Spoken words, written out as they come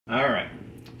Alright,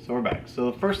 so we're back. So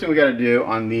the first thing we got to do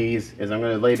on these is I'm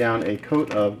going to lay down a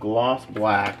coat of gloss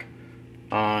black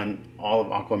on all of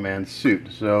Aquaman's suit.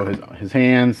 So his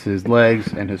hands, his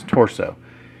legs, and his torso.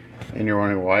 And you're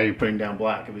wondering, why are you putting down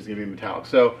black if it's going to be metallic?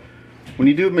 So when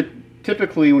you do,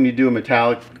 typically when you do a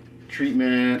metallic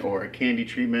treatment or a candy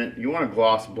treatment, you want to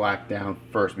gloss black down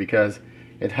first because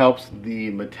it helps the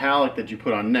metallic that you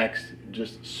put on next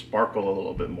just sparkle a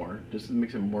little bit more. Just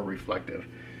makes it more reflective.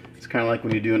 It's kind of like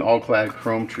when you do an all-clad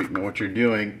chrome treatment. What you're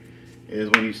doing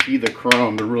is when you see the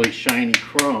chrome, the really shiny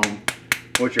chrome,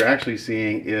 what you're actually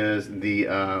seeing is the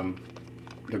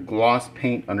gloss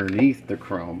paint underneath the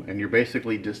chrome, and you're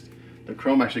basically just, the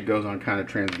chrome actually goes on kind of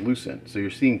translucent. So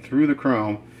you're seeing through the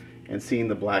chrome and seeing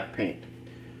the black paint.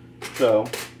 So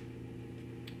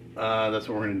that's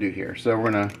what we're going to do here. So we're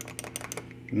going to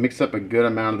mix up a good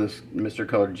amount of this Mr.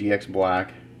 Color GX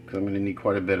Black, because I'm going to need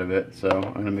quite a bit of it. So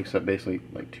I'm going to mix up basically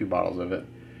like 2 bottles of it.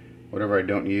 Whatever I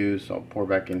don't use, I'll pour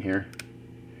back in here.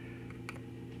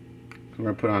 I'm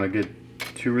going to put on a good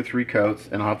 2 or 3 coats,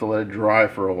 and I'll have to let it dry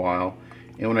for a while.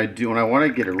 And when I want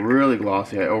to get it really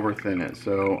glossy, I over thin it.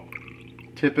 So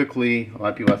typically, a lot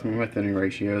of people ask me my thinning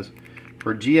ratios.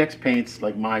 For GX paints,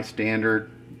 like my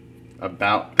standard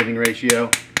about thinning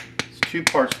ratio, it's 2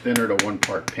 parts thinner to 1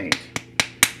 part paint.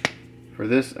 For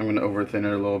this, I'm going to over thin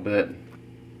it a little bit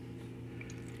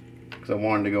because I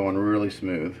wanted to go on really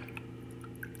smooth.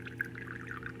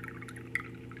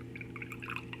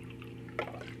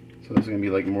 So this is going to be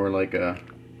like more like a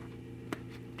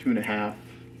 2.5,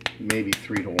 maybe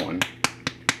 3 to 1.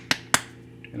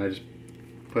 And I just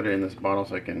put it in this bottle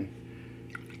so I can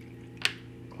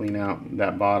clean out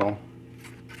that bottle.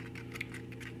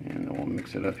 And then we'll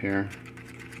mix it up here.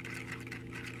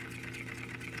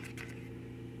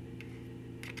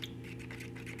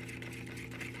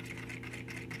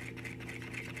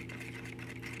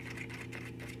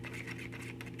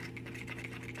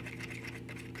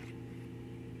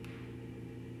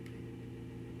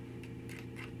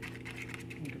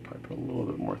 Probably put a little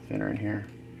bit more thinner in here.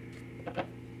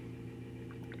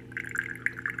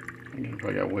 Again,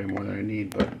 probably got way more than I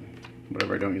need, but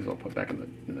whatever I don't use, I'll put back in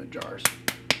the jars.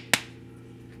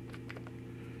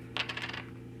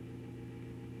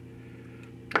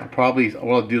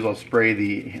 What I'll do is I'll spray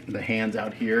the hands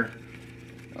out here.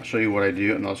 I'll show you what I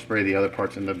do, and I'll spray the other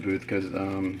parts in the booth because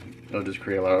it'll just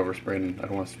create a lot of overspray, and I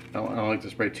don't like to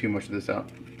spray too much of this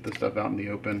stuff out in the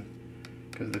open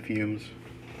because of the fumes.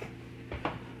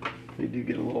 They do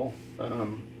get a little. I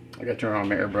got to turn on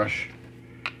my airbrush.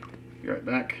 Be right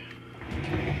back.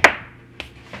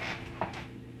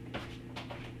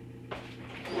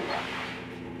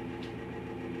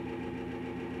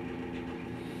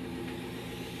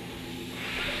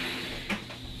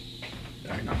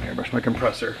 Alright, not my airbrush, my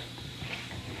compressor.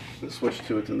 The switch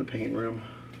to it's in the paint room.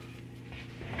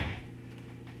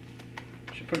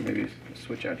 Should put maybe a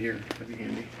switch out here. That'd be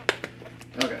handy.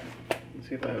 Okay. Let's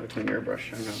see if I have a clean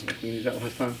airbrush. I don't know. Can you use that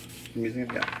last time? I'm using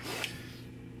it? Yeah.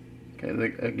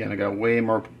 Okay, again, I got way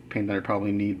more paint than I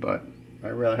probably need, but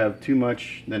I'd rather have too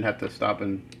much than have to stop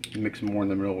and mix more in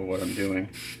the middle of what I'm doing.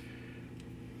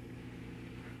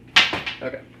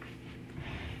 Okay.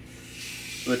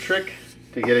 So the trick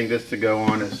to getting this to go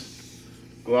on as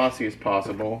glossy as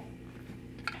possible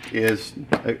is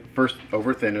first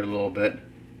over thin it a little bit,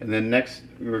 and then next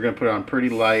we're going to put it on pretty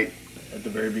light at the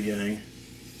very beginning,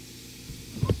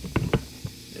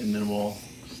 and then we'll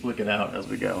slick it out as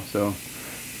we go. So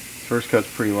first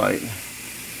cut's pretty light.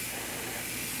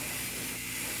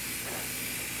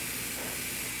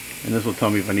 And this will tell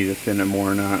me if I need to thin it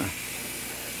more or not.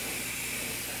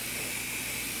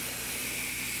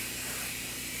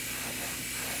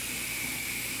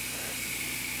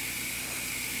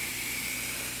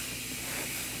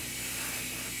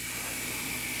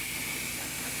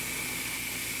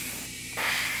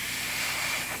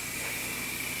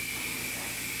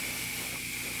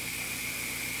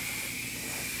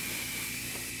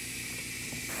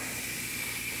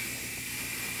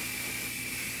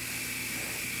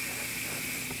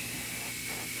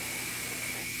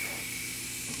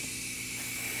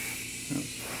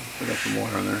 I got some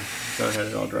water on there. Thought I had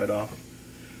it all dried off.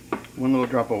 1 little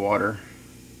drop of water.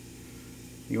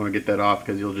 You want to get that off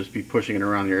because you'll just be pushing it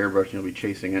around your airbrush and you'll be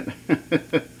chasing it.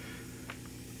 And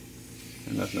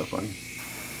that's no fun.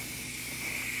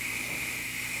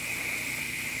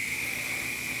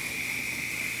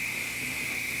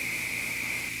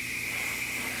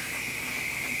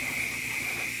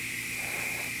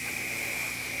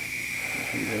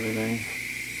 Everything.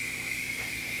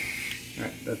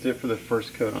 Alright, that's it for the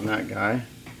first coat on that guy.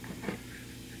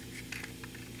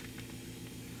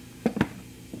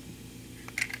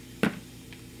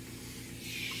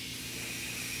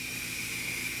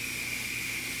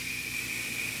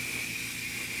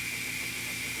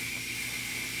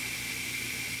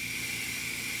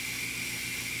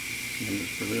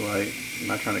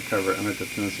 not trying to cover it. I'm going to have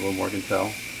to thin this a little more, I can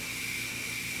tell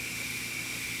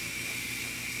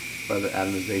by the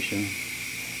atomization.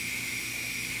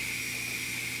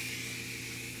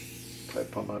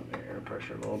 Probably pump up the air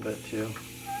pressure a little bit too.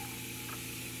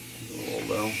 It's a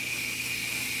little low. You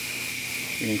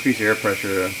can increase air pressure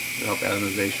to help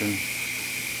atomization.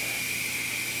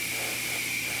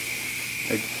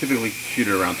 I typically shoot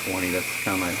it around 20. That's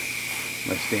kind of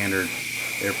my standard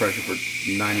air pressure for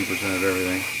 90% of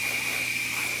everything.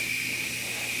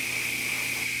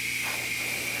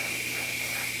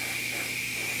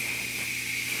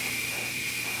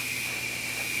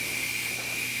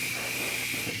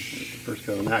 First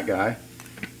coat on that guy.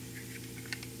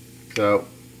 So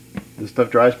this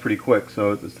stuff dries pretty quick,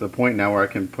 so it's to the point now where I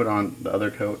can put on the other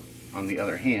coat on the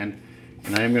other hand,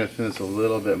 and I am going to thin this a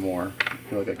little bit more. I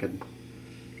feel like I'm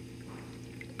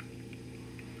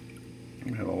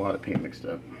going to have a lot of paint mixed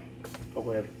up.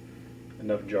 Hopefully I have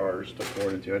enough jars to pour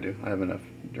it into. I have enough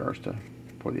jars to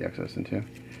pour the excess into.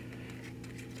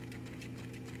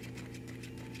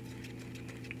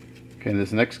 Okay,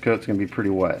 this next coat's going to be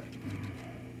pretty wet.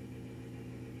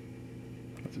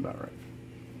 That's about right.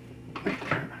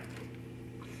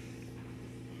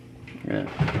 I'm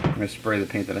going to spray the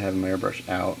paint that I have in my airbrush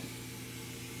out.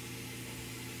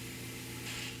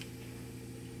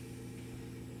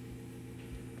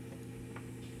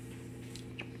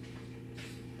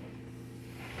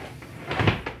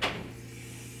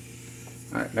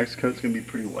 Alright, next coat's going to be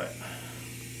pretty wet.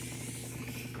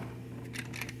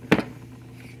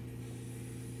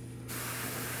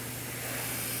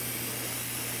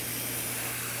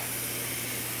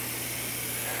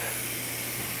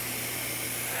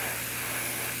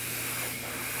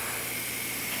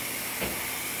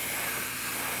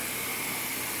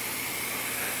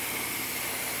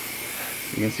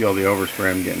 You can see all the overspray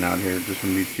I'm getting out here just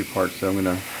from these two parts, so I'm going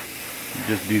to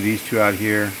just do these two out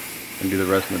here and do the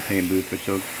rest in the paint booth, but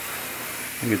you'll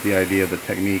get the idea of the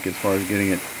technique as far as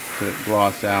getting it to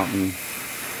gloss out and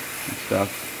stuff.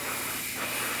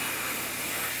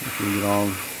 Make sure you get all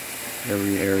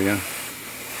every area.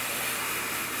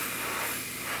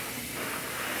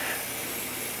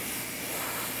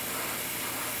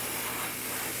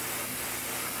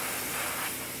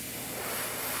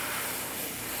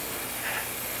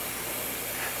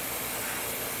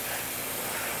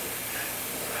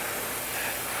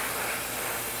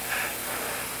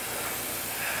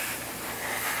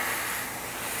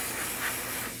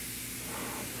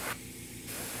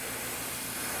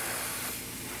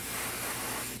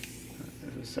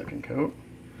 Second coat.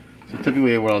 So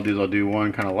typically what I'll do is I'll do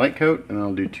one kind of light coat and then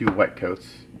I'll do two wet coats,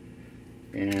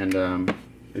 and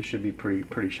it should be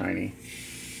pretty shiny.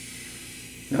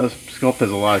 Now this sculpt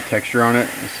has a lot of texture on it,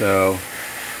 so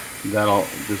that'll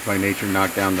just by nature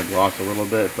knock down the gloss a little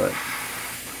bit, but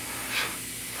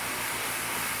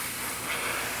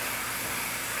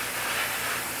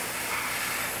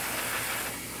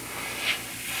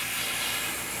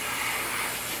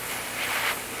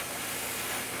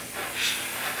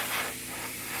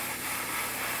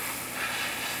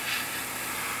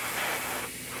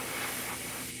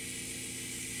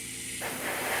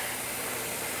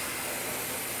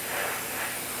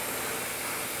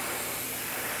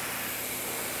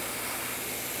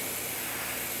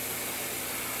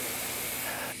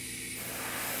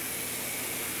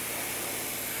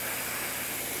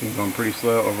I'm going pretty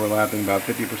slow, overlapping about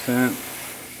 50%.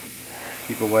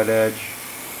 Keep a wet edge.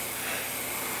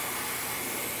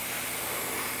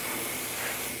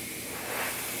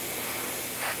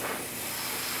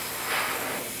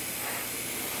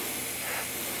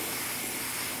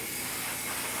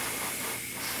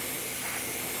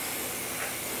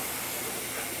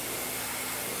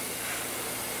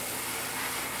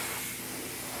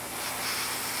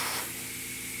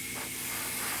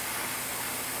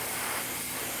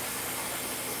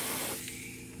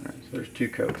 There's two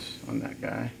coats on that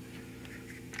guy.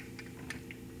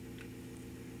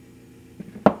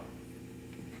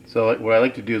 So what I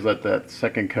like to do is let that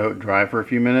second coat dry for a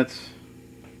few minutes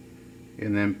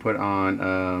and then put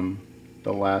on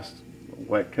the last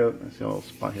wet coat. I see a little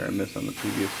spot here I missed on the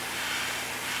previous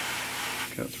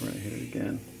coat, so we're going to hit it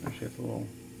again. Actually, it's a little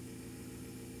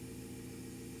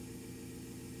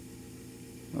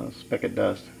speck of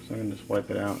dust, so I'm going to just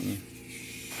wipe it out and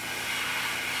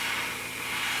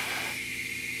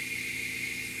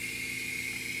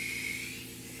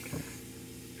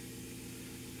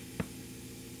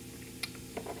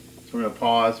so we're going to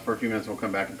pause for a few minutes and we'll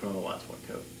come back and put on the last wet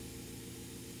coat.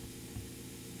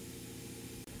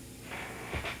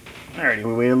 Alrighty,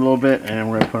 we wait a little bit and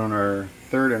we're going to put on our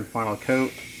third and final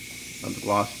coat of the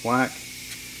gloss black.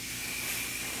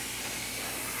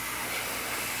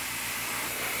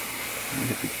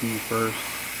 Hit the key first.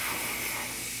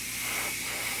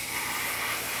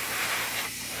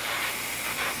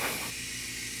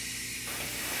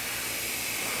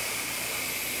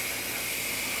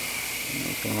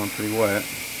 It's going on pretty wet.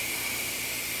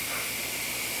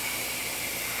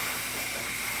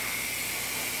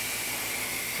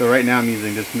 So right now I'm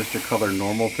using just Mr. Color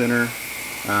normal thinner.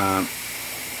 I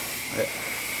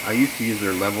used to use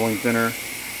their leveling thinner,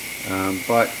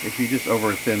 but if you just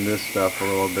over thin this stuff a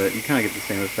little bit, you kind of get the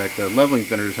same effect. The leveling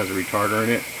thinner just has a retarder in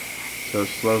it, so it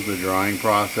slows the drying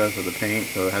process of the paint,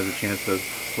 so it has a chance to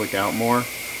slick out more.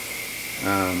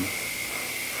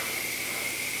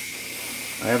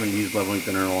 I haven't used leveling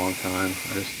thinner in a long time.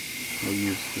 I just will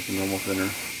use just a normal thinner.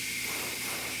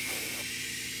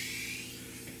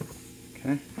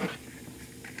 Okay.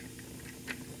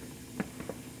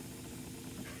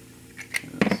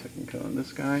 Second coat on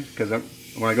this guy, because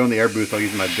when I go in the air booth, I'll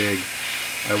use my big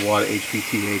Iwata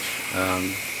HPTH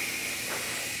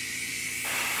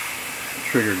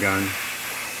trigger gun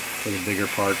for the bigger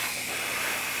parts.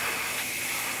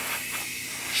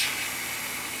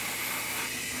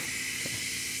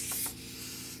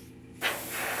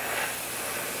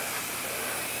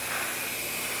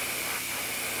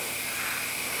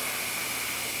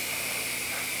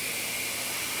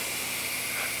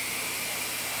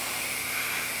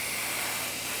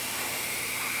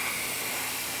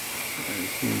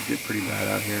 These fumes get pretty bad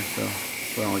out here, so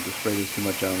I don't like to spray this too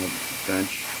much out on the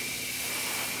bench.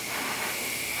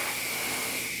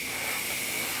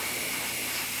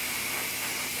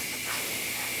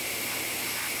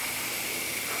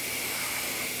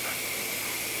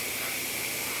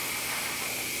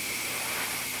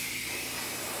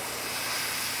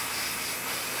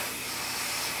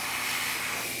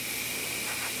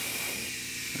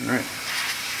 Alright,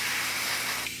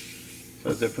 so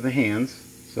that's it for the hands.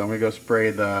 So I'm going to go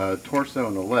spray the torso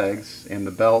and the legs and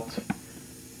the belt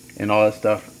and all that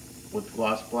stuff with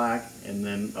gloss black, and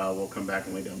then we'll come back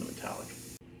and lay down the metallic.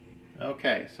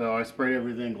 Okay, so I sprayed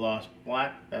everything gloss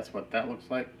black. That's what that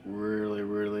looks like. Really,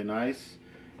 really nice.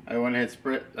 I went ahead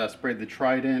and sprayed the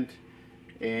trident,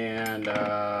 and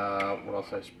what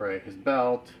else did I spray? His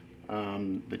belt,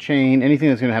 the chain, anything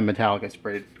that's going to have metallic, I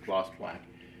sprayed gloss black.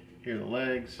 Here are the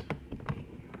legs.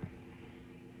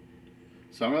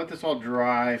 So I'm going to let this all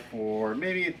dry for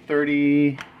maybe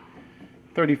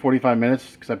 30-45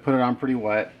 minutes, because I put it on pretty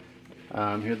wet.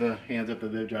 Here are the hands after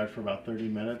they've dried for about 30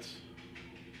 minutes.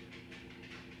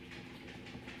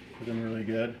 Looking really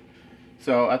good.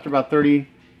 So after about 30-45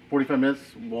 minutes,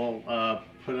 we'll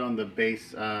put it on the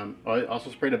base. I also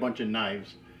sprayed a bunch of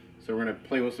knives. So we're going to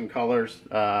play with some colors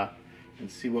and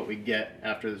see what we get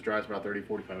after this dries for about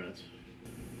 30-45 minutes.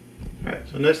 Alright,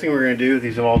 so next thing we're going to do,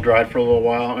 these have all dried for a little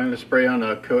while. I'm going to spray on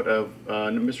a coat of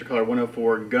Mr. Color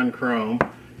 104 Gun Chrome. You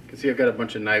can see I've got a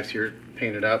bunch of knives here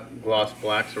painted up, gloss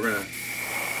black. So we're going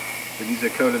to use a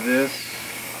coat of this.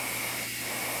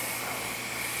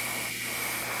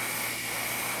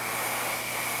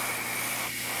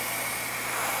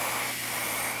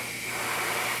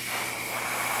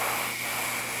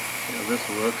 See how this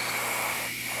looks.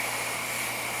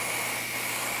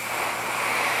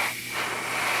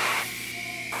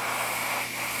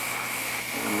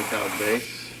 Metallic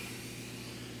base.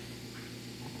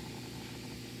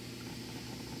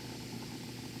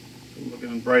 I'm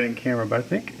looking bright in camera, but I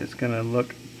think it's going to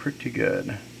look pretty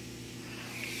good.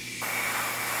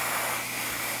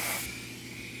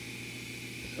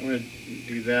 So I'm going to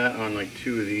do that on like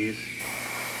 2 of these.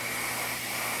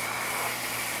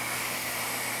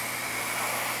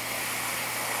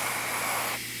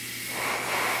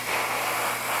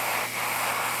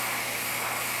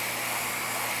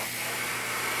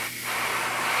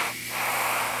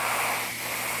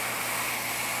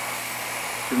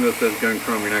 Even though it says gun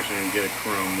chrome, you're actually going to get a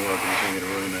chrome look. You're just going to get a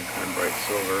really nice kind of bright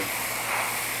silver.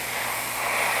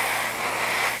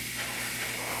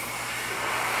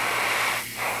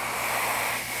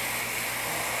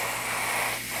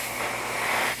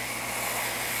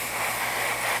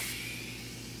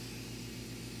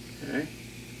 Okay.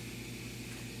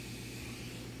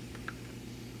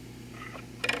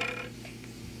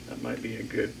 That might be a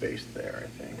good base there, I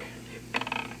think.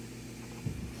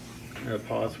 I'm going to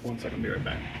pause for 1 second, be right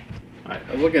back. Alright,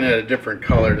 I'm looking at a different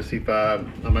color to see if I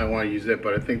might want to use it,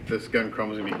 but I think this gun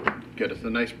chrome is going to be good. It's a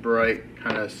nice bright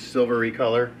kind of silvery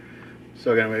color.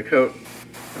 So again, I'm going to coat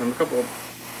a couple of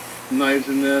knives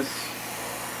in this.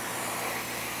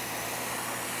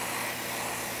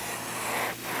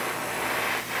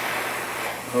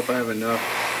 I hope I have enough.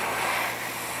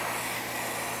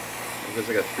 I guess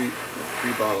I got three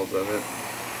bottles of it.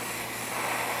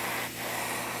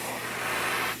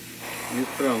 You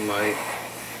just put it on light.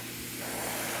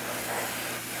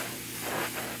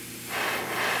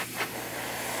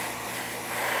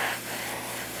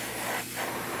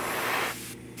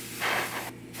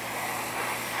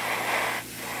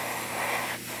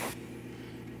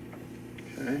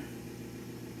 Okay.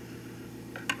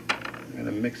 I'm going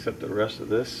to mix up the rest of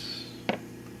this.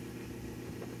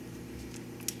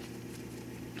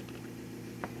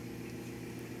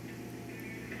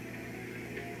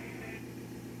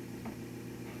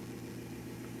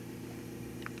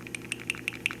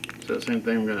 So same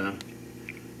thing, I'm going to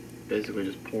basically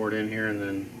just pour it in here and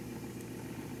then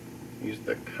use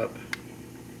the cup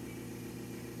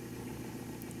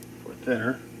for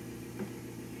thinner.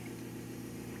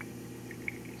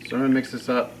 So I'm going to mix this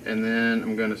up and then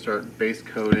I'm going to start base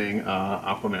coating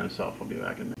Aquaman himself. I'll be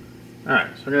back in a minute.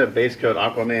 Alright, so I'm going to base coat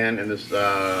Aquaman in this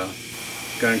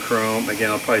gun chrome.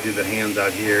 Again, I'll probably do the hands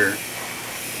out here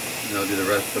and I'll do the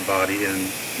rest of the body in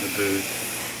the boot.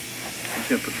 I'm just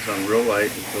going to put this on real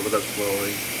light, just build it up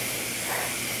slowly.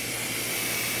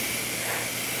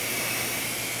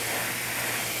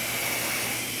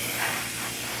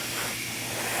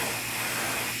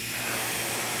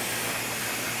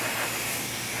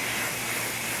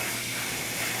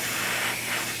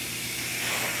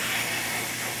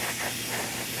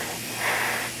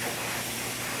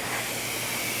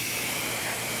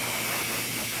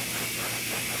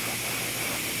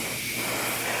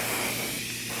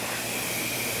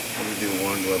 Do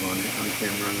one glove on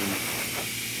camera and then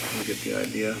you'll get the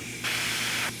idea.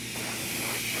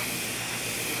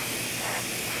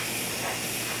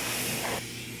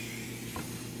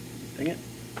 Dang it,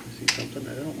 I see something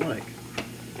I don't like.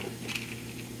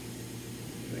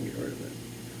 I can get rid of it.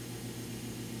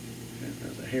 Okay,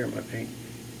 there's a hair in my paint.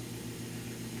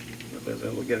 Look, I was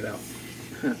able to get it out.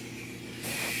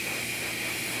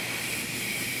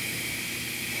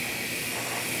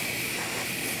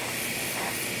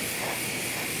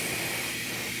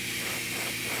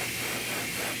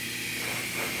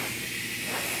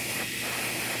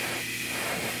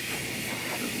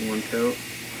 One coat.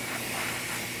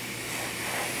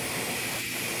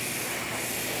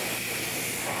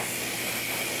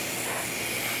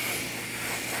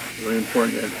 Really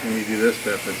important that when you do this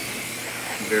stuff, it's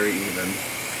very even.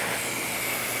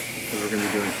 Because we're going to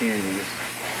be doing candies,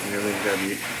 and everything's got to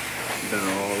be done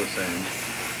all the same.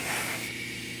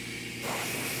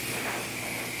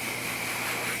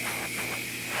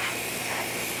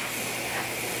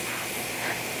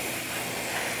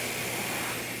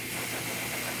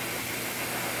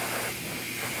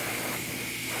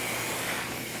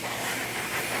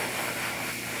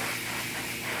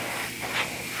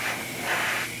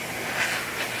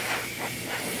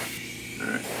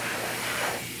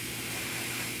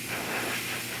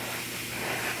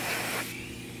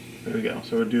 There we go.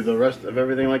 So we'll do the rest of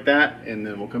everything like that, and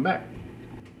then we'll come back.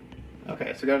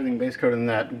 Okay, so got everything base coated in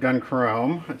that gun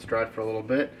chrome. It's dried for a little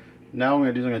bit. Now what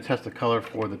I'm going to test the color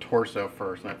for the torso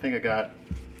first. And I think I got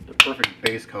the perfect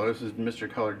base color. This is Mr.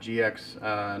 Color GX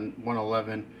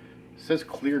 111. It says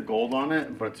clear gold on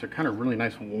it, but it's a kind of really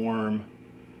nice warm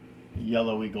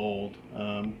yellowy gold.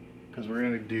 Because we're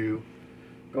going to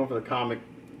go for the comic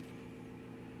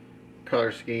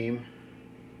color scheme.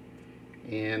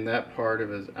 And that part of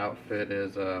his outfit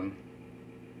is, if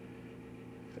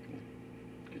I can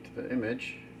get to the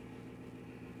image.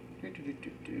 My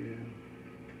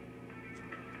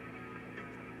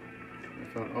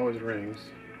phone always rings.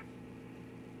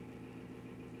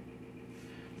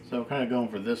 So I'm kind of going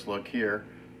for this look here.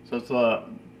 So it's a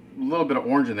little bit of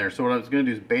orange in there. So what I was going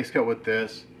to do is base coat with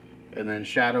this, and then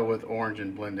shadow with orange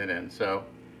and blend it in. So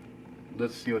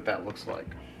let's see what that looks like.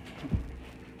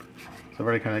 So I've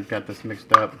already kind of got this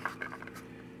mixed up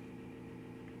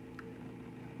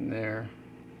in there.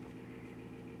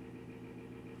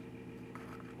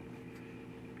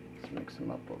 Let's mix them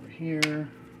up over here.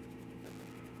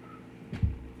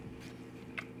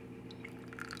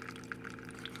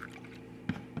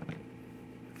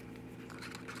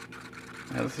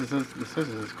 Now this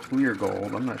is clear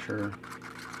gold. I'm not sure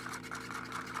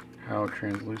how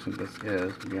translucent this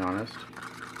is, to be honest.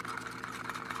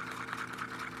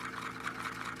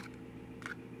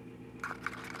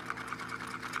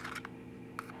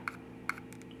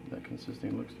 That consistency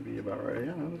looks to be about right.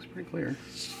 Yeah, that looks pretty clear.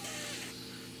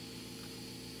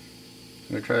 I'm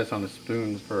going to try this on the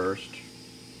spoons first.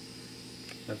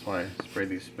 That's why I sprayed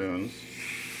these spoons.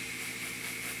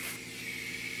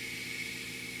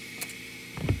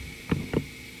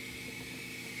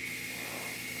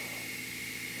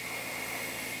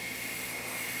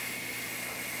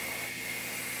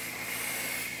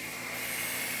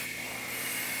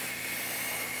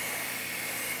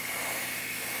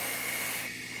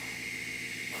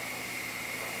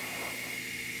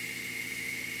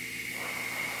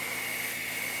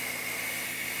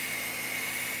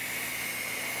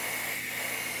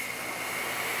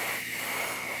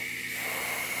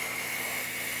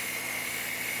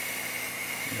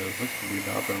 Yeah, this looks to be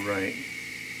about the right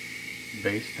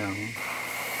base tone.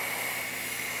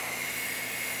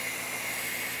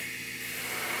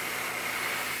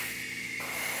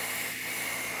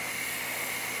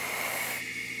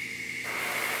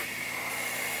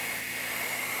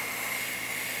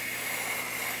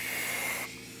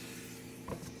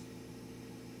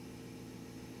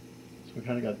 So we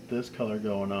kind of got this color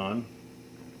going on.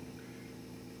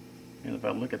 And if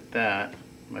I look at that,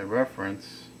 my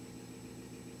reference,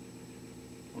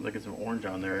 I'll look at some orange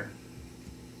on there.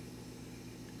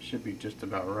 Should be just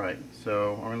about right.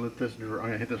 So I'm gonna let this. I'm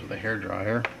gonna hit this with a hair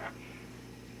dryer.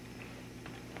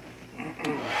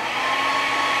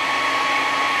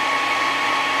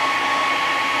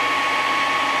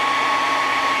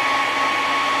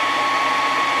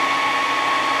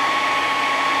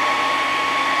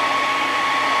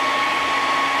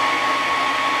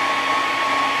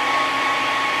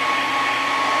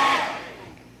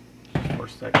 For a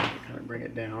second to kind of bring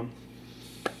it down.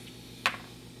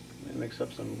 And mix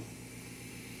up some.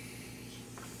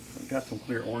 I've got some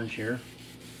clear orange here.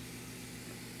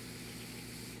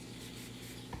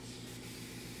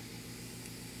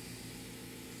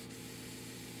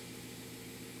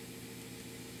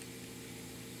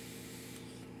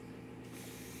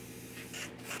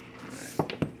 Some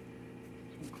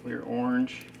clear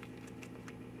orange.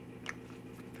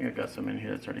 I think I've got some in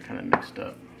here that's already kind of mixed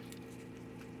up.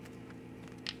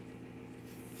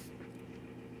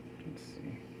 Let's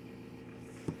see.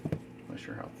 Not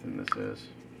sure how thin this is.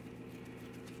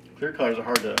 Clear colors are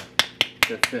hard to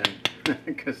get thin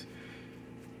because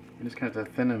you just kind of have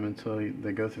to thin them until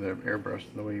they go through the airbrush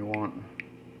the way you want.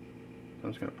 So I'm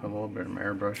just going to put a little bit in my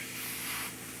airbrush.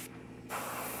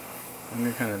 I'm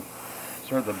going to kind of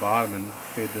start at the bottom and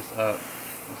fade this up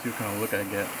and see what kind of look I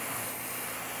get.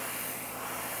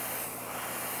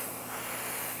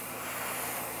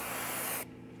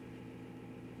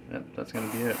 Yep, that's going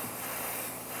to be it.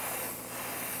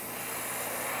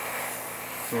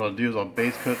 So what I'll do is I'll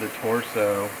base coat the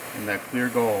torso in that clear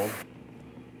gold.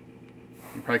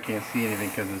 You probably can't see anything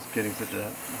because it's getting such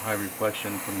a high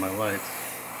reflection from my lights.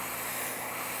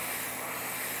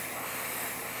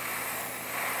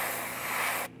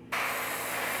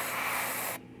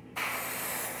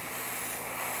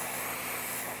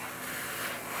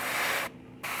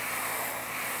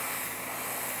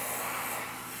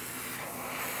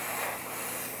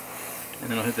 And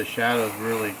then I'll hit the shadows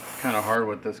really kind of hard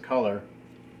with this color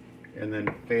and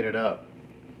then fade it up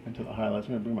into the highlights.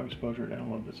 I'm going to bring my exposure down a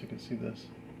little bit so you can see this.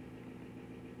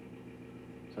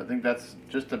 So I think that's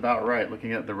just about right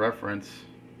looking at the reference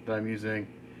that I'm using,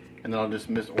 and then I'll just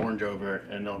mist orange over it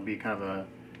and it'll be kind of a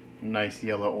nice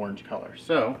yellow orange color.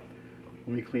 So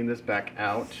let me clean this back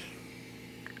out.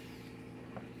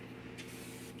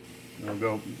 And I'll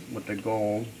go with the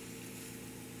gold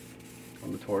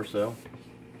on the torso.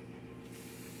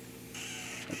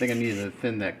 I think I need to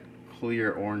thin that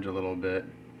clear orange a little bit.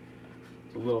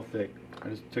 It's a little thick. I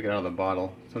just took it out of the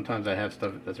bottle. Sometimes I have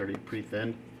stuff that's already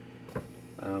pre-thinned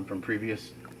from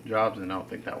previous jobs, and I don't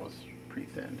think that was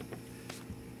pre-thinned.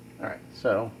 Alright,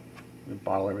 so I'm going to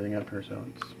bottle everything up here so I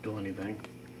don't spill anything,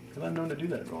 because I'm known to do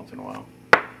that every once in a while.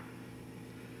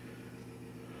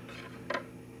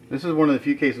 This is one of the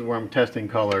few cases where I'm testing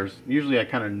colors. Usually I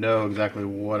kind of know exactly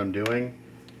what I'm doing,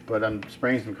 but I'm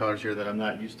spraying some colors here that I'm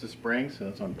not used to spraying, so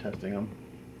that's why I'm testing them.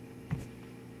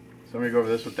 So I'm going to go over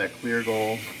this with that clear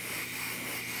gold.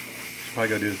 Should probably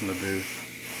go do this in the booth.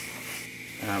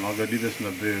 I'll go do this in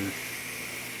the booth.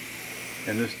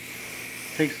 And this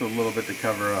takes a little bit to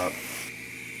cover up.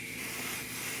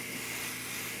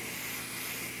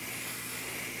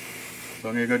 So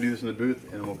I'm going to go do this in the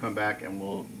booth, and we'll come back and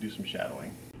we'll do some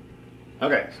shadowing.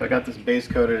 Okay, so I got this base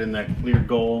coated in that clear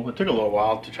gold. It took a little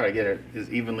while to try to get it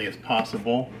as evenly as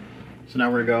possible. So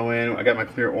now we're going to go in. I got my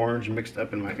clear orange mixed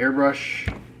up in my airbrush,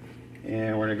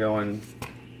 and we're going to go and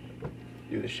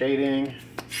do the shading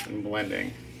and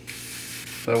blending.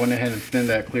 So I went ahead and thinned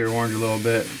that clear orange a little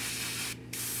bit.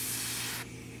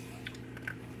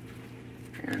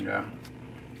 And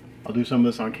I'll do some of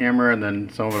this on camera, and then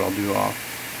some of it I'll do off.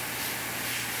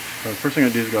 So the first thing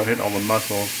I'm going to do is go hit all the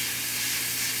muscles.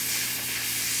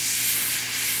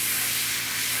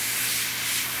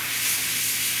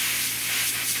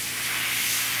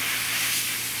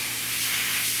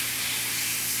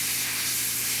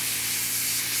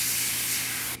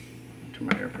 Turn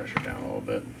my air pressure down a little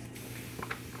bit.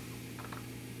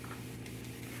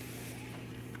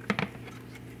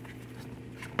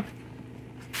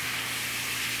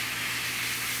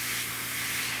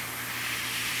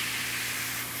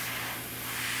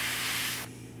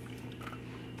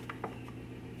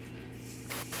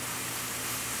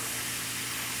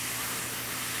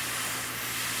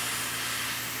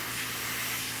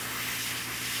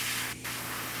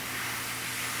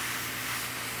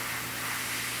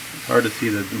 It's hard to see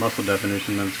the muscle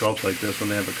definition in sculpts like this when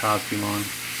they have a costume on.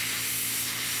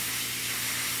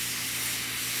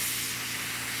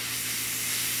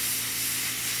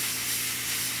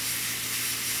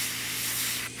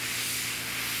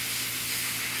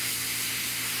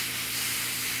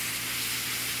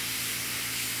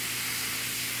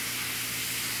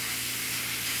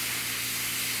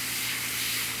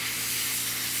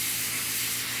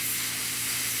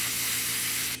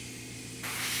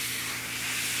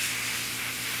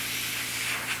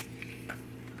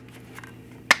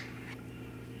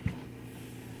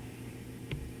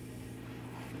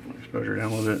 Exposure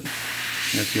down a little bit.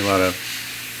 You see a lot of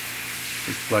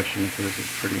reflection, so this is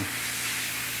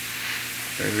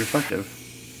very reflective.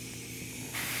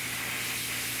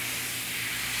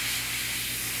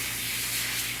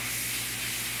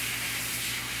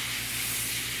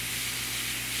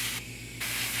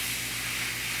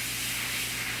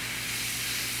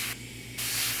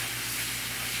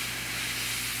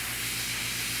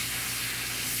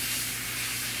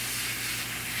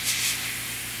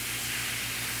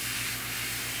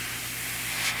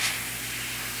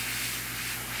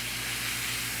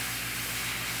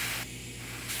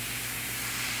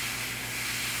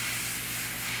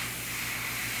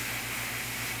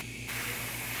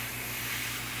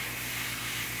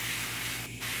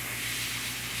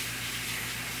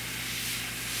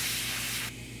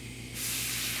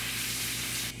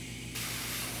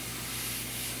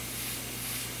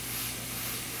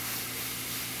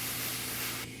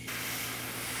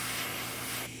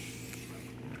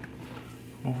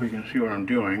 Hopefully you can see what I'm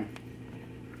doing.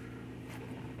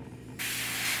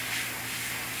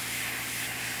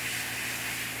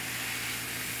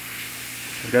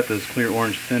 I've got this clear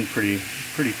orange thin pretty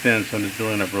thin, so I'm just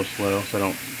building up real slow so I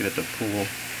don't get it to pool.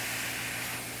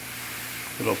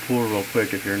 It'll pool real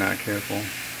quick if you're not careful.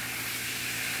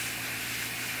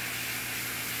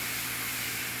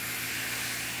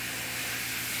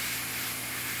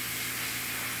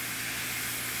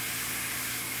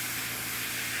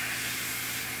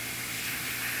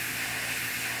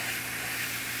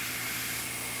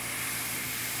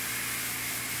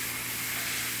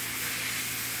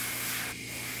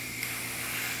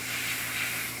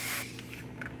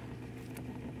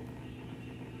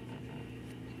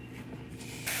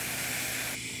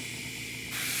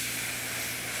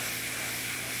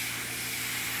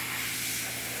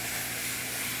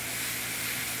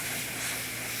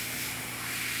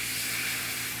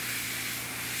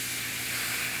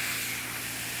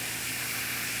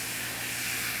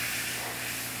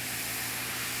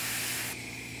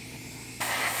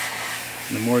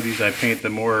 The more of these I paint, the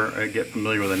more I get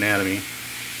familiar with anatomy.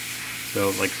 So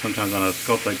like sometimes on a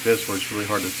sculpt like this where it's really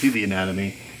hard to see the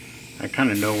anatomy, I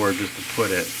kind of know where just to put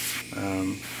it. But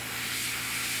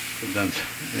then,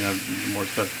 you know, the more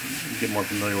stuff, you get more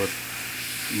familiar with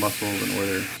muscles and where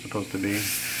they're supposed to be.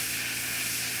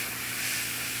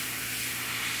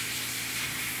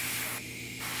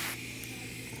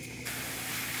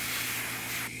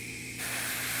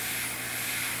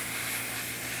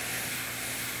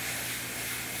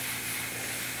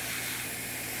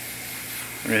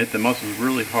 I'm going to hit the muscles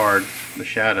really hard, the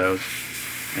shadows,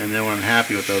 and then when I'm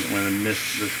happy with those, I'm going to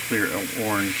mist this clear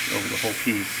orange over the whole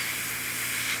piece.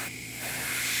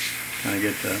 Kind of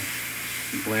get to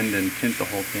blend and tint the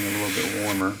whole thing a little bit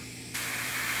warmer.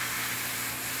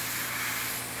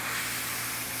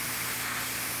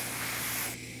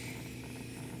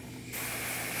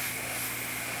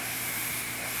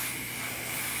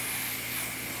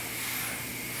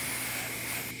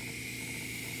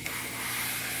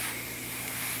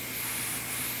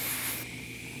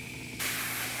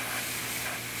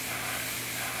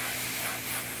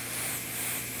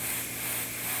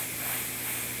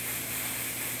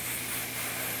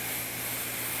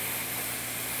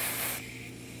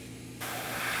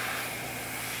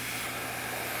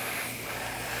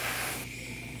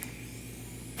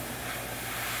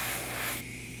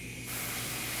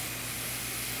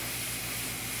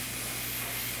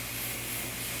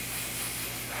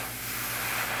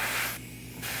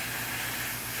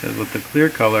 Because with the clear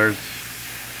colors,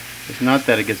 it's not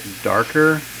that it gets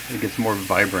darker, it gets more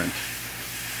vibrant.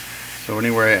 So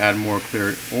anywhere I add more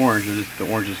clear orange, the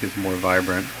orange just gets more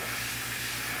vibrant.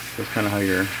 That's kind of how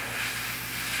you're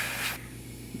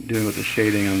doing with the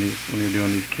shading on these when you're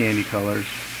doing these candy colors.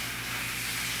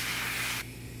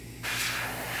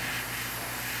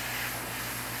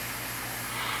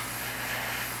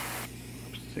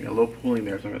 So I got a little pooling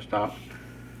there, so I'm going to stop.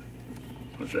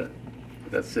 Let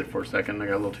that sit for a second. I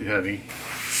got a little too heavy.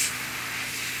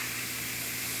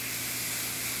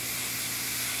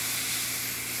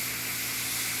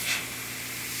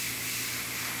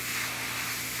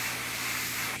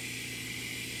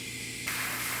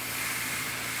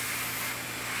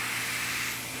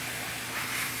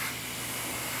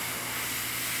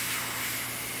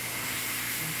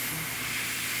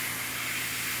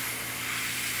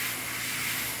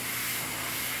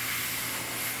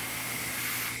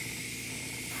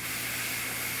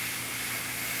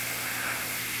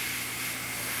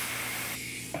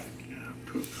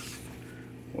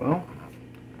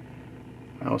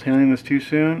 was handling this too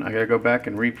soon. I gotta go back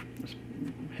and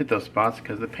hit those spots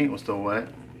because the paint was still wet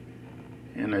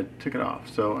and I took it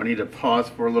off. So I need to pause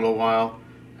for a little while.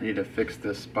 I need to fix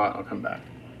this spot. I'll come back.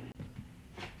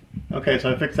 Okay,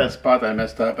 so I fixed that spot that I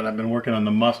messed up, and I've been working on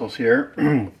the muscles here.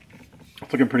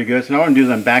 It's looking pretty good. So now what I'm doing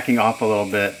is I'm backing off a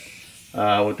little bit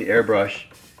with the airbrush,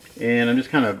 and I'm just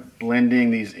kind of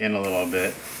blending these in a little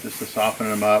bit just to soften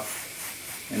them up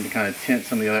and to kind of tint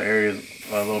some of the other areas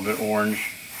a little bit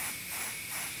orange.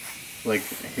 Like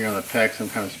here on the pecs, I'm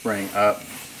kind of spraying up,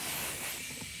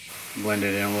 blend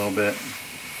it in a little bit.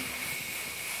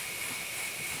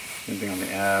 Same thing on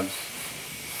the abs.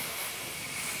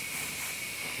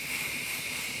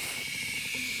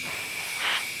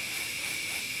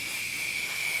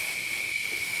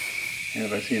 And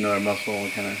if I see another muscle, I'll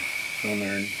kind of go in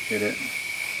there and hit it.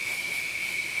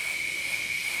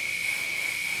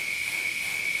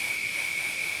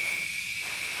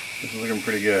 This is looking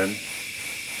pretty good. It's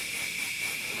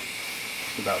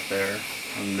about there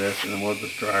on this, and then we'll let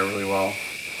this dry really well.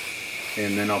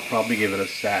 And then I'll probably give it a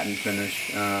satin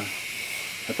finish. I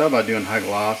thought about doing high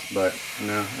gloss, but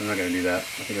no, I'm not going to do that.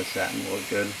 I think a satin will look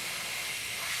good.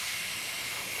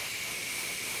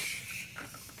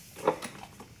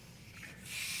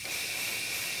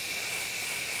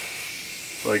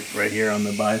 Like right here on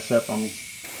the bicep, I'm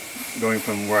going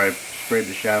from where I sprayed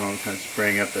the shadow and kind of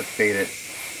spraying up to fade it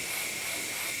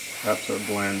up so it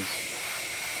blends.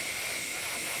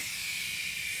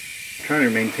 I'm trying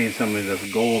to maintain some of this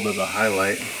gold as a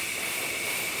highlight.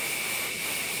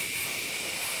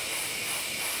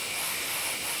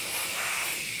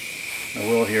 I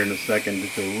will here in a second,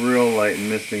 just a real light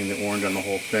misting the orange on the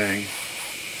whole thing.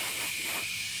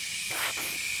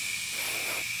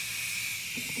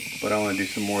 But I want to do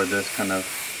some more of this kind of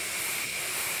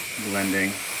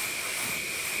blending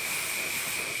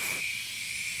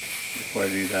before I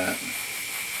do that.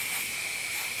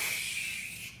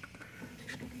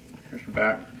 Here's the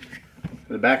back.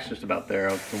 The back's just about there.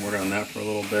 I've been working on that for a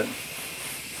little bit.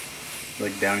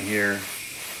 Like down here,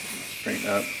 straighten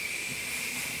up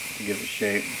to give it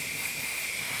shape.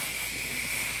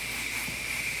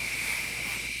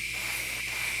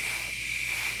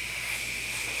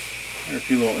 There are a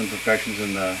few little imperfections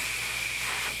in the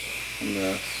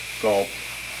sculpt.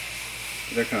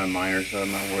 They're kind of minor, so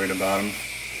I'm not worried about them.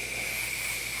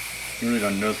 You really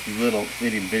don't notice the little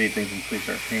itty bitty things until you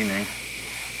start painting.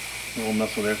 A little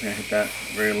muscle there, so I'm going to hit that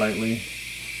very lightly.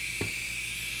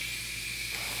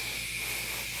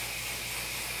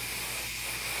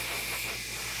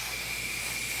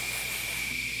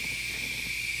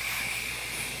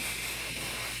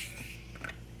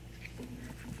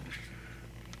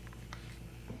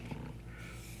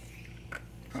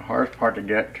 The hardest part to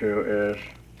get to is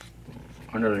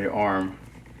under the arm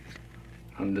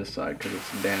on this side because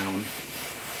it's down.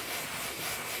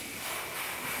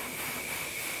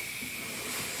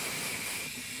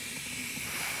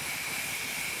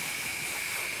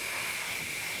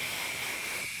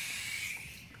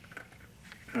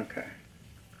 Okay.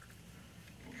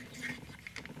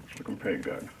 Looking pretty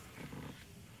good,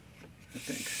 I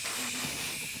think.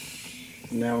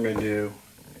 Now I'm going to do,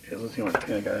 let's see how much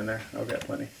paint I got in there. I've got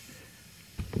plenty.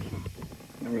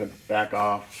 I'm going to back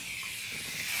off.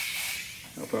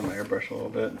 I'll put on my airbrush a little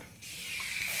bit.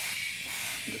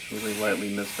 Just really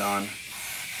lightly mist on.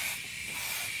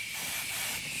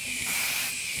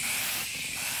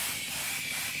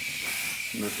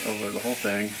 Mist over the whole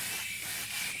thing.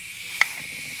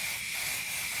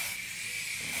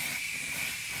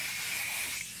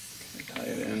 Tie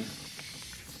it in.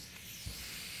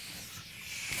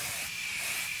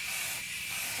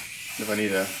 If I need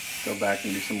to go back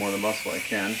and do some more of the muscle, I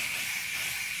can.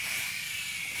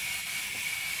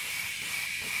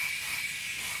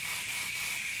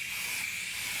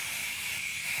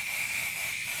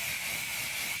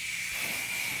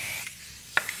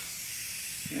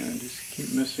 And just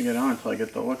keep misting it on until I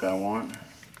get the look I want.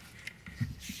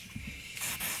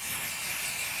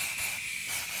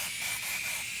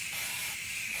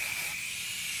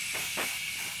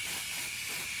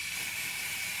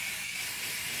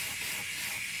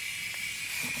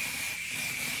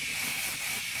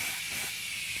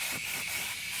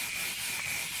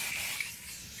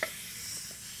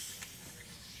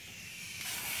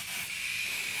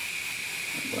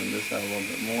 Blend this out a little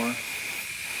bit more.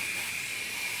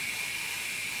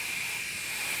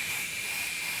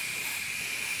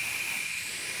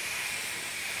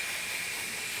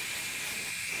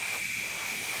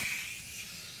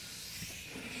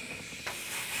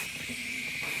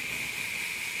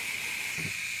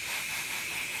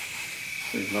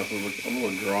 These muscles look a little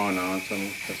drawn on, so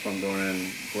that's why I'm going in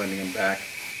and blending them back.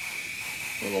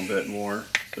 a little bit more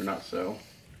so they're not so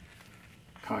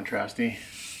contrasty.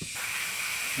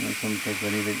 And then some places I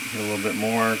need to hit a little bit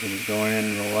more, so just go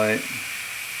in real light,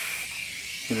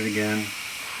 hit it again.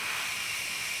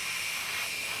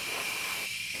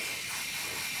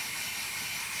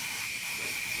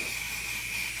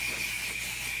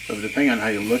 So depending on how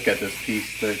you look at this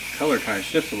piece, the color kind of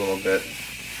shifts a little bit.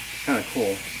 It's kind of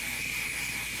cool.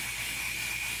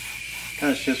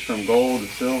 Kind of shifts from gold to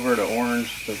silver to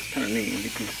orange, so it's kind of neat. You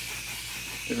can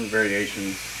different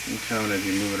variations in tone as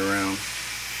you move it around.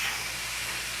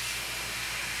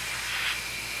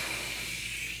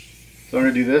 So I'm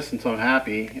going to do this until I'm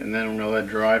happy, and then I'm going to let it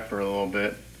dry for a little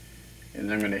bit, and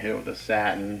then I'm going to hit it with the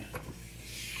satin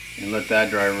and let that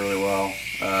dry really well.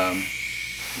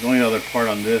 The only other part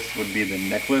on this would be the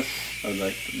necklace, or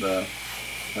like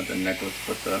not the necklace,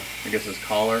 but I guess this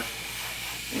collar.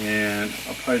 And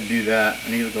I'll probably do that.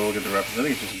 I need to go look at the reference. I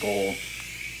think it's just gold.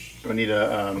 But I need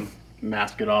to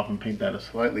mask it off and paint that a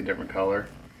slightly different color.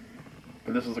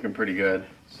 But this is looking pretty good.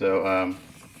 So I'm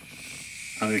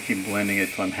going to keep blending it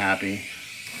till I'm happy.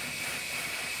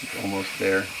 It's almost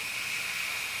there.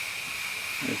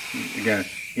 Again,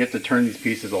 you have to turn these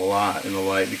pieces a lot in the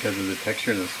light because of the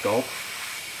texture and the sculpt.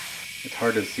 It's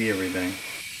hard to see everything.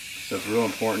 So it's real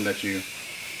important that you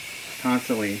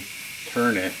constantly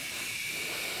turn it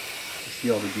to see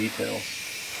all the details.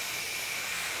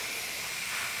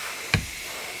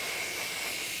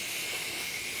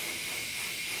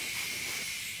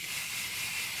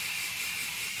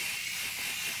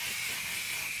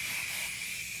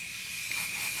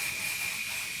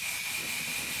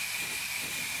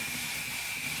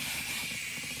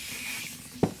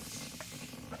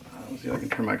 Let's see if I can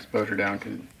turn my exposure down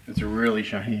because it's a really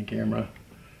shiny camera.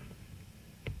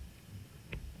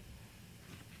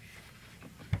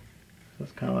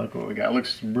 That's kind of like what we got. It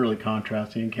looks really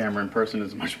contrasty in camera. In person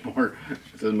is much more,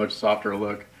 it's a much softer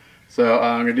look. So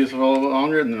I'm going to do this for a little bit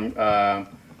longer, and then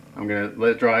I'm going to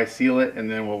let it dry, seal it,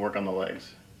 and then we'll work on the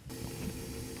legs.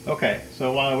 Okay,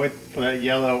 so while I wait for that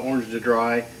yellow orange to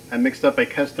dry, I mixed up a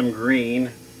custom green.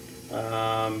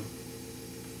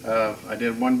 I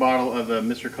did one bottle of the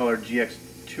Mr. Color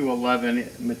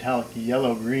GX211 metallic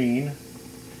yellow green,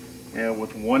 and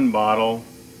with one bottle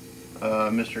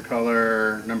Mr.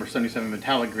 Color number 77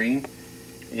 metallic green,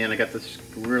 and I got this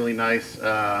really nice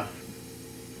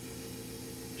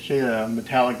shade of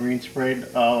metallic green sprayed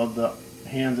all of the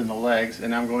hands and the legs,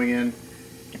 and I'm going in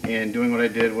and doing what I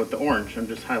did with the orange. I'm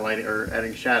just highlighting or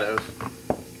adding shadows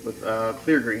with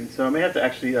clear green. So I may have to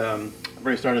actually, I've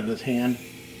already started this hand.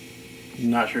 I'm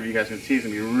not sure if you guys can see, it's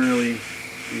going to be really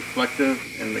reflective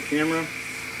in the camera.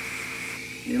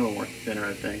 Need a little more thinner,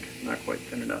 I think. Not quite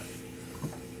thin enough.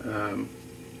 I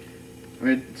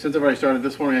mean, since I've already started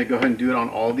this one, I'm going to go ahead and do it on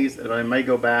all these. And I might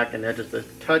go back and add just a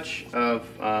touch of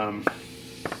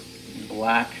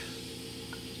black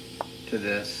to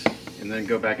this, and then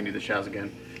go back and do the shadows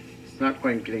again. It's not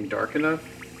quite getting dark enough,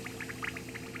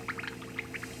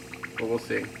 but we'll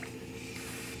see.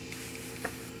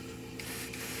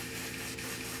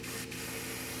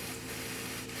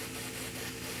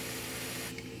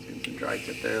 Some dry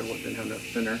tip there, didn't have enough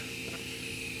thinner.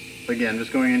 But again,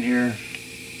 just going in here,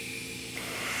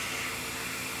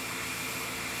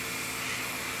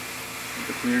 with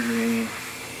the clear green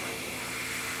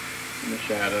and the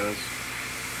shadows.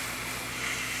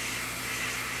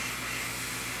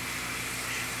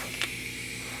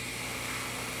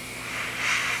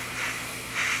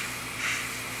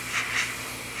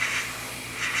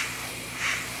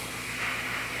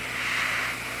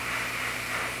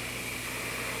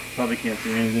 Probably can't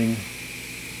see anything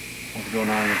what's going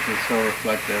on. It's just so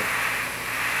reflective.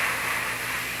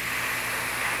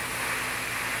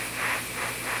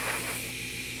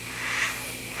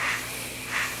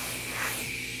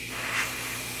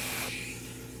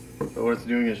 So what it's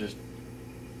doing is just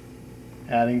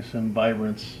adding some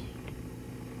vibrance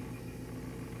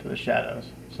to the shadows.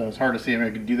 So it's hard to see. I'm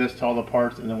going to do this to all the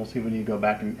parts, and then we'll see if we need to go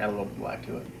back and add a little black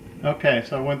to it. Okay,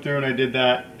 so I went through and I did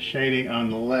that shading on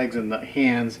the legs and the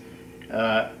hands.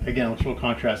 Again, it looks a little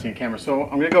contrasting in camera. So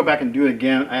I'm going to go back and do it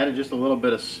again. I added just a little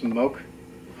bit of smoke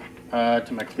to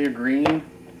my clear green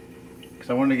because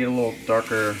I wanted to get a little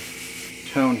darker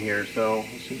tone here. So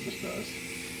let's see what this does.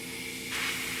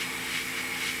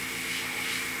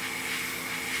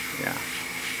 Yeah.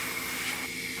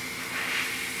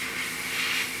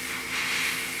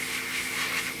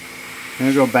 I'm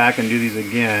going to go back and do these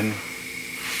again.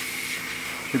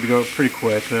 Should be going pretty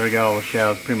quick. So there we go, all the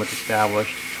shadows pretty much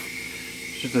established.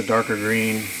 It's just a darker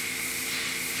green.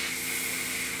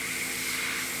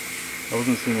 I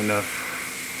wasn't seeing enough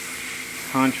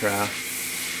contrast.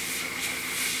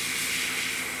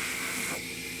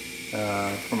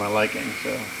 for my liking.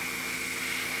 So.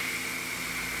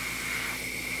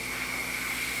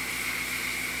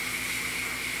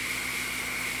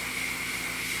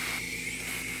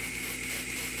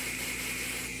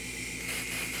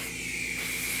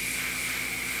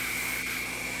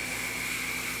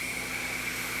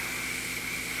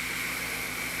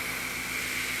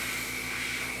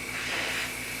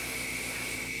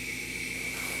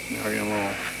 Now we're getting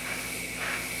a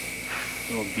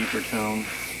little deeper tone.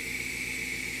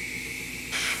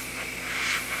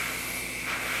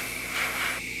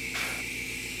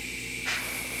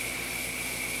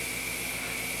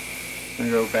 I'm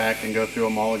gonna go back and go through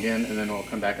them all again, and then we'll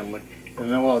come back and look. And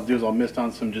then what I'll do is I'll mist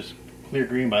on some just clear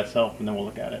green by itself, and then we'll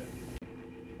look at it.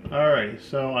 Alrighty,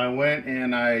 so I went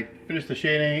and I finished the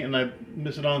shading, and I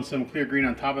misted on some clear green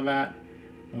on top of that.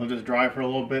 I'll just dry for a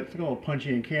little bit. It's a little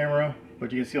punchy in camera,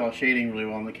 but you can see all the shading really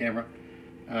well on the camera.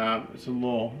 It's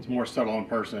more subtle in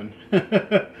person. We're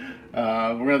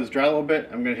gonna let this dry a little bit.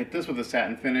 I'm gonna hit this with a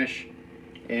satin finish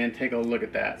and take a look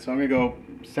at that. So I'm gonna go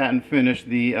satin finish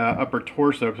the upper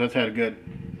torso, because that's had a good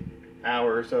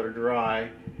hour or so to dry,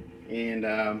 and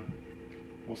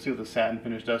we'll see what the satin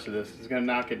finish does to this. It's gonna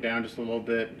knock it down just a little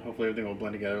bit. Hopefully everything will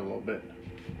blend together a little bit.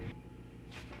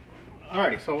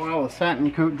 Alrighty, so while the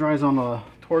satin coat dries on the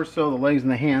torso, the legs,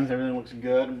 and the hands, everything looks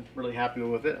good. I'm really happy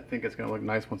with it. I think it's gonna look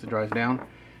nice once it dries down.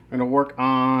 I'm gonna work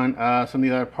on some of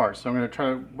these other parts. So I'm gonna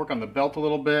try to work on the belt a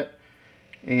little bit,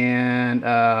 and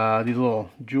these little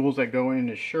jewels that go in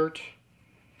his shirt,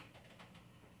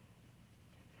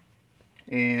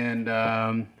 and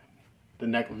the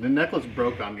necklace. The necklace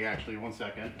broke on me actually. One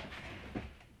second.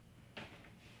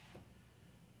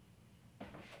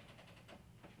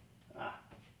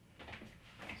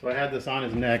 So I had this on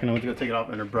his neck, and I went to go take it off,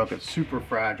 and it broke. It's super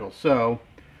fragile. So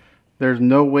there's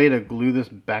no way to glue this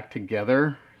back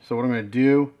together. So what I'm going to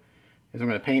do is I'm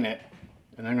going to paint it,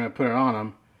 and I'm going to put it on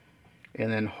him,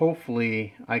 and then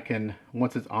hopefully I can,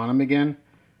 once it's on him again,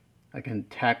 I can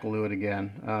tack glue it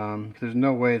again. Because there's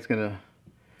no way it's going to,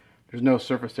 there's no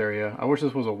surface area. I wish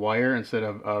this was a wire instead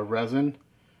of resin,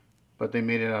 but they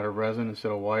made it out of resin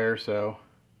instead of wire, so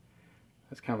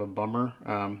that's kind of a bummer.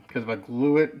 Because if I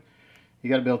glue it, you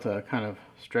got to be able to kind of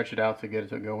stretch it out to get it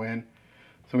to go in.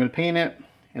 So I'm going to paint it,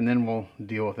 and then we'll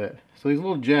deal with it. So these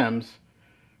little gems,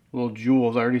 little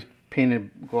jewels, I already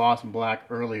painted gloss black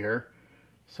earlier.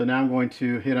 So now I'm going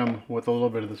to hit them with a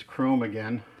little bit of this chrome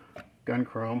again, gun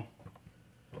chrome.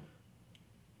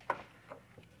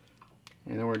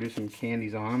 And then we're going to do some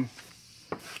candies on them.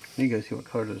 You guys see what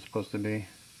color they're supposed to be.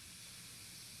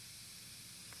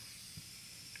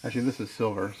 Actually, this is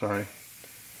silver, sorry.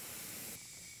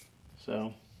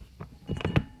 So,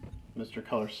 Mr.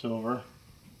 Color Silver.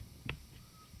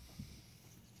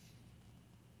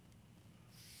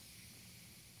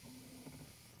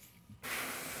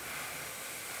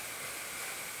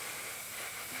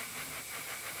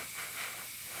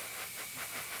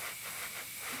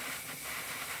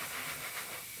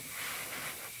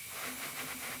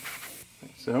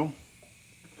 Like so.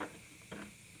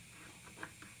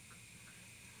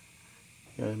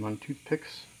 Got them on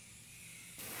toothpicks.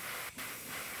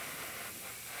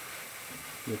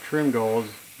 The trim goes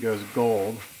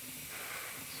gold,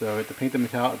 so I have to paint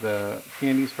the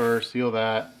candies first, seal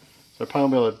that. So I probably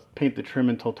won't be able to paint the trim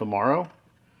until tomorrow.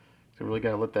 So I really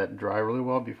got to let that dry really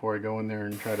well before I go in there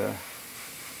and try to.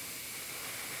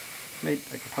 I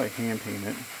could probably hand paint it.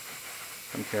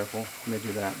 If I'm careful. Let me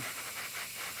do that.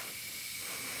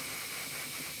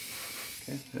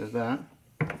 Okay, there's that.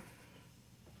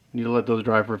 Need to let those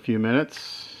dry for a few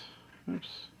minutes.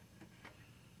 Oops.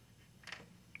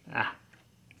 Ah.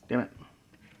 Damn it.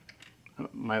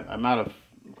 I'm out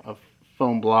of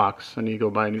foam blocks. I need to go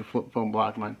buy a new foam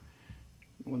block. The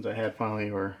ones I had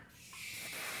finally were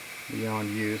beyond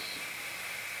use.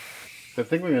 So I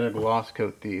think we're going to gloss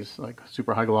coat these, like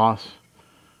super high gloss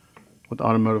with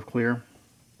automotive clear. I'm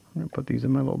going to put these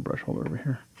in my little brush holder over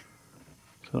here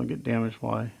so I don't get damaged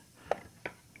while I...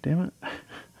 Damn it.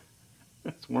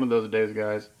 It's one of those days,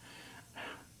 guys.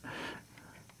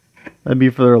 That'd be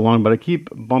further along, but I keep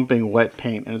bumping wet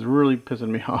paint, and it's really pissing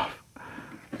me off.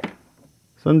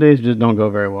 Some days just don't go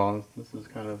very well. This has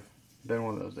kind of been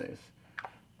one of those days.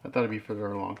 I thought it'd be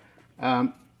further along.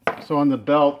 So on the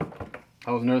belt,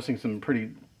 I was noticing some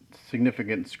pretty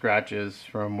significant scratches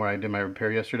from where I did my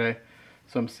repair yesterday.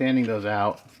 So I'm sanding those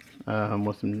out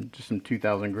with just some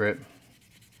 2000 grit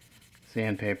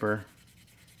sandpaper.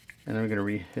 And then we're going to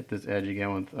re-hit this edge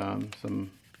again with some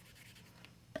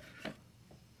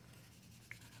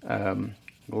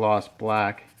gloss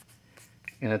black,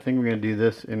 and I think we're going to do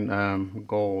this in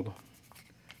gold.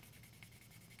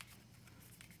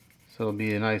 So it'll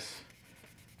be a nice,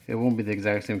 it won't be the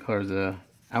exact same color as the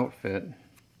outfit.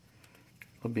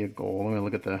 It'll be a gold. Let me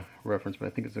look at the reference, but I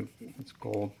think it's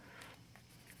gold.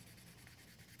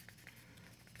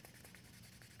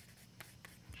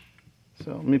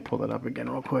 So let me pull that up again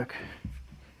real quick.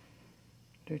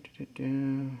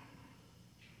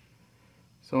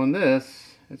 So in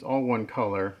this, it's all one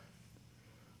color.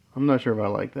 I'm not sure if I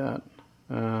like that.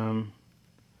 I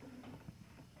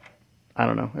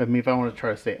don't know. I mean, if I want to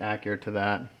try to stay accurate to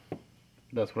that,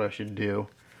 that's what I should do.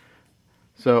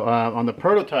 So on the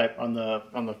prototype, on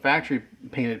the factory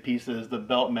painted pieces, the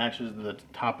belt matches the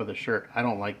top of the shirt. I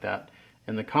don't like that.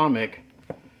 In the comic,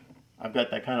 I've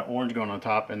got that kind of orange going on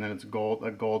top, and then it's gold,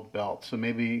 a gold belt. So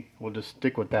maybe we'll just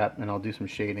stick with that, and I'll do some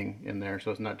shading in there,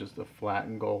 so it's not just a flat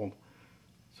and gold.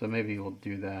 So maybe we'll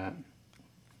do that.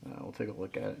 We'll take a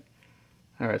look at it.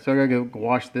 All right, so I gotta go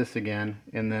wash this again,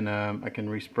 and then I can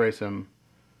respray some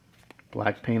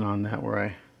black paint on that where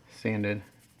I sanded.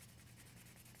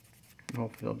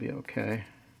 Hopefully it'll be okay.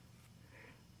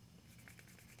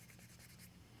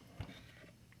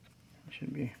 It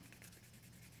should be.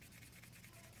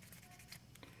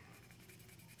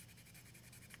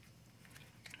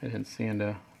 I didn't sand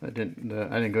I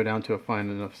didn't go down to a fine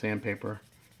enough sandpaper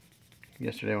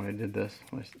yesterday when I did this.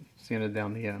 I sanded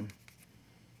down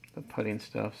the putty and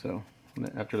stuff. So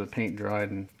after the paint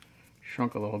dried and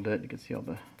shrunk a little bit, you can see all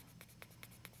the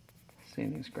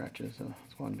sanding scratches. So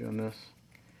that's why I'm doing this.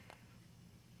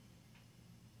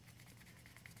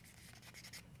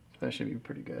 So that should be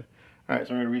pretty good. All right,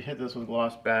 so I'm going to rehit this with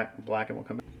gloss black, and we'll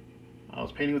come back. I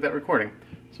was painting with that recording.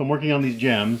 So I'm working on these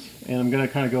gems, and I'm going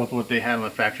to kind of go with what they had on the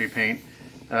factory paint.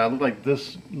 Looked like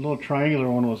this little triangular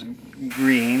one was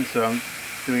green, so I'm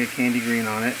doing a candy green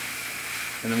on it.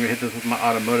 And then I'm going to hit this with my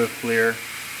automotive clear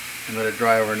and let it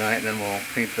dry overnight, and then we'll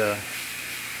paint the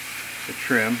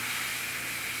trim.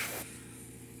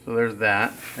 So there's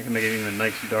that. I can make it even a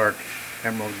nice dark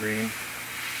emerald green,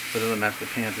 so it doesn't match the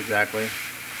pants exactly.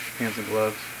 Pants and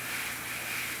gloves.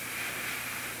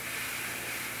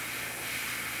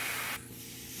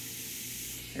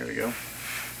 There we go. So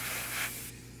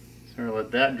we're going to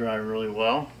let that dry really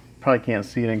well. Probably can't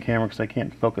see it in camera because I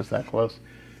can't focus that close.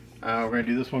 We're going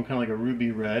to do this one kind of like a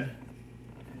ruby red.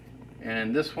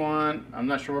 And this one, I'm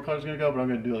not sure what color it's going to go, but I'm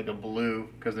going to do like a blue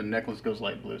because the necklace goes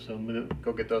light blue. So I'm going to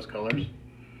go get those colors.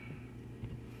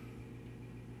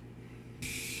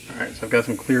 Alright, so I've got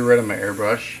some clear red in my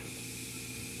airbrush.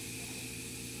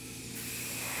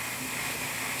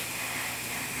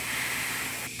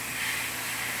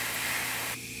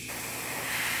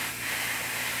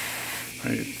 I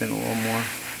need to thin a little more.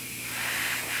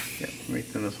 Yeah, let me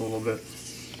thin this a little bit.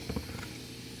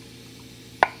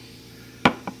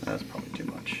 That's probably too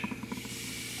much.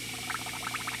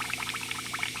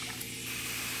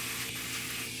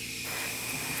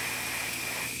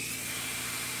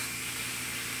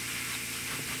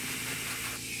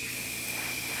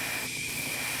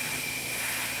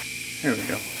 There we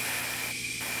go.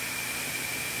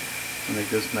 I'll make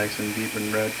this nice and deep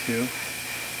and red too.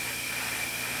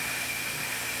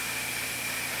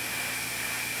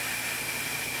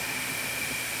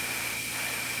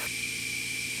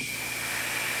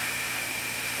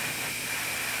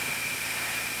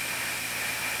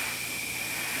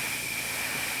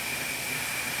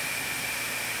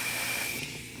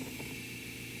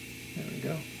 There we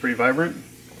go. Pretty vibrant.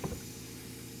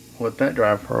 Let that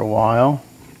dry for a while.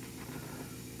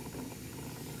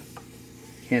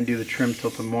 Can't do the trim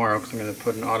till tomorrow because I'm going to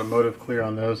put an automotive clear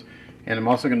on those, and I'm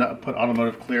also going to put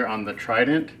automotive clear on the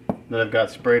trident that I've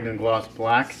got sprayed in gloss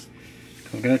black.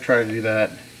 I'm going to try to do that.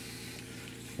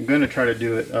 I'm going to try to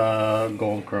do it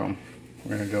gold chrome.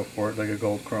 We're going to go for it like a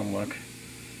gold chrome look.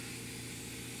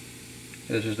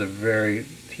 It's just a very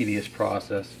tedious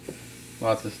process.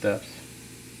 Lots of steps.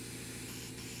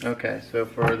 Okay, so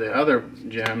for the other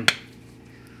gem,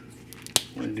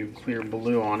 I'm going to do clear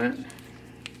blue on it.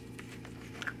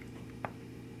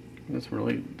 This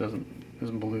really doesn't,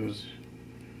 this blue is,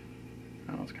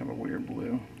 oh, it's kind of a weird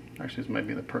blue. Actually, this might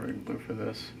be the perfect blue for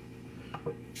this.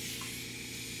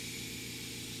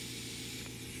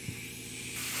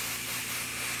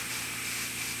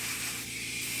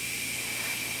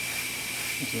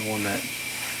 This is one that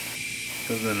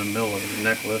goes in the middle of the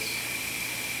necklace.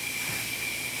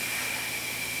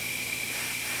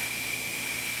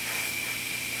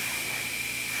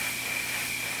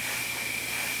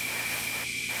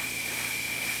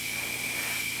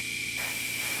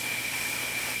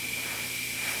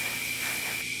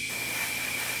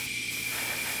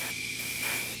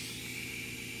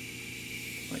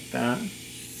 Like that.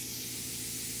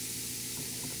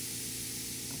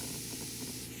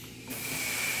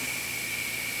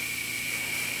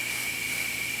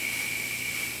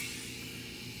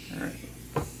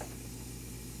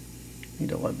 Need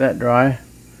to let that dry.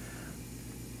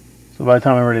 So by the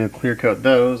time I'm ready to clear coat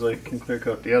those, I can clear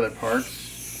coat the other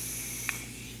parts.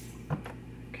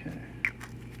 Okay.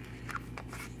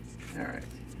 Alright,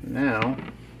 now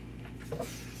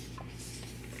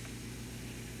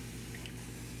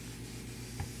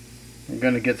I'm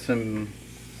going to get some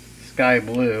sky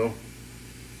blue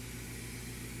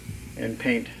and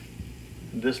paint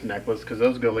this necklace because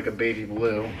those go like a baby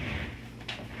blue.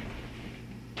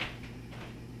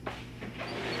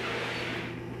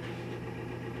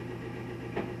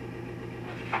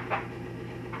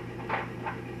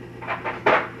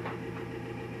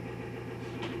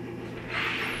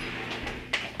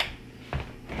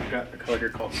 I've got a color here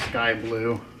called sky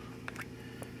blue.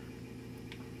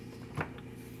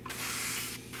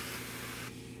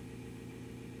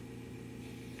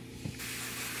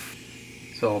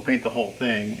 So I'll paint the whole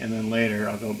thing, and then later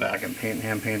I'll go back and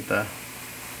hand paint the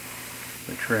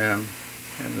trim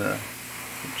and the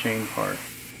chain part.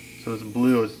 So this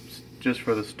blue is just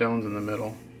for the stones in the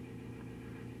middle.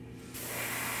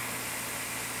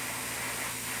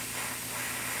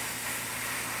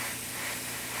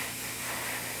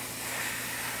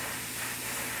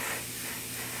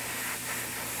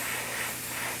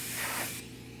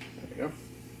 There we go.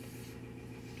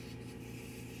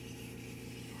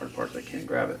 Hard parts, I can't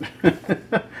grab it.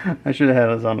 I should have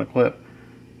had this on the clip.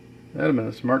 That would have been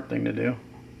a smart thing to do.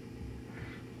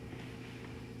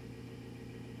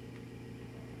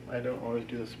 I don't always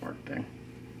do the smart thing.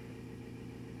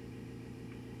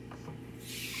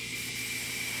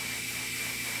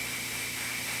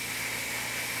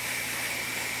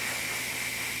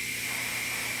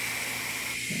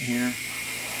 In here.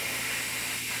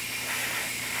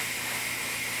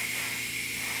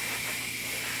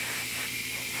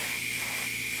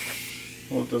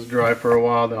 We'll let those dry for a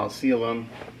while, then I'll seal them,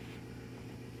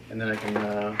 and then I can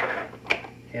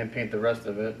hand paint the rest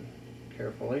of it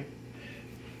carefully.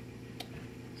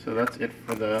 So that's it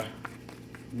for the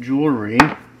jewelry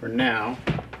for now.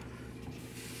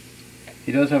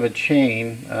 He does have a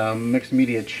chain, mixed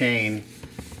media chain.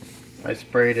 I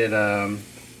sprayed it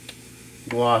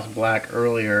gloss black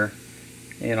earlier,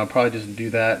 and I'll probably just do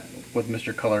that with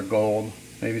Mr. Color Gold,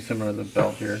 maybe similar to the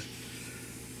belt here.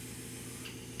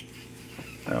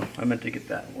 Oh, I meant to get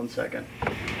that. One second.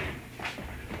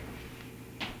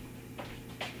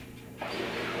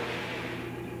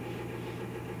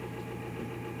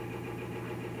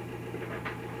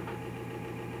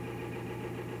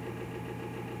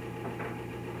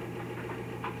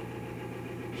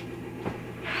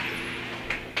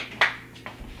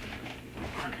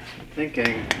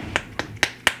 Thinking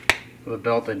for the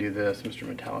belt I do this, Mr.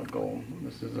 Metallic Gold.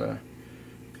 This is a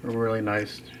really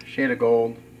nice shade of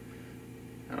gold.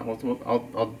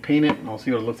 I'll paint it and I'll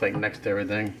see what it looks like next to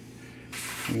everything.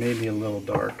 Maybe a little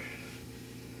dark.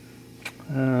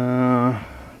 I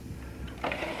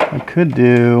could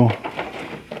do...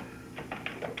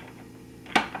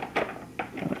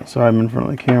 Sorry, I'm in front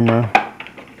of the camera.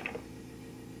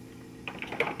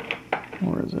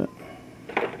 Where is it?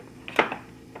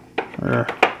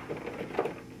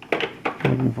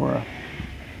 Looking for a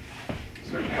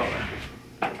certain color.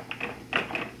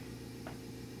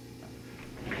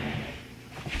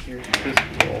 Here's this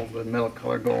gold, the metal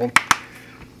color gold.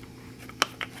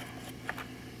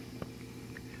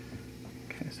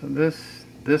 Okay, so this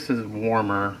is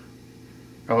warmer.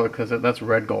 Oh, because that's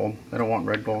red gold. I don't want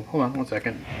red gold. Hold on one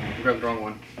second. I grabbed the wrong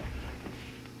one.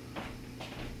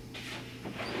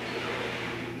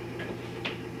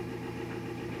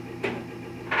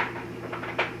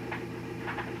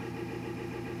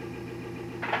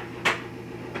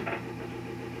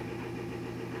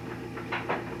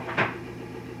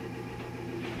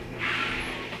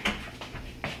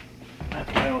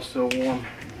 So warm.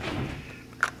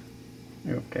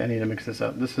 Okay, I need to mix this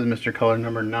up. This is Mr. Color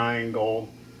number 9 gold,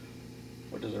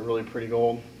 which is a really pretty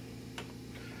gold.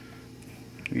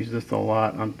 I use this a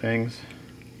lot on things.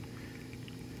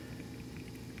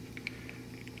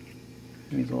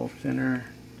 It's a little thinner.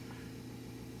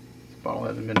 This bottle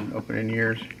hasn't been open in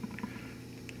years.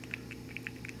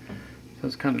 So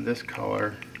it's kind of this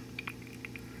color.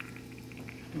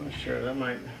 I'm not sure. That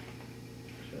might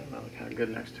look kind of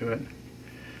good next to it.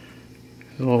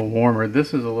 It's a little warmer.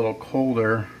 This is a little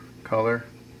colder color.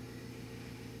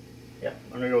 Yeah,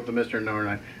 I'm gonna go with the Mr. Number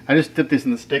 9. I just dipped this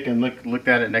in the stick and looked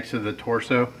at it next to the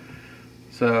torso.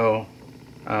 So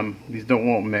these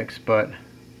won't mix, but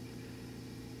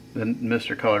the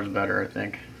Mr. Color is better, I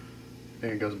think. I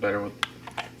think it goes better with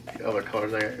the other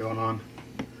colors I got going on.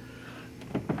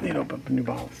 I need to open up a new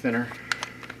bottle thinner.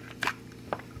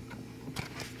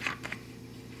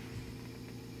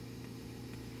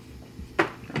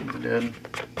 did.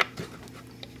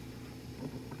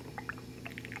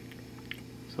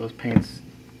 So this paint's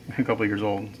a couple years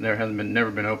old. It's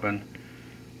never been open.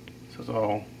 So it's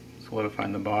all solidified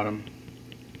in the bottom.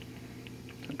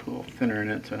 I put a little thinner in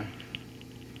it to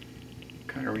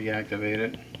kind of reactivate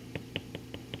it.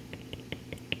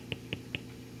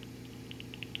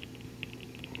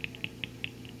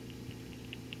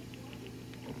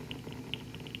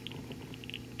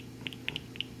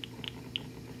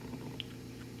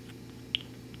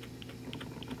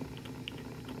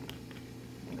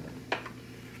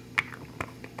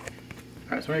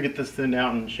 Alright, so we're going to get this thinned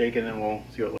out and shake it, and we'll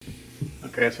see what it looks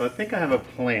like. Okay, so I think I have a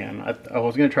plan. I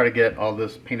was going to try to get all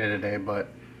this painted today, but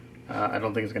I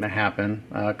don't think it's going to happen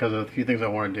because of a few things I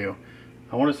want to do.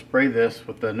 I want to spray this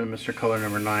with the new Mr. Color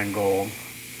number 9 gold.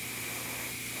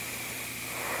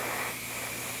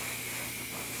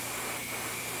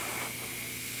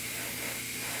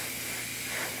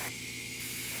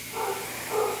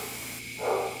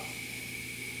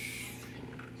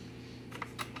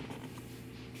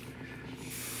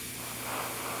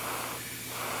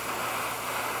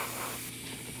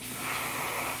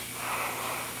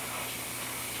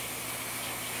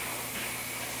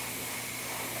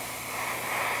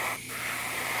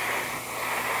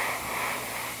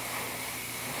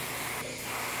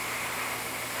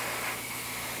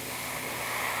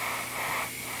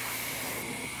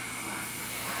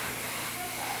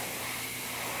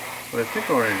 What I think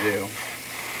I want to do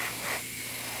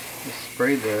is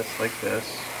spray this like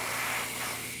this.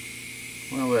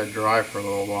 I'm going to let it dry for a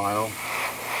little while.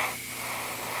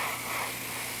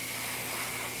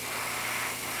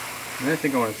 And then I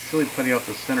think I want to silly putty out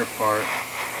the center part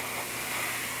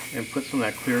and put some of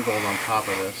that clear gold on top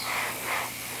of this.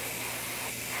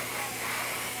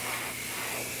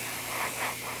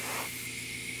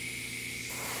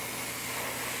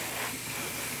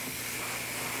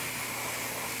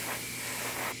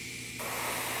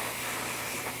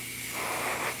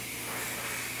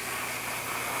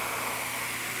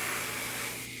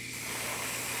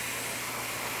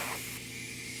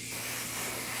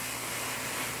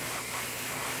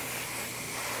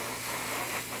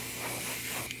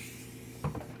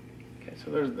 So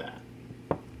there's that.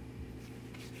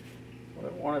 What I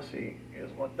want to see is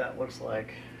what that looks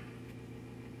like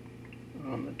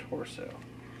on the torso.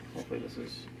 Hopefully this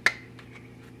is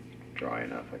dry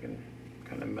enough I can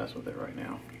kind of mess with it right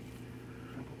now.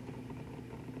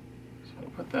 So I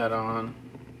put that on.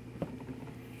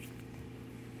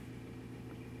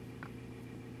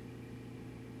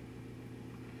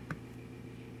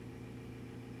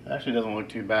 It actually doesn't look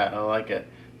too bad. I like it.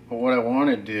 But what I want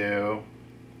to do,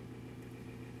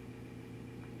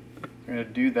 I'm going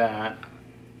to do that.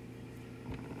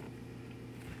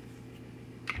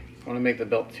 I want to make the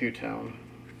belt two-tone.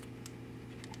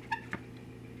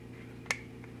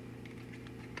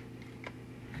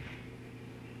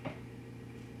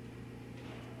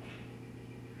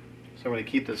 So I'm going to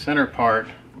keep the center part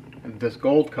in this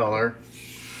gold color.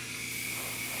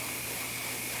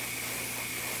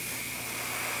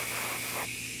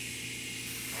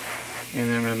 And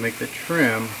then I'm going to make the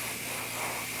trim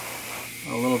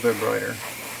a little bit brighter.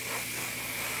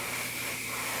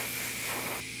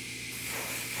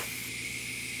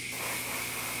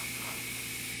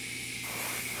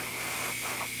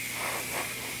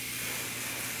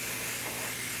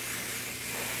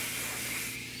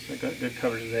 So I got good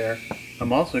coverage there.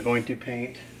 I'm also going to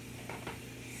paint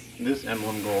this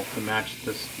emblem gold to match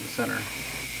the center.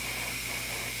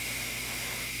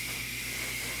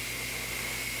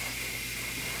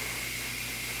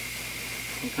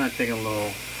 I'm kind of taking a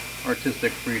little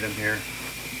artistic freedom here.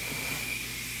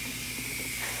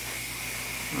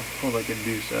 I told I could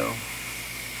do so.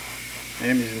 I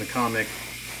am using the comic,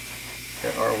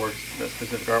 that artwork, that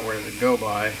specific artwork to go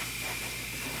by,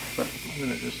 but I'm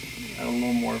going to just add a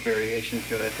little more variation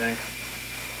to it, I think.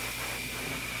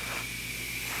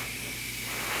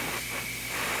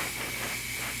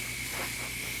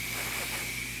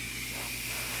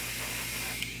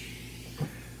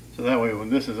 So that way when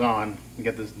this is on, you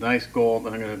get this nice gold,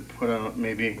 and I'm going to put on,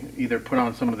 maybe either put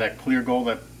on some of that clear gold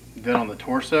that I did on the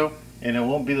torso, and it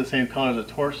won't be the same color as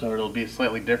the torso, it'll be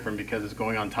slightly different because it's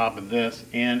going on top of this,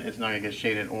 and it's not going to get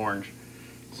shaded orange.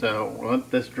 So we'll let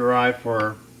this dry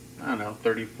for, I don't know,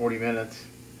 30-40 minutes,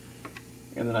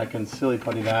 and then I can silly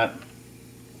putty that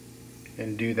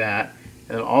and do that.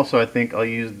 And also I think I'll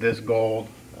use this gold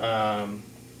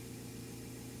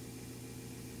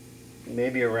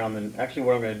maybe around the, actually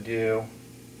what I'm going to do,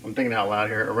 I'm thinking out loud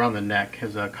here, around the neck,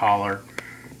 his collar.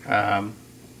 I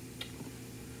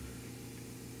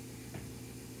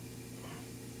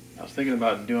was thinking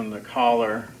about doing the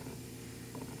collar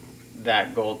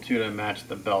that gold too to match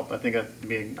the belt. I think that'd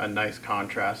be a nice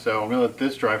contrast. So I'm gonna let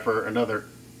this dry for another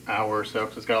hour or so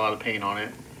because it's got a lot of paint on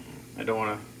it. I don't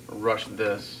want to rush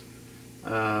this.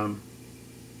 But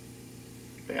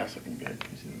yeah, it's looking good.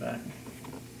 You see the back?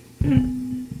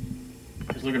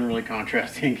 It's looking really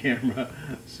contrasty in camera.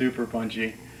 Super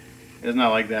punchy. It's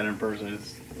not like that in person.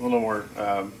 It's a little more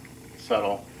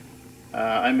subtle.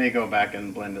 I may go back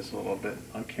and blend this a little bit.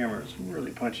 On camera it's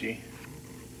really punchy.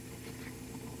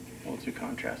 A little too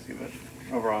contrasty, but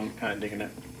overall I'm kind of digging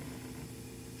it.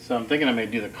 So I'm thinking I may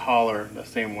do the collar the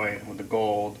same way with the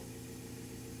gold.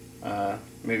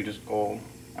 Maybe just gold.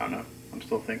 I don't know. I'm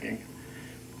still thinking.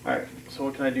 Alright, so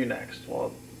what can I do next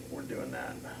while we're doing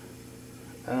that?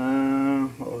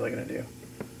 What was I going to do?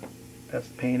 That's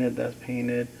painted, that's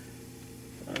painted.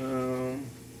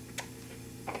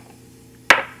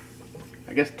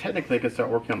 I guess technically I could start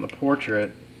working on the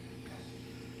portrait,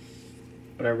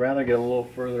 but I'd rather get a little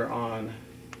further on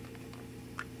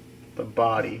the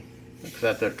body because I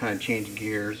have to kind of change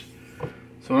gears.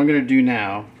 So what I'm going to do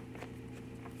now,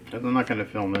 I'm not going to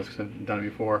film this because I've done it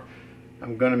before,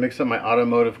 I'm going to mix up my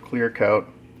automotive clear coat,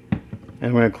 and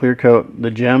I'm going to clear coat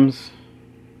the gems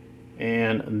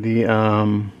and the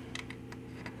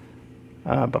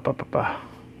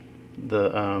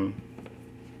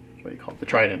what do you call it? The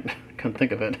trident. Couldn't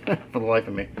think of it for the life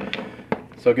of me.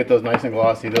 So get those nice and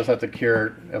glossy. Those have to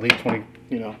cure at least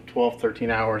 12,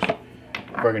 13 hours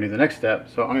before I can do the next step.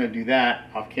 So I'm going to do that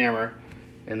off camera,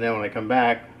 and then when I come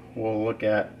back, we'll look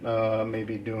at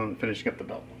maybe finishing up the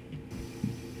belt.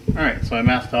 All right, so I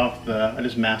masked off I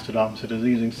just masked it off instead of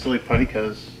using silly putty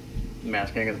because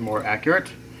masking is more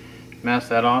accurate. Mask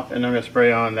that off, and I'm going to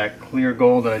spray on that clear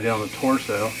gold that I did on the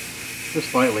torso,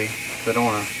 just slightly. So I don't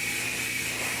want to.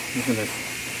 I'm just going to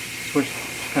switch,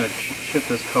 kind of shift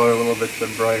this color a little bit to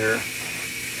the brighter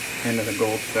end of the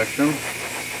gold spectrum.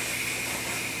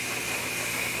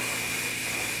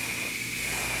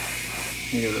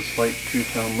 Give it a slight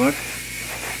two-tone look.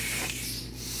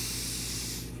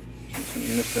 Just going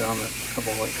to mix it on a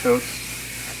couple of light coats.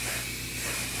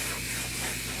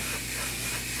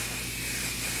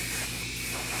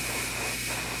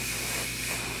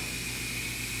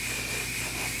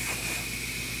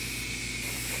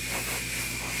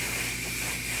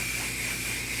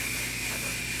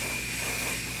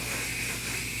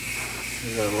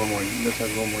 This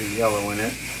has a little more yellow in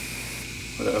it,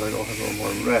 but the other gold has a little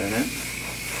more red in it.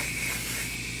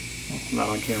 Not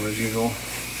on camera as usual.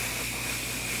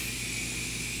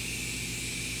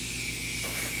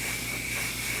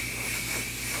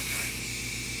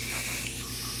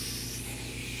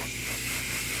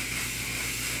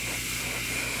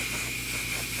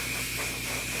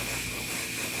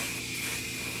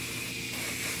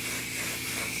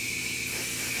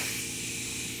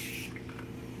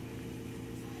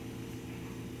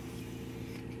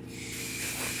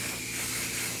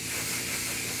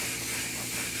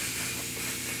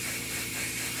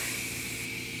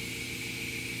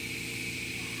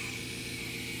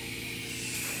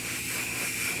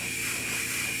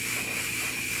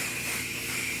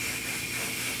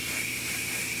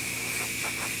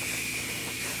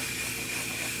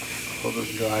 Let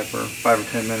this dry for 5 or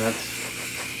 10 minutes.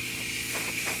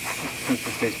 Since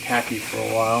it stays tacky for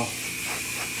a while.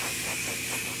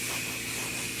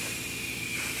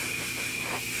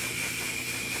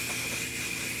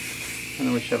 And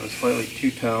then we should have a slightly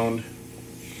two-toned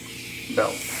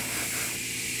belt.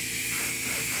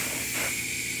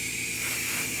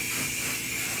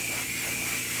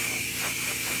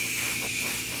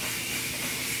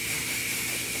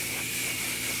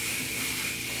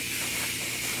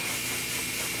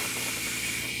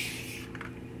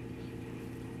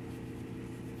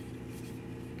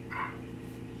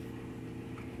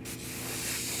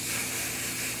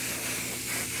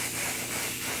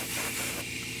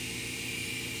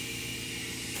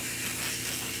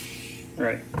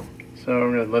 Alright, so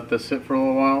I'm going to let this sit for a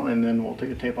little while and then we'll take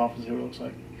the tape off and see what it looks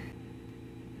like.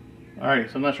 Alright,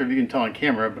 so I'm not sure if you can tell on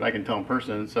camera, but I can tell in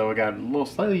person. So I got a little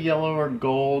slightly yellower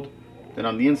gold than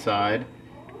on the inside,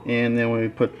 and then when we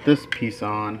put this piece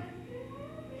on,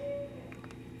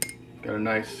 got a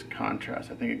nice contrast.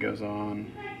 I think it goes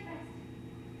on,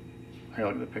 I gotta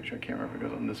look at the picture, I can't remember if it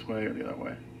goes on this way or the other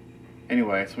way.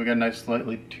 Anyway, so we got a nice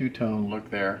slightly two-tone look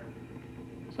there,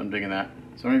 so I'm digging that.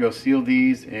 So I'm going to go seal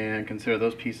these and consider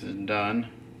those pieces done.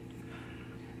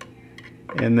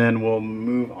 And then we'll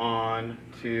move on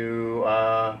to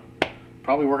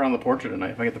probably work on the portrait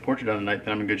tonight. If I get the portrait done tonight,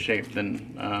 then I'm in good shape.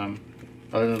 Then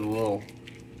other than the little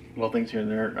things here and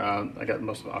there, I got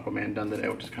most of Aquaman done today,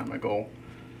 which is kind of my goal.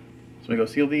 So we go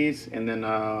seal these, and then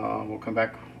we'll come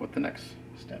back with the next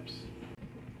steps.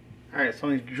 Alright, so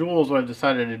on these jewels, what I've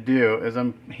decided to do is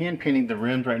I'm hand painting the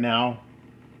rims right now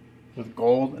with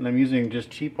gold, and I'm using just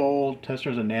cheap old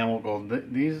Testor's enamel gold.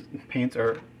 These paints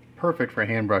are perfect for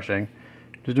hand brushing.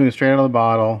 Just doing it straight out of the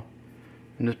bottle.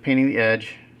 I'm just painting the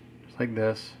edge, just like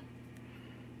this.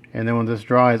 And then when this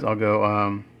dries, I'll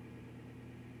go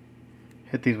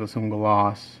hit these with some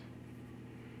gloss.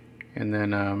 And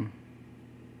then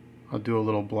I'll do a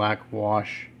little black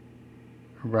wash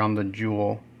around the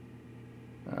jewel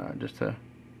just to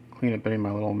clean up any of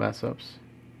my little mess ups.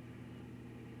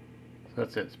 So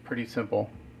that's it. It's pretty simple.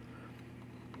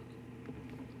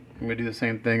 I'm going to do the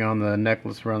same thing on the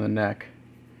necklace around the neck.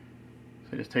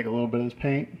 So just take a little bit of this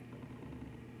paint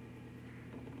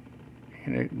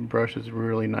and it brushes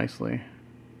really nicely.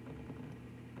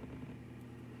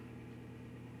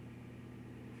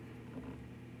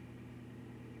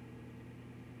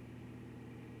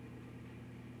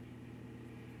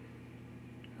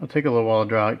 It'll take a little while to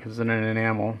dry because it's in an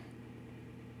enamel.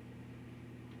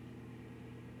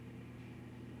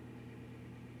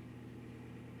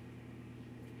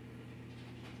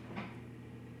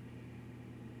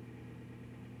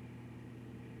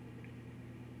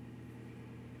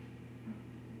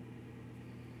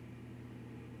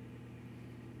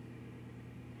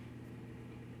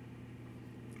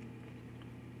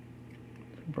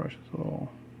 The brush is a little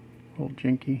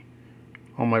jinky.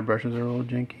 All my brushes are a little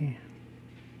jinky.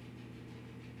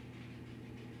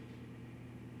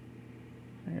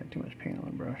 I got too much paint on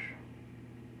the brush.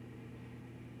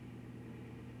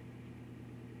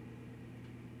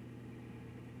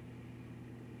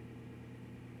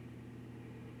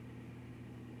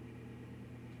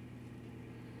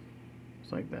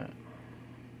 Just like that.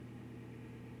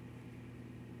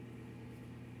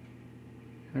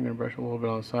 I'm going to brush a little bit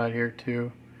on the side here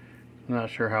too. I'm not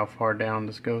sure how far down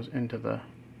this goes into the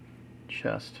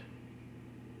chest.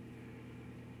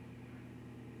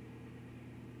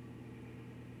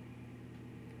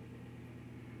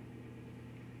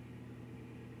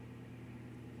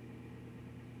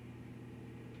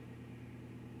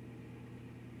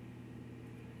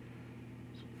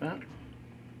 That.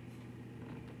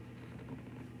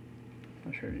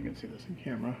 Not sure if you can see this in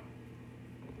camera.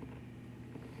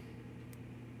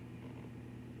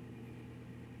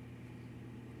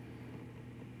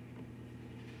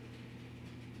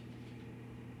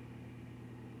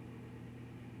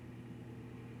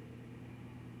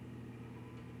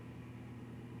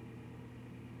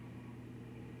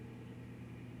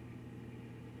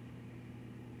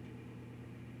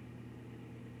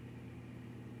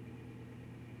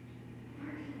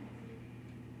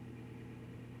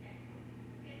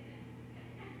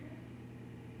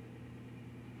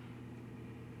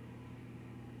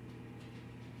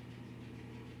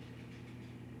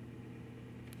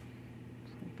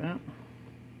 That.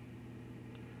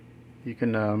 You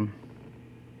can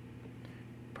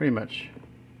pretty much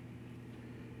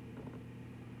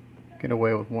get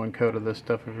away with one coat of this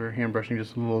stuff if you're hand brushing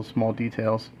just little small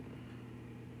details.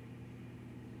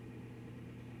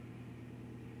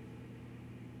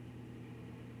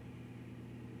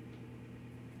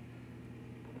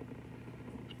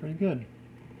 It's pretty good.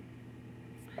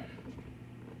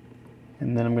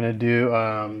 And then I'm going to do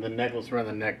the necklace around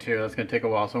the neck too. That's going to take a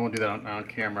while, so I won't do that on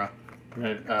camera. I'm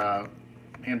going to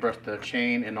hand brush the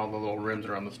chain and all the little rims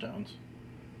around the stones.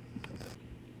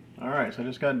 Alright, so I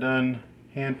just got done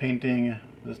hand painting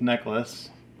this necklace.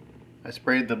 I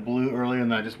sprayed the blue earlier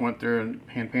and then I just went through and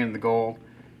hand painted the gold.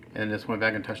 And just went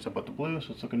back and touched up with the blue,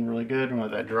 so it's looking really good. I'm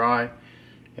going to let that dry.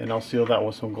 And I'll seal that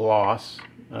with some gloss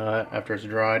after it's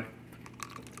dried.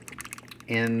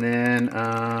 And then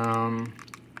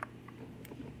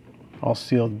I'll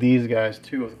seal these guys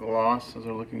too with gloss. Those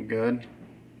are looking good.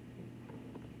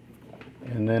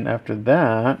 And then after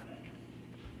that,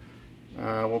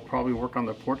 we'll probably work on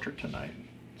the portrait tonight.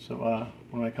 So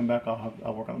when I come back,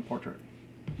 I'll work on the portrait.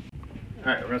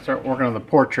 Alright, we're going to start working on the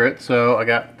portrait. So I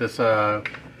got this,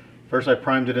 first I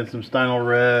primed it in some Stynol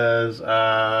Res,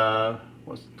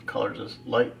 what's the color is this?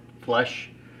 Light Flesh.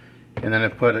 And then I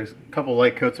put a couple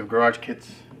light coats of Garage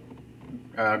Kits.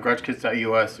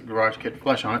 GarageKits.us Garage Kit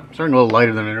Flesh on it. I'm starting a little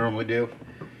lighter than I normally do.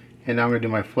 And now I'm going to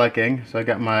do my flecking. So I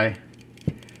got my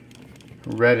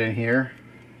red in here.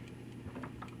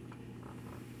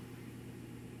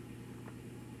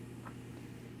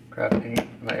 Craft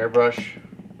paint, my airbrush.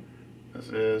 This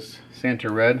is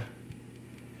Santa Red.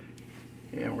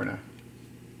 And we're going to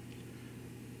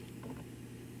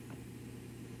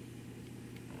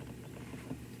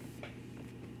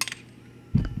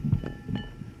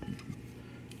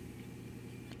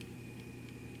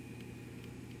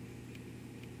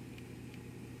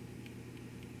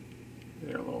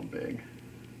they're a little big.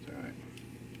 alright.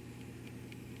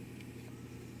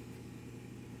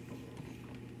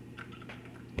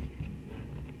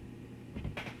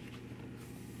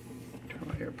 Turn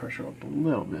my air pressure up a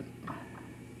little bit.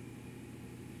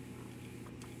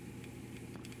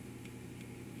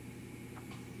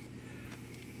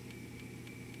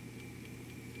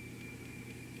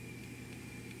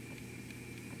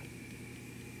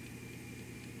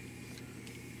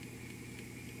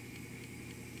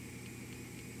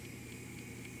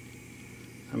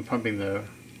 I'm pumping the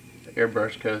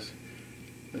airbrush because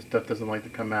this stuff doesn't like to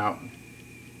come out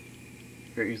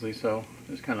very easily, so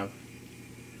just kind of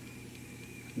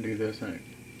do this and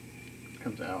it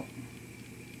comes out.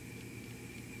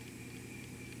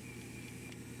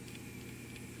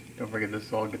 Don't forget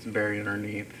this all gets buried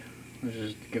underneath. Let's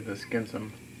just give the skin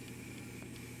some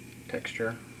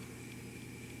texture.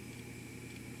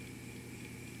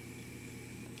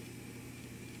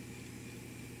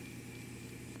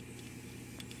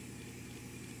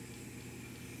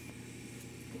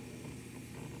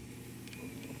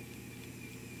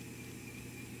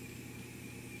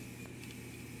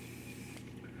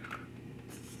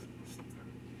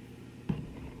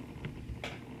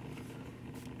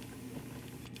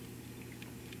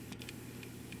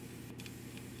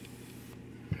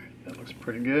 That looks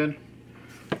pretty good.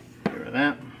 Get rid of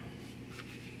that.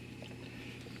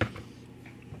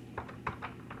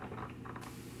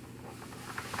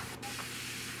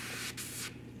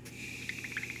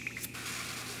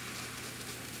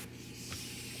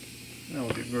 Now we'll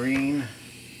do green.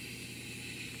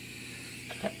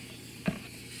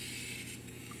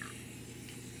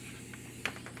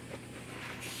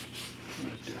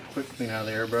 Just do a quick clean out of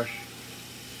the airbrush.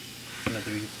 Doesn't have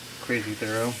to be crazy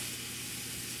thorough.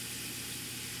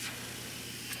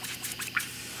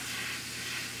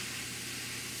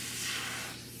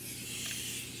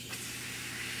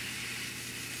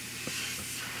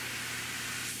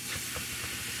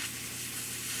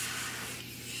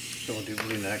 So we'll do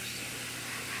blue next.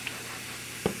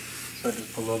 So I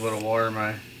just put a little bit of water in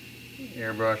my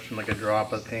airbrush and like a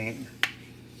drop of paint.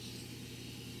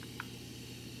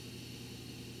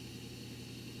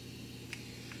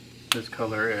 This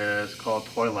color is called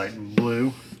Twilight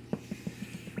Blue.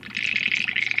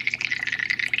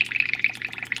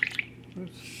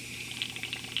 Oops.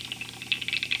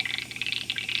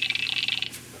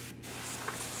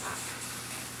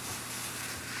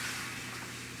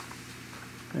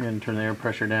 And turn the air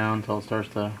pressure down until it starts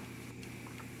to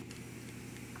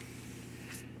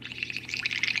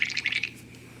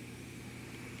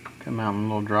come out in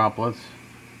little droplets.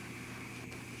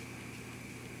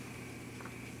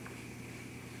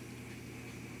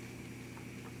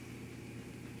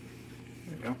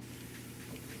 There we go.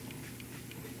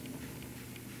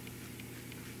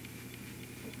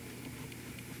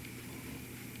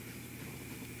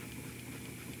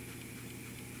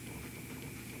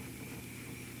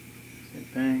 Same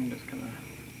thing, just kind of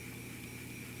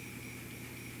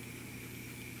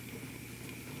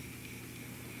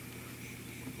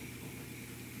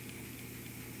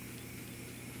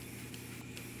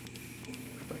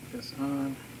like this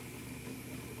on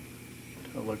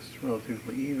until it looks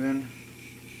relatively even.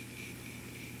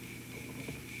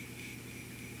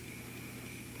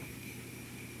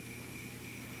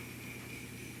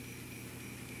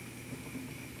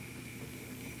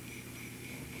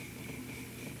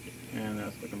 And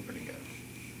that's looking pretty good.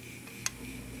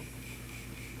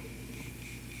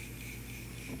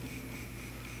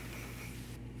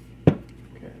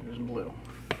 Okay, there's blue.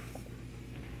 The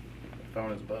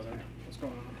phone is buzzing. What's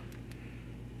going on?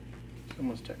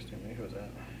 Someone's texting me. Who's that?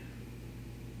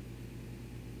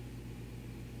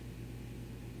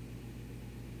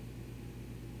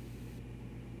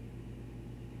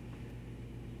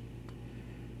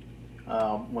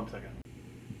 One second.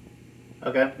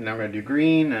 Okay, now we're going to do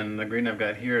green, and the green I've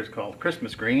got here is called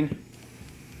Christmas green.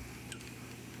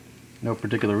 No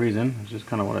particular reason, it's just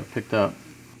kind of what I picked up.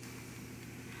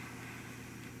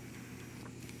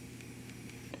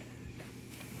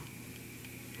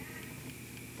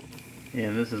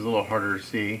 And this is a little harder to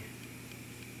see.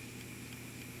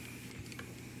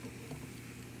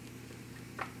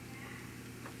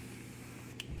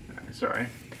 Sorry.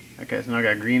 Okay, so now I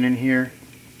got green in here.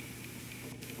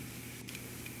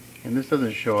 And this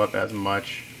doesn't show up as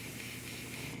much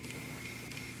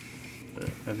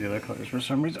as the other colors for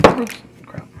some reason. Oops,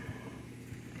 crap.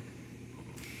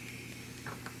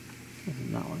 This is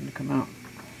not wanting to come out.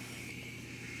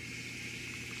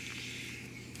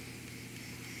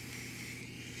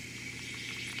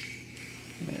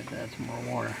 Maybe I have to add some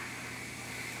more water.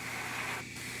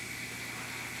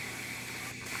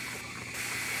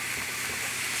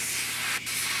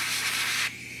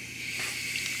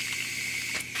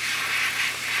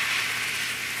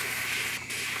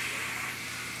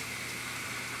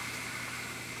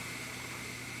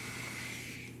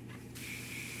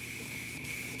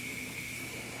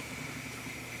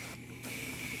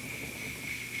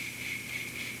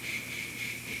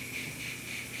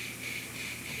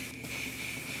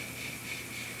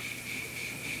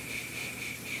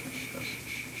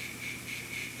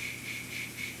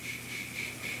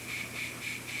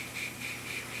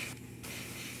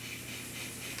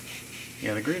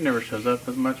 Yeah, the green never shows up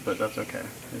as much, but that's okay.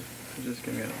 Just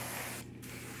give me a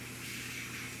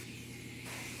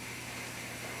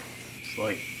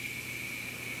slight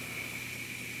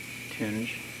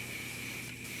tinge.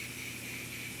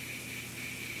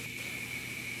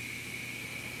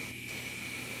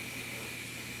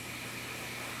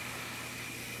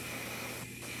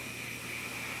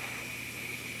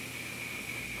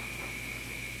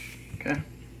 Okay,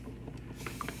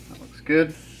 that looks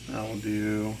good. Now we'll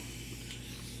do,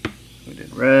 we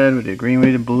did red, we did green,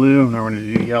 we did blue, now we're going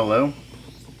to do yellow.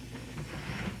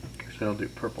 So I'll do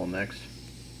purple next.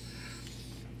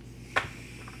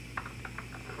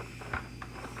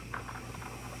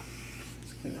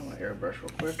 Clean out my airbrush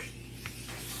real quick.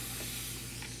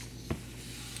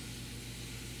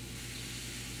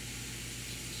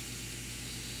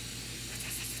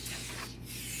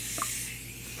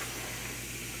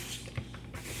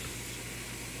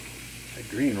 That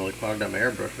green really clogged up my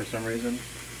airbrush for some reason.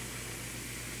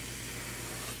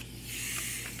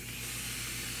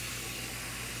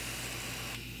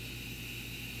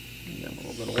 And then a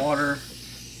little bit of water.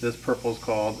 This purple is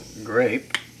called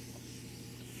grape.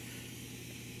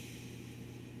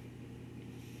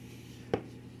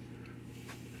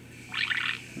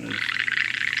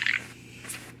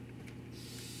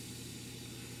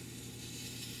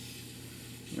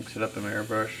 Mix it up in my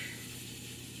airbrush.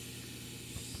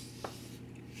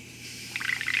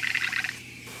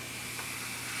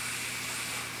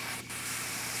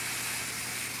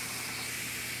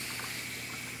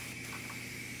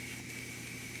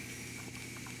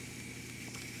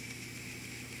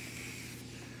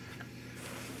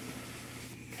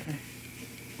 Okay.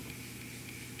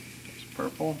 There's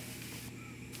purple.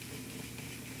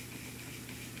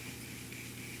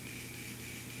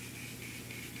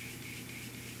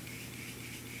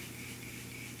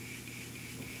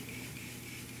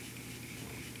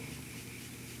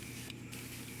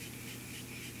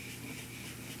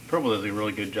 Purple does a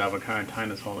really good job of kind of tying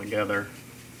this all together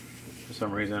for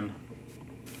some reason.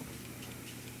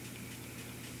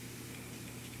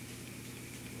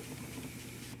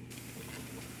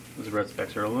 Those red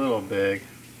specks are a little big,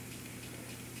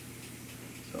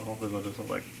 so hopefully they'll just look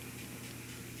like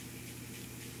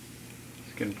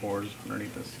skin pores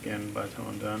underneath the skin by the time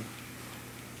I'm done.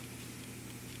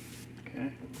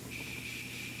 Okay,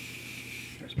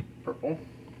 there's purple,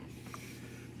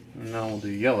 and now we'll do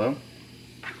yellow.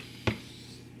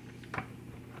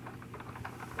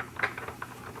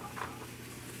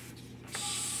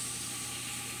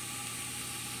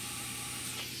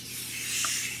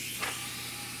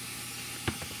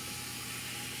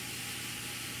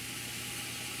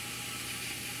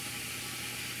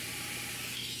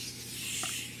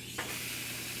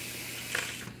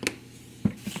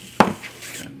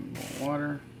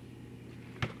 Water,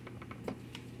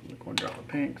 like 1 drop of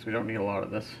paint, because we don't need a lot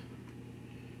of this.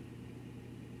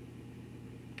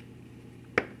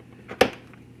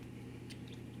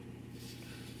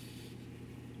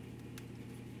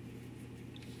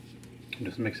 I'm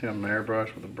just mixing up my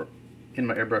airbrush with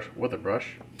a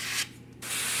brush.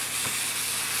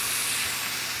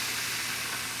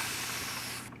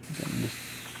 I'm just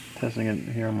testing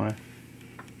it here on my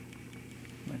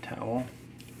towel.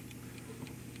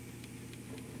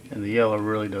 And the yellow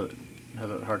really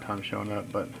has a hard time showing up,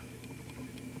 but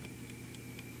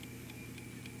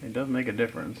it does make a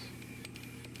difference.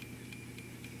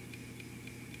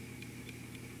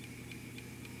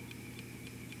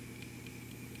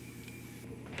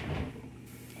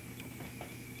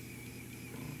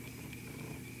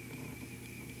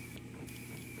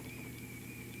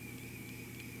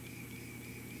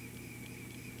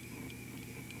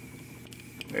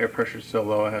 The air pressure is so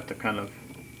low I have to kind of,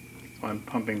 so I'm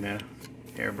pumping the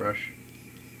airbrush.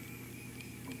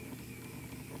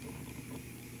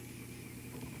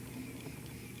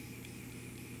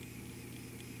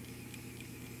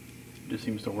 It just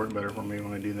seems to work better for me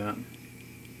when I do that.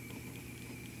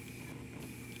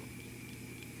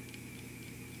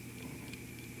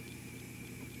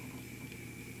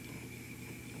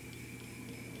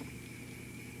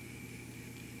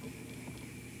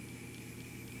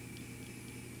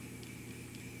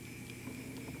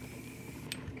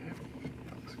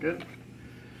 Good.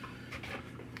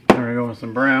 Now we're going to go with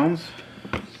some browns.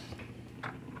 The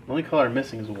only color I'm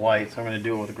missing is white, so I'm going to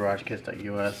do it with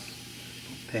GarageKits.us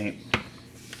paint.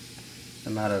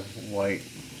 I'm out of white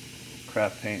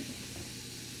craft paint.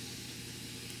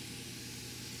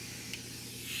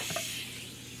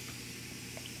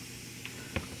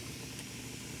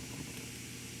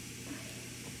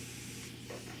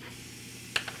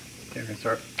 Okay, we're going to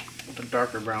start with a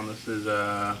darker brown. This is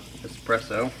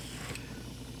espresso.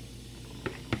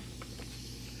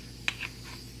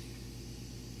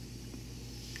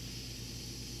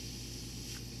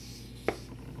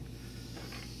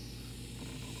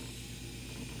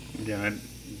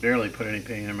 barely put any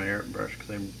paint in my airbrush because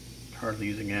I'm hardly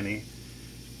using any.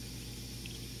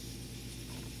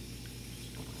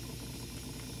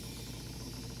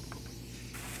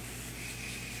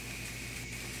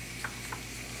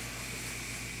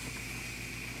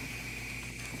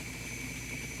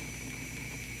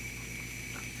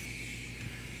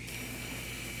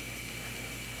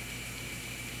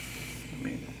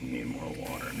 Need more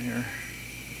water in here.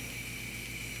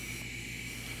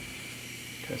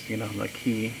 Testing it on the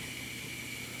key.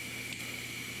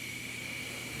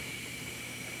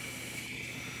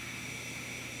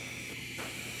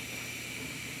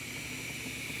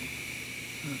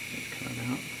 It's coming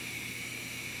out.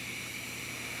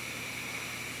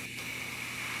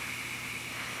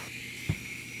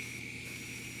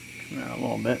 Coming out a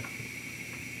little bit.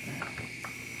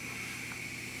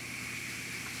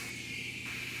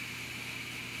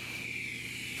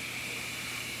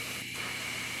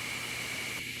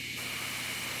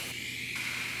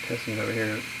 Testing it over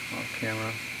here off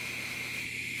camera.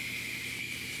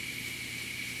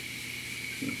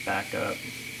 Back up.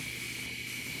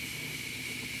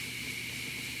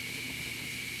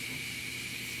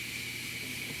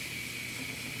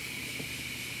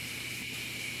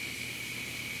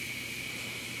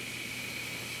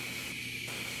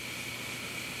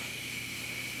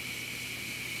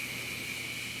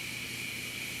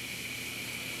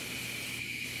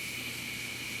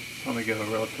 I'm going to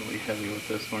go relatively heavy with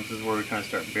this one. This is where we kind of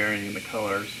start burying the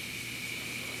colors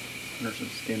under some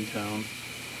skin tone.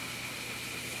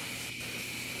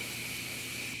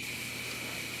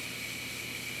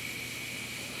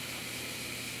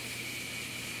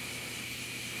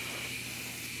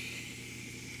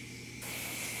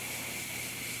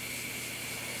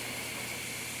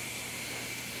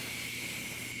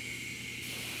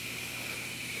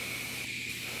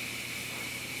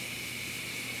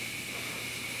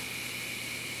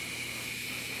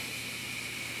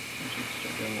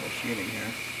 Start doing a little shading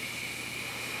here.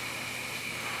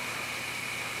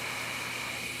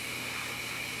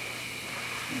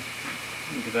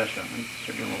 Give that a shot.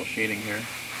 Start doing a little shading here.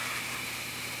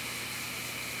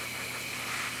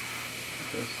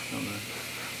 Like this on the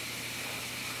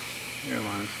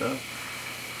hairline and stuff.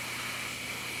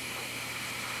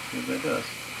 See what that does.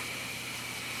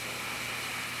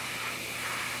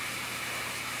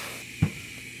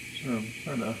 So I'm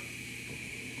trying to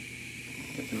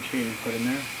get some shading put in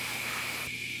there.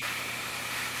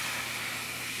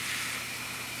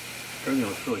 Everything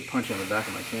looks really punchy on the back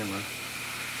of my camera.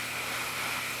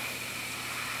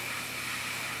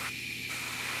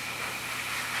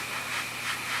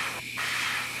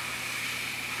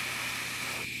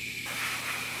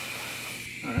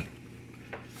 Alright.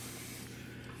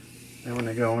 I'm going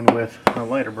to go in with a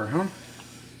lighter brown.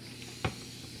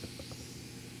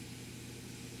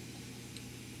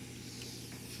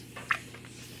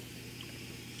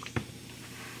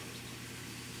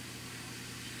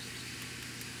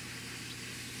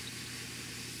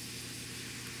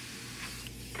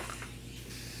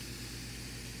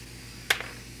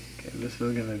 This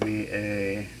is going to be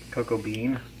a cocoa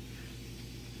bean.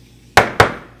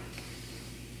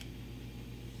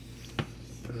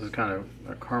 This is kind of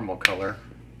a caramel color.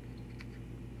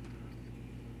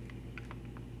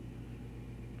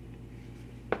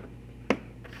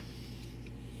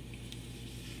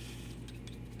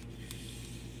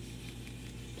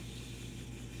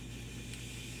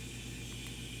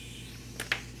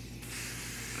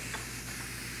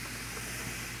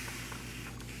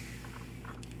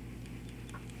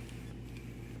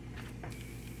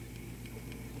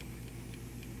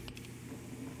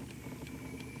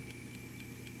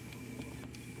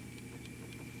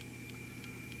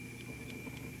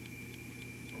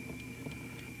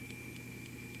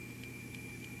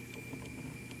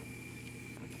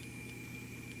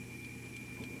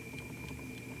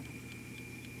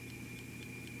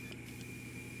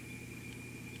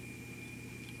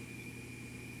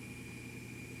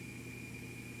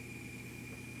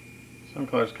 Some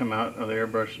colors come out of the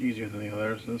airbrush easier than the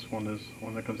others. This one is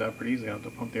one that comes out pretty easily. I don't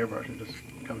have to pump the airbrush, it just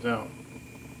comes out.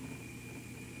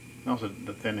 And also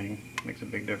the thinning makes a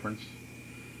big difference.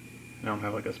 I don't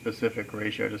have like a specific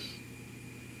ratio, I just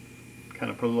kind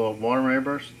of put a little water in my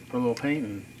airbrush, put a little paint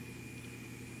and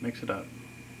mix it up.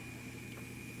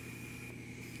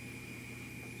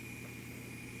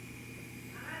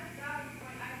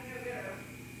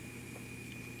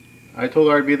 I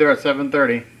told her I'd be there at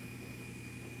 7:30.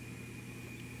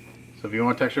 So if you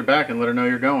want to text her back and let her know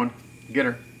you're going, get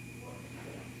her.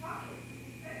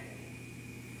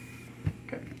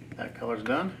 Okay, that color's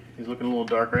done. He's looking a little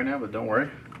dark right now, but don't worry.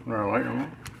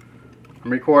 I'm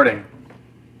recording.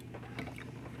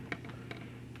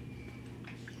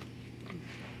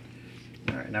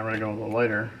 Alright, now we're going to go with a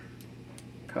lighter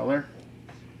color.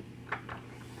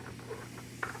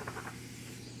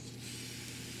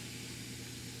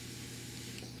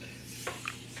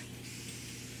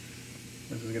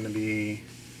 This is going to be,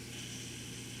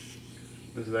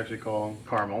 this is actually called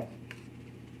caramel.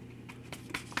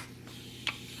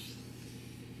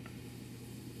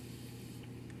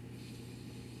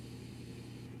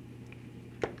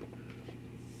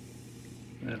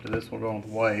 And after this we'll go with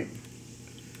white,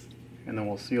 and then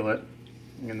we'll seal it,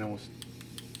 and then we'll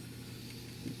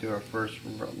do our first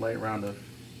light round of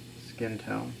skin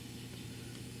tone.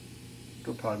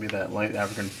 It'll probably be that light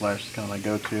African flesh, it's kind of my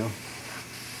go-to.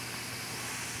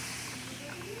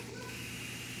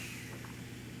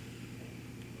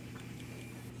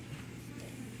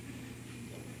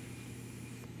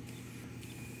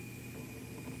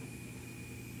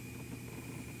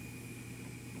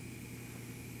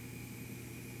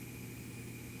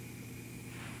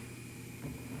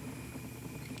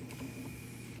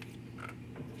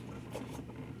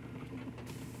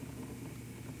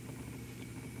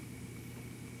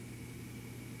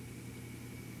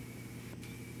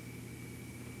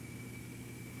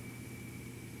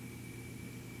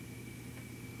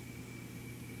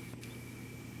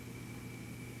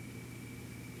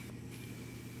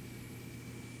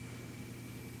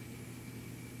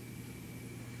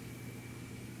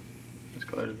 This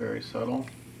color is very subtle.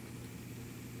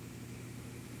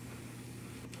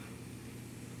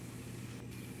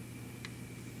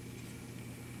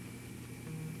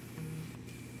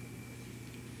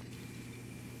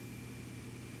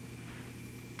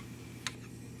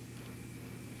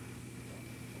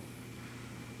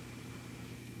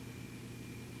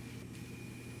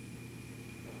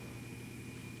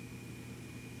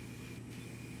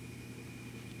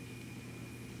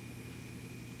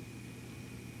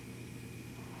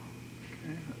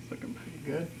 That's looking pretty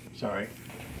good. Sorry.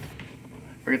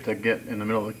 I forget to get in the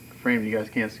middle of the frame, you guys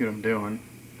can't see what I'm doing.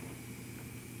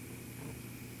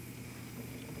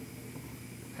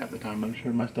 Half the time I'm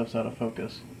sure my stuff's out of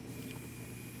focus.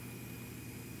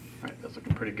 Alright, that's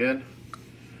looking pretty good.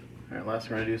 Alright, last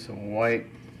we're going to do some white.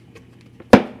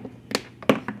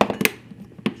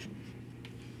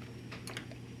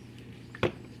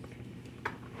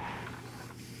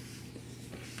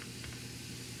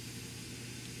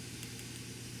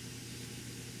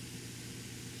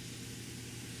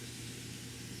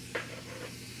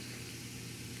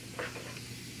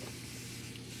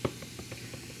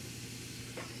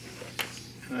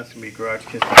 And that's going to be Garage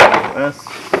Kiss S.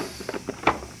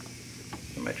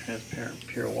 And my transparent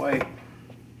pure white.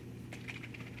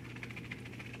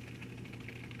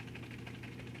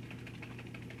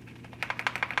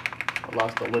 I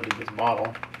lost the lid to this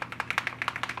bottle.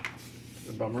 It's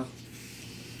a bummer.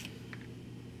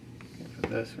 And for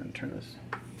this, we're going to turn this.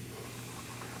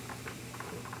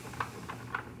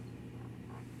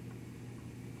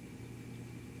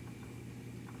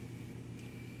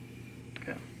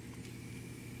 Okay.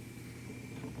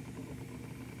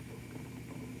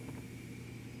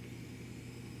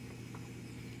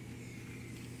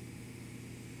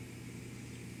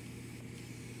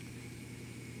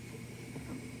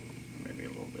 Maybe a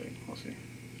little big. We'll see.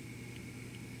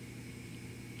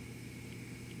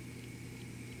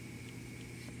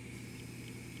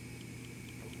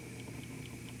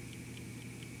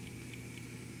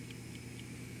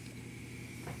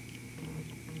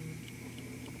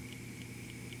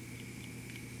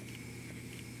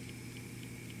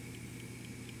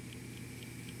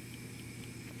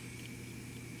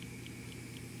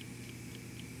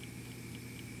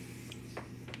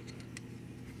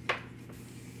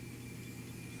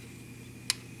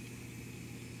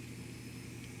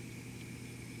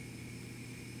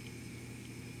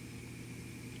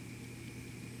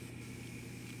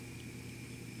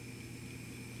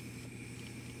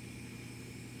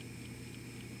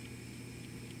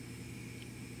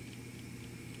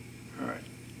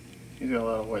 He's got a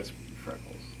lot of white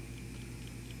freckles.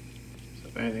 So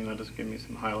if anything, that'll just give me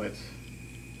some highlights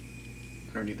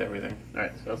underneath everything.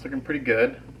 Alright, so that's looking pretty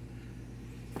good.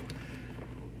 I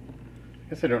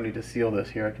guess I don't need to seal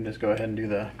this here. I can just go ahead and do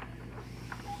the...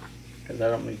 because I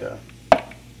don't need to...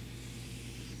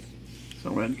 So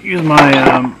I'm going to use my...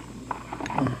 I'm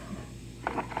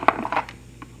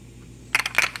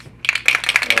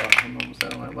almost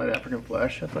out of my light African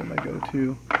flesh. That's like my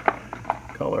go-to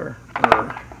color.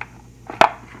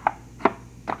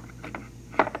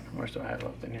 How much do I have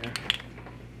left in here?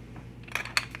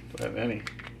 Do I have any?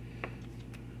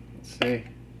 Let's see.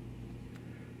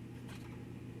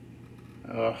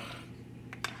 Ugh.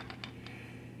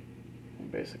 I'm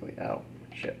basically out.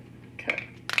 Shit. Okay.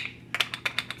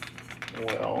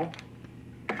 Well,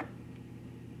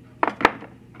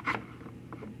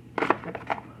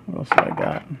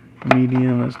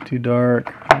 medium, that's too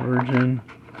dark. Virgin,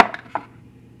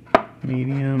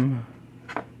 medium.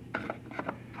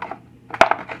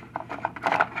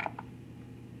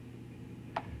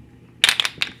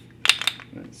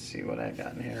 Let's see what I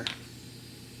got in here.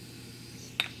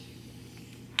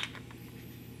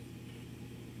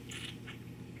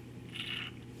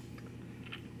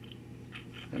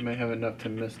 I may have enough to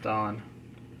mist on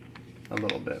a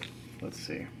little bit. Let's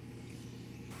see.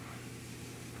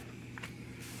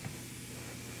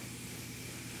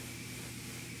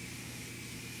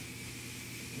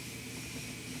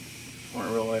 Want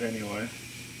real light anyway.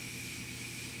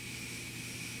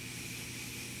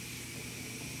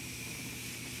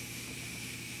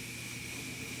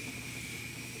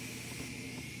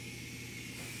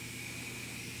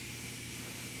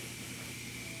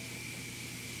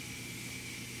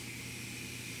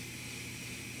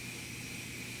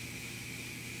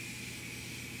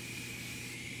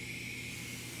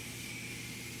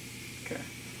 Okay.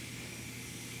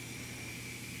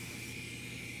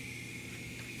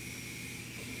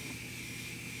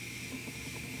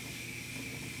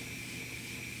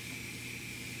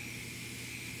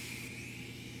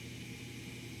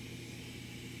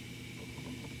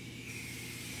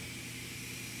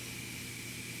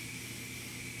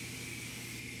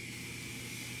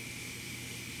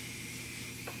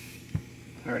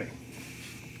 Alrighty.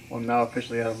 Well, I'm now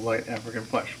officially out of light African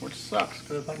flesh, which sucks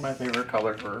because it's like my favorite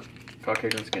color for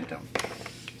Caucasian skin tone.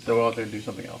 So we'll have to do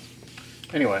something else.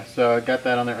 Anyway, so I got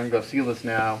that on there. I'm going to go seal this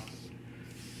now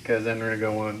because then we're going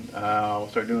to go in. We'll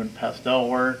start doing pastel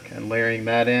work and layering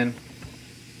that in.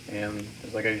 And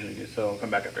just like I usually do, so I'll come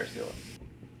back after I seal it.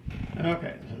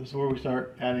 Okay, so this is where we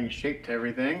start adding shape to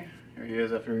everything. Here he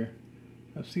is after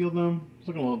I've sealed them. It's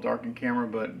looking a little dark in camera,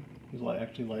 but he's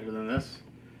actually lighter than this.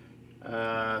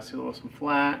 Seal it with some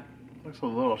flat. Looks a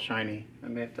little shiny. I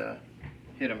may have to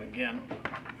hit him again.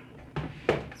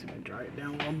 Let's see if I dry it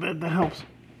down a little bit. That helps.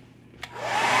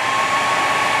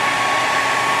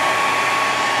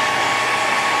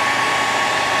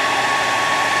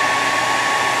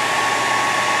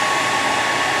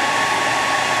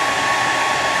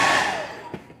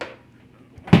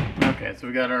 Okay, so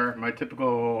we got my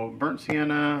typical burnt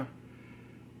sienna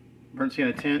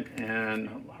tint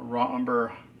and raw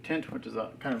umber tint, which is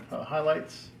a kind of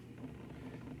highlights.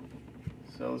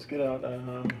 So let's get out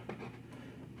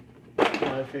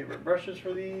my favorite brushes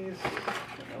for these.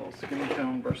 Got a little skinny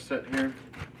tone brush set here.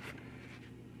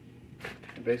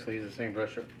 I basically use the same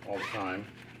brush all the time.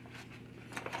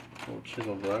 Little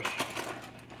chisel brush.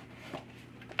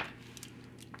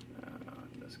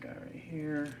 This guy right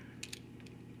here.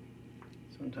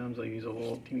 Sometimes I use a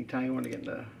little teeny tiny one to get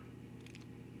into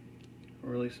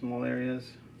really small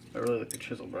areas. I really like the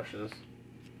chisel brushes.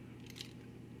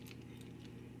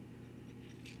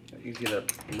 They're easy to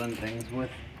blend things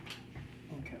with.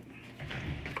 Okay.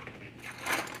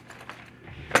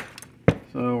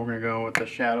 So we're going to go with the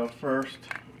shadow first.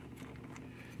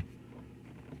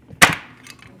 Oops.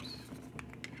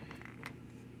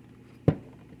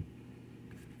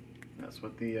 That's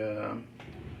what the...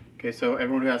 Okay, so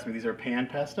everyone who asks me, these are pan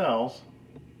pastels.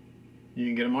 You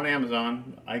can get them on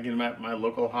Amazon. I get them at my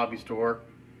local hobby store.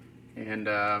 And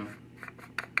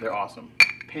they're awesome.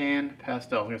 Pan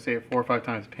pastels. I'm going to say it 4 or 5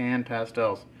 times. Pan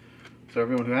pastels. So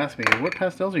everyone who asks me, what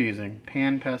pastels are you using?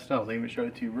 Pan pastels. I even showed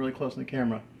it to you really close in the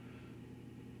camera.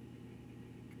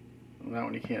 Well, that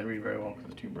one you can't read very well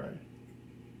because it's too bright.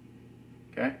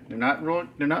 Okay,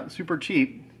 they're not super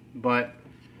cheap, but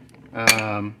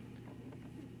I'd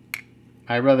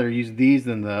rather use these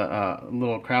than the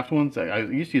little craft ones. I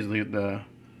used to use the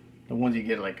ones you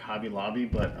get at like Hobby Lobby,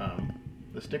 but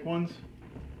the stick ones.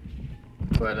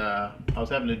 But I was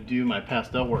having to do my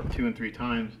pastel work 2 and 3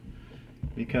 times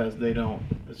because they don't,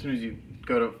 as soon as you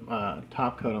go to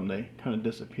top coat them, they kind of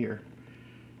disappear.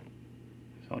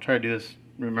 So I'll try to do this,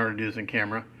 remember to do this in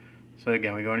camera. So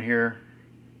again, we go in here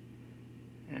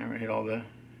and we're going to hit all the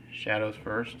shadows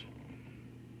first.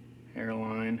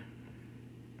 Hairline.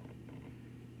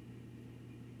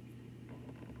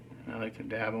 I like to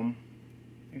dab them.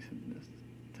 These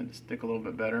tend to stick a little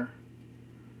bit better.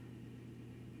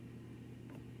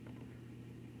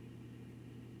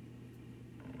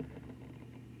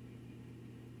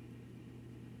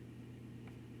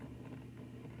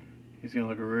 He's going to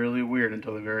look really weird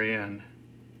until the very end.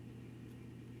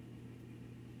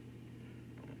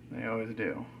 They always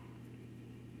do.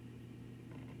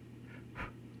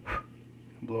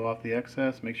 Blow off the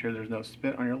excess. Make sure there's no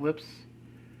spit on your lips.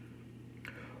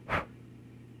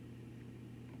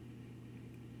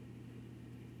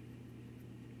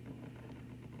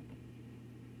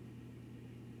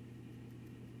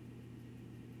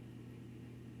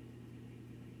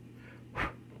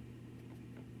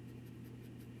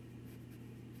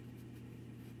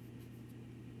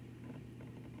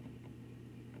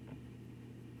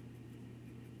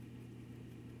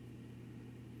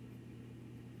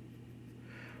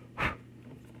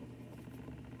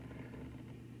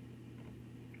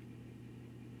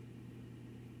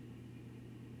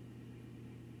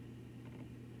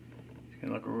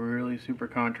 gonna look really super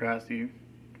contrasty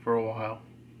for a while.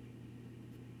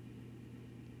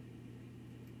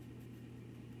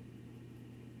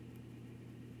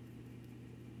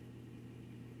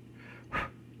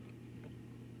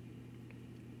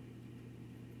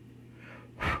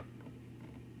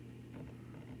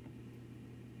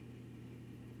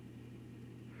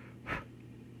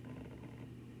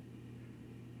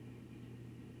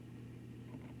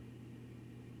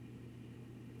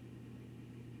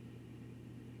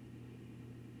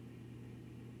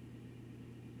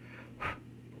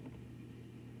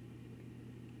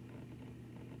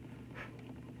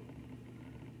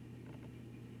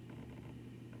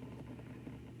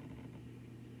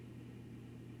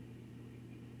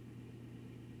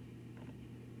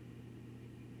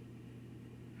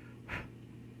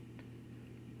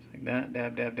 Like that,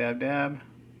 dab, dab, dab, dab.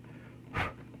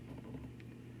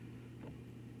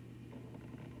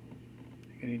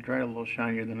 Getting dried a little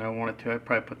shinier than I wanted to. I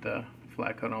probably put the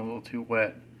flat coat on a little too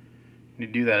wet. When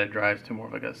you do that, it dries to more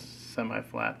of like a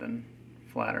semi-flat than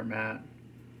flat or matte.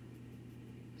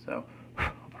 So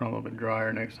I'll put on a little bit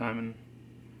drier next time, and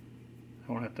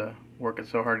I won't have to work it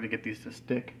so hard to get these to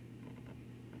stick.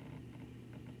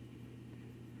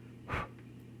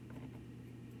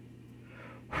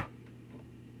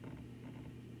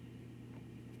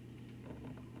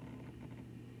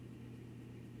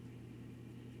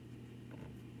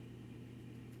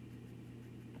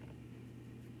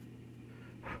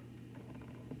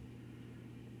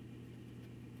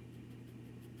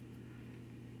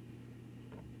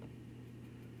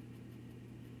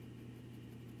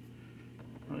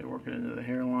 Really work it into the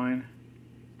hairline.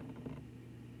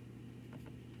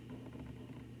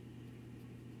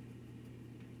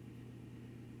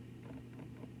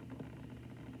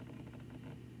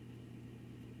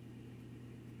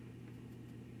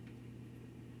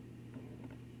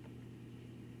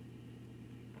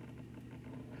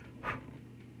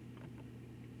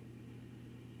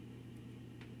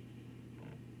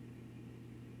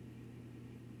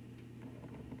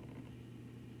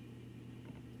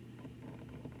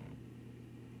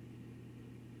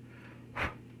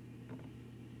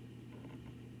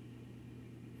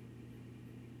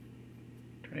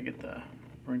 Trying to get the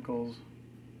wrinkles.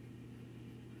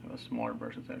 I have a smaller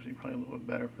brush that's actually probably a little bit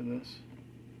better for this.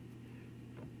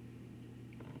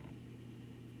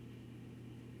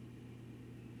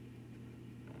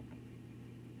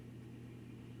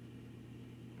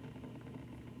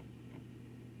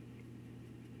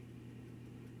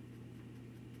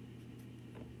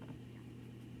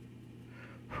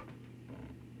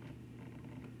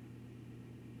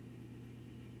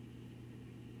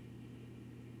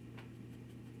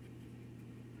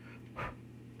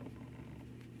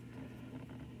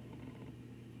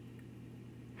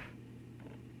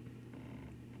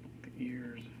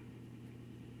 Ears.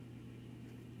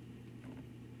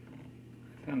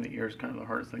 I found the ears kind of the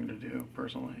hardest thing to do,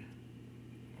 personally.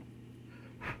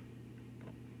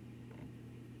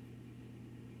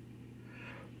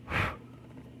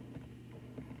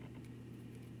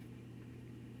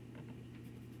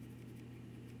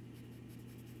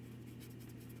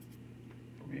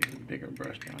 Maybe a bigger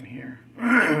brush down here.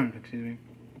 Excuse me.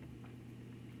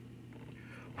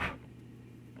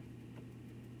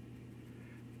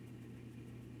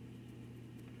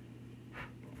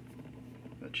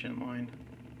 Chin line.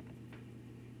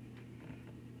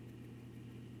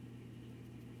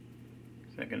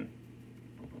 So I can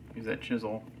use that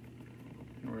chisel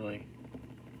and really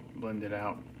blend it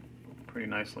out pretty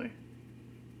nicely.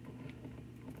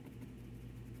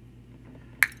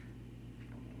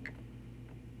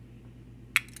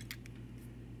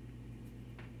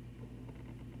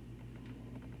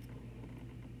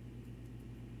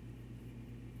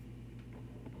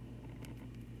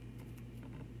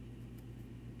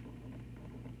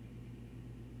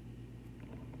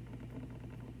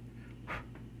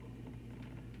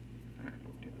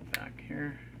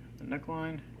 Here, the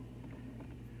neckline,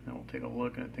 and we'll take a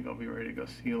look, and I think I'll be ready to go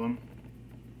seal them,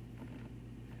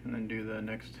 and then do the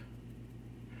next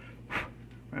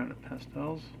round of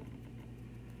pastels.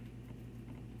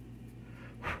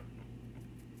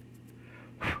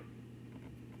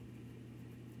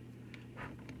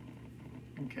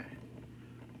 Okay,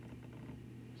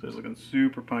 so it's looking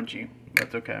super punchy.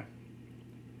 That's okay.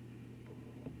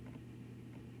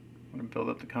 I'm going to build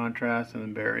up the contrast and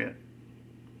then bury it,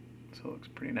 so it looks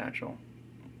pretty natural.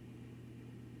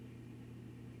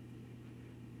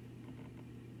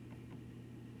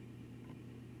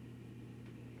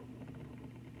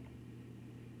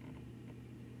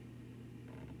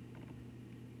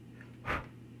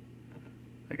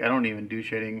 Like, I don't even do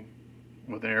shading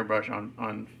with an airbrush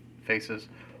on faces.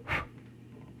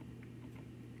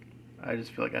 I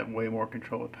just feel like I have way more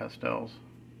control with pastels.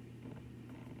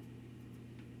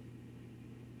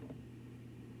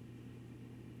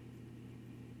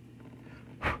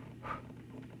 Okay,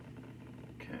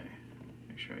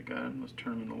 make sure I got them. Let's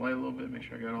turn them in the light a little bit, make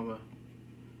sure I got all the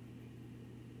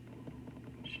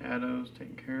shadows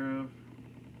taken care of.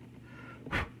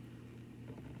 I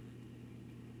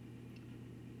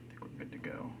think we're good to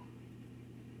go.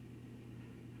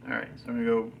 Alright, so I'm going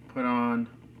to go put on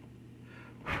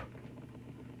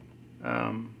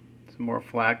some more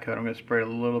flat coat. I'm going to spray it a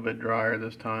little bit drier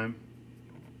this time.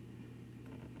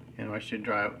 And I should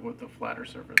dry it with a flatter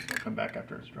surface. I'll come back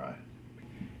after it's dry.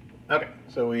 Okay,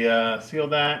 so we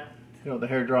sealed that, sealed the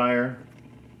hair dryer.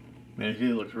 Man, it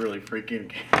looks really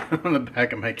freaking on the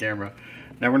back of my camera.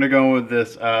 Now we're going to go with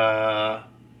this, what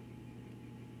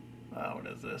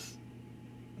is this?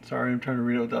 Sorry, I'm trying to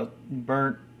read it without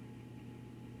burnt.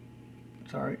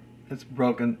 Sorry, it's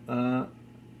broken.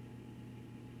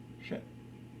 Shit.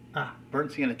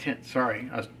 Burnt sienna tint.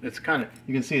 Sorry, it's kind of,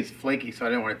 you can see it's flaky, so I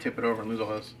didn't want to tip it over and lose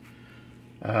all this,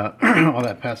 all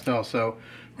that pastel. So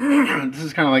this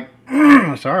is kind of like,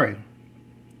 sorry,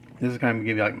 this is kind of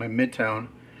give you like my mid-tone.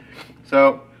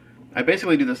 So I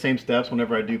basically do the same steps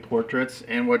whenever I do portraits,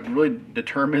 and what really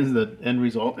determines the end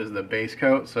result is the base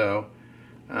coat. So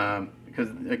because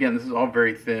again, this is all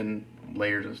very thin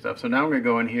layers and stuff. So now I'm going to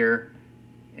go in here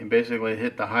and basically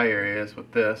hit the high areas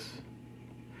with this.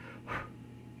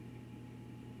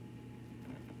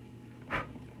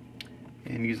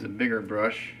 And use the bigger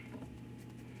brush.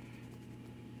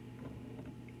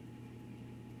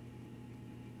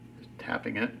 Just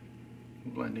tapping it,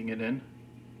 blending it in.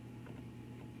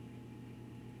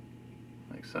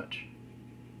 Like such.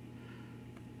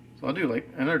 So I'll do like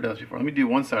I never done this before. Let me do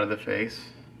one side of the face,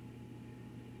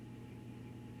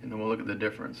 and then we'll look at the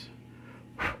difference.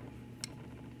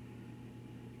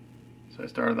 So I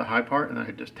started the high part, and then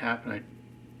I just tap and I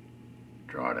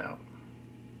draw it out,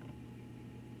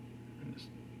 and just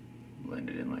blend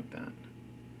it in like that.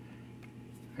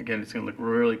 Again, it's going to look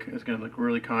really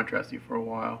contrasty for a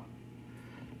while.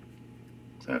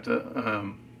 So I have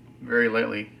to very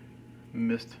lightly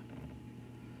mist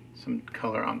some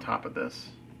color on top of this.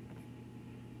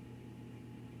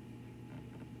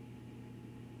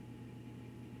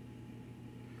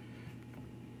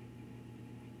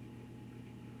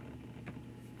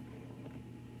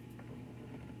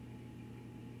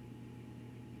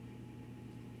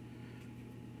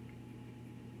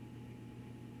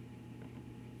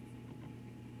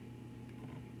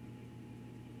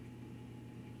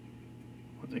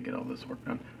 Once I get all this work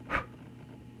done.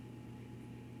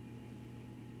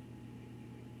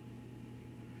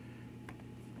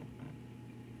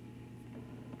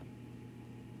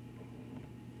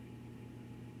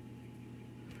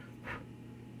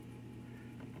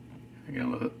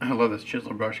 Again, I love this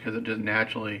chisel brush because it just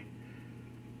naturally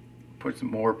puts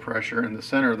more pressure in the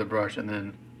center of the brush and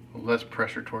then less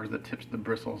pressure towards the tips of the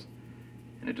bristles,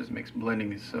 and it just makes blending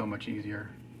these so much easier.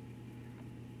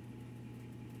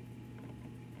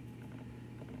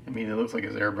 I mean, it looks like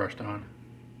it's airbrushed on.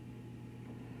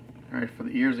 Alright, for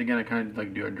the ears again, I kind of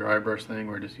like do a dry brush thing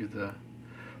where I just use the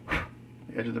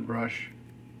edge of the brush.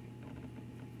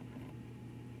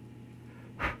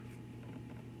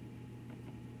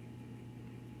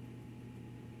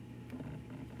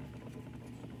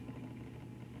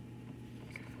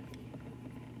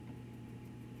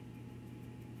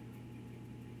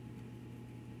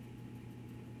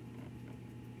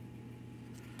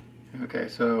 Okay,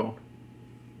 so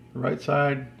the right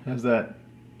side has that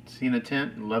sienna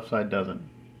tint, and the left side doesn't.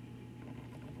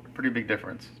 Pretty big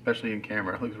difference, especially in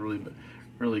camera. It looks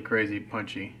really crazy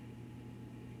punchy.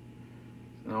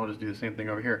 So now I'll just do the same thing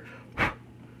over here.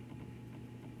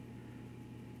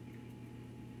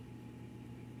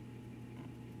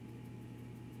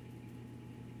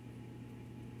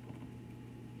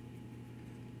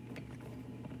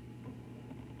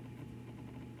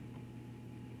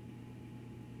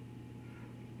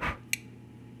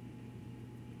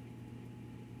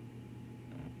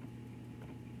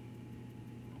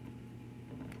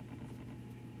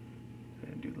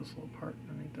 Do this little part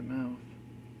underneath the mouth.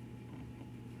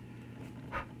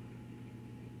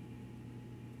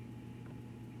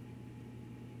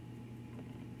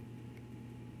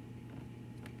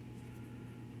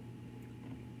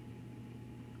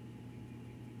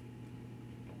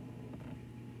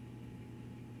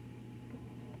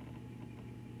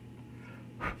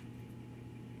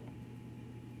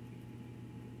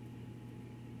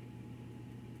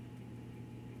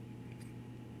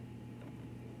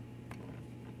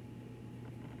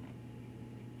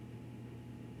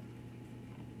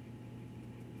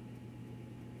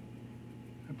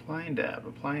 Apply and dab,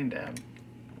 apply and dab.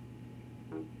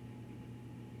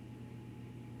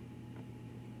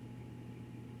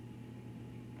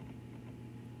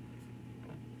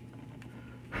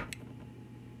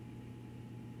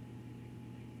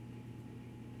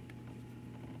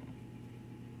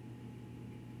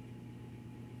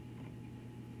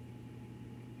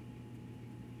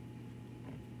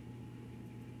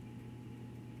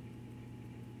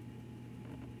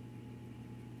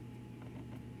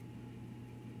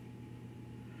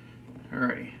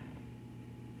 Alrighty.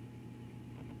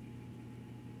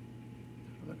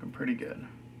 Looking pretty good.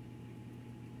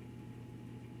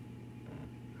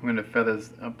 I'm going to feather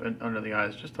this up and under the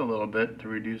eyes just a little bit to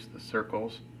reduce the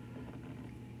circles.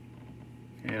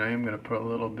 And I am going to put a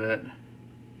little bit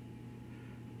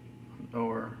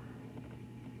lower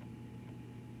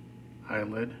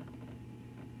eyelid.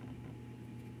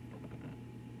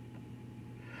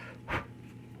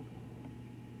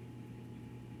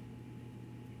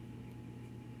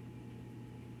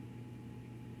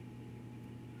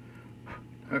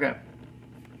 Okay,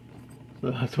 so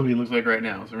that's what he looks like right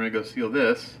now. So we're going to go seal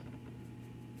this.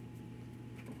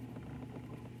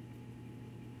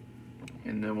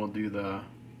 And then we'll do the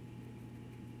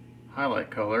highlight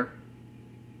color.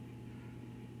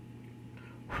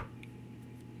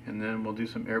 And then we'll do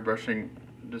some airbrushing,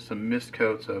 just some mist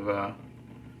coats of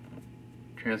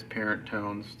transparent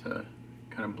tones to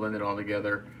kind of blend it all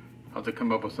together. I'll have to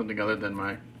come up with something other than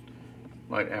my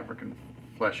light African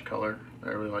flesh color that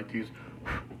I really like to use.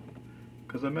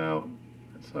 Because I'm out.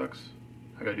 That sucks.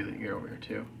 I gotta do the ear over here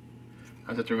too.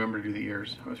 I have to remember to do the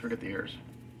ears. I always forget the ears.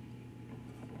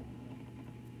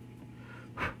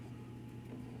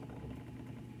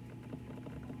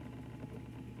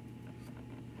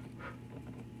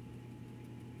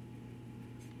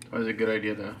 It's always a good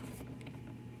idea to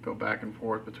go back and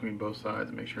forth between both sides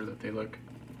and make sure that they look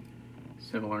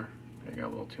similar. I got a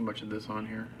little too much of this on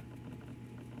here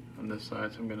on this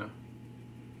side, so I'm gonna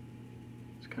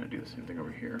just kind of do the same thing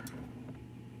over here.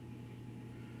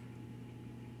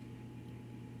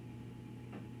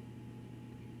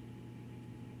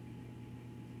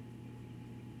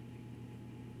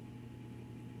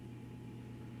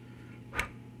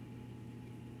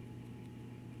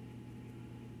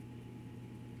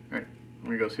 Alright, I'm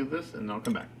gonna go seal this and then I'll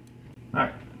come back.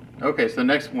 Alright, okay, so the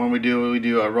next one we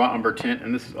do a raw umber tint,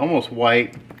 and this is almost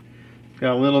white. It's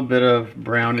got a little bit of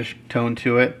brownish tone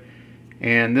to it.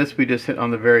 And this we just hit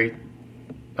on the very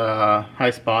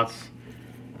high spots.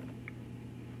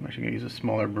 I'm actually going to use a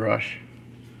smaller brush.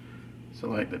 So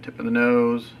like the tip of the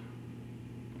nose.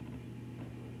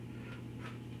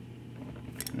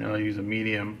 And then I'll use a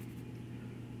medium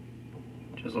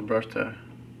chisel brush to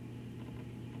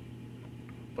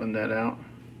blend that out.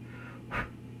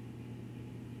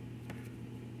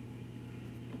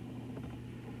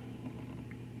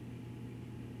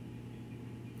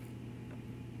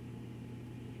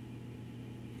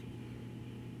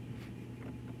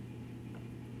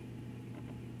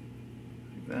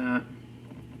 That.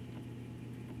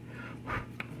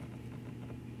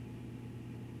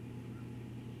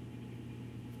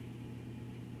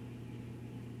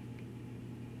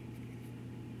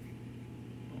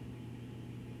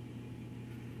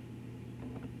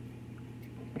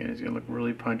 Again, it's going to look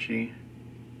really punchy.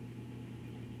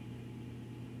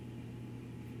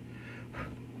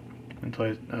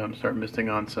 Until I start misting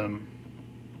on some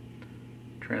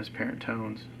transparent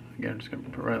tones. Again, I'm just going to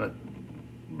put right on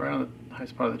the high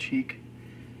spot of the cheek.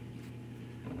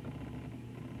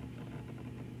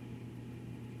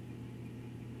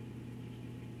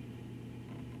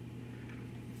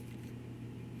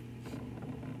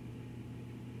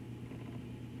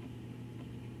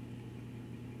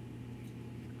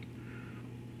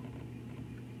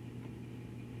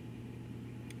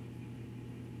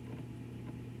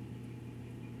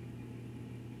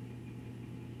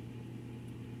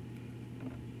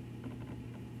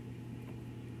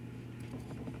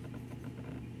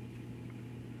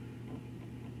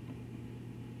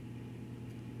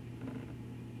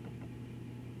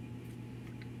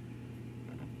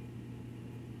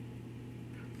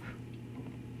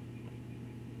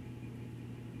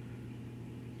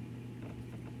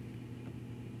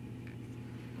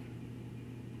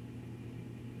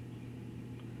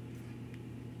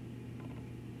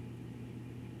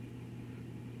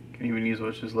 Can even use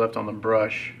what's just left on the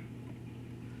brush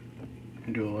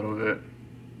and do a little bit.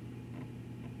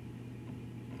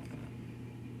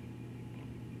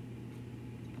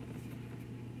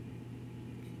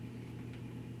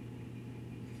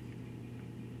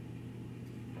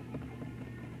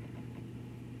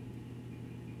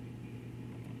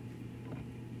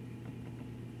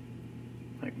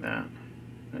 Like that.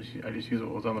 I just use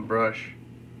what was on the brush.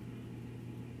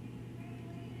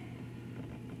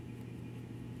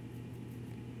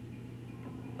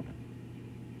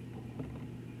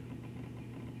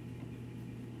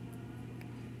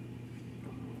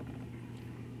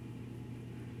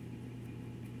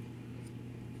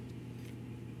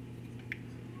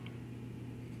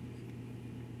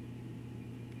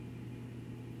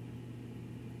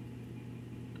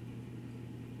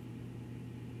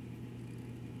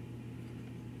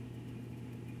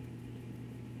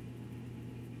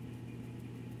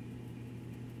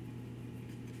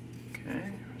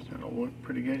 Okay, starting to look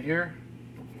pretty good here.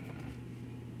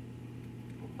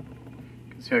 You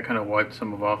can see I kind of wiped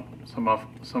some of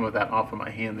that off of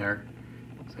my hand there,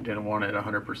 because I didn't want it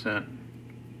 100%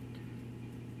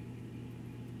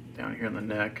 down here in the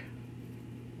neck.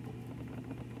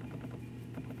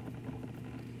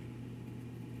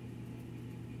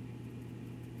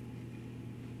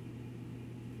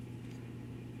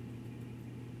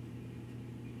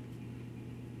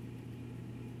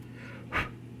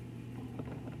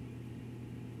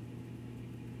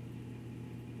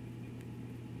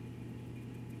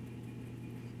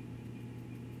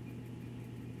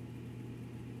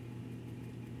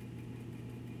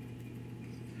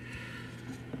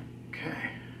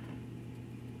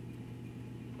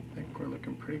 We're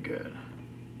looking pretty good.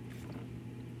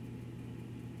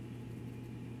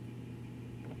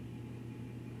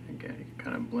 Again, you can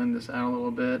kind of blend this out a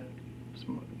little bit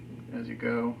as you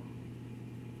go.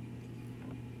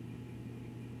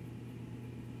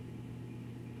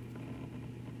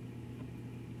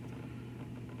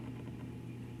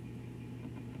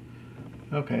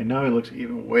 Okay, now it looks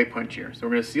even way punchier. So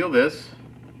we're going to seal this,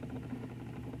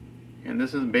 and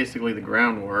this is basically the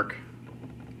groundwork.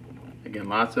 Again,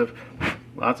 lots of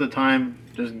time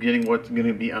just getting what's going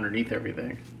to be underneath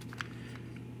everything.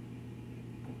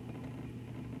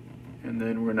 And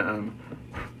then we're going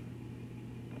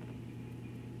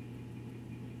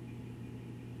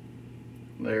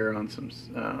to layer on some,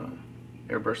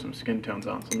 airbrush some skin tones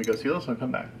on. So let me go seal this and I'll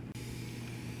come back.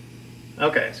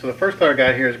 Okay, so the first color I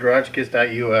got here is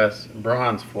GarageKiss.us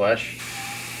Bronze Flesh.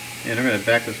 And I'm going to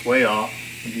back this way off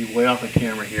and be way off the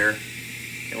camera here.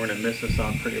 And we're going to mist this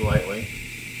on pretty lightly.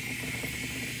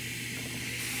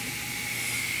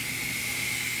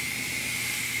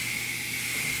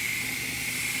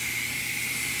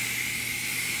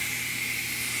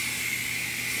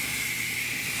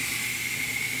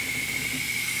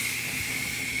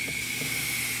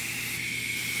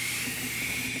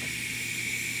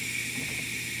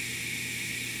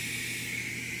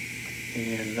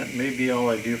 And that may be all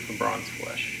I do for Bronze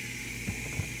Flesh.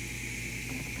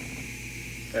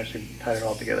 Actually tied it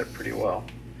all together pretty well.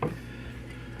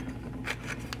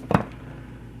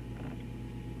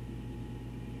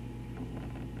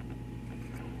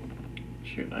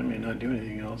 Shoot, I may not do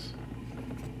anything else.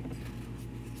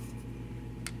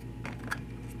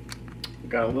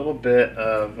 Got a little bit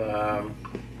of,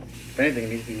 if anything, it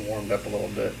needs to be warmed up a little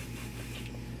bit.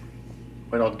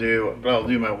 But I'll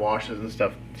do my washes and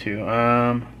stuff too.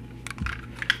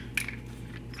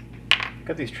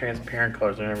 Got these transparent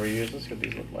colors I never use. Let's see what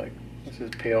these look like. This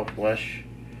is Pale Flesh.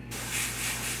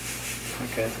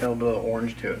 Okay, it's got a little bit of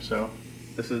orange to it. So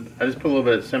this is, I just put a little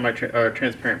bit of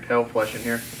transparent Pale Flesh in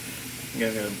here. Again,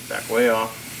 I'm going to back way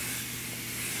off.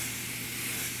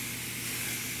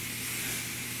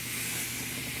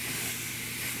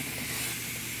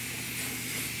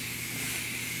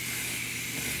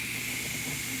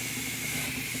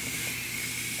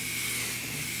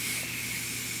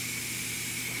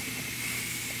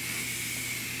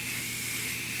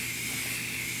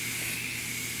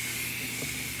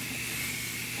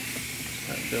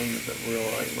 Doing this real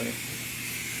lightly.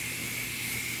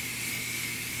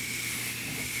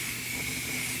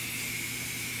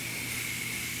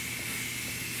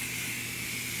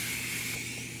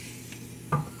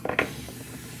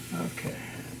 Okay,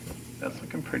 that's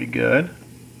looking pretty good.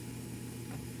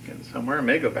 Getting somewhere. I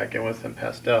may go back in with some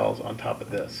pastels on top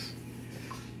of this.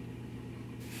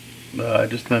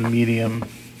 Just a medium.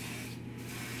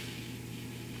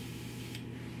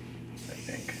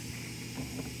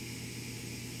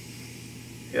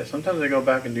 Yeah, sometimes I go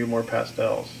back and do more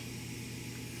pastels.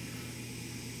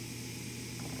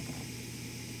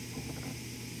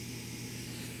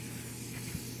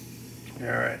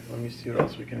 Alright, let me see what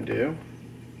else we can do.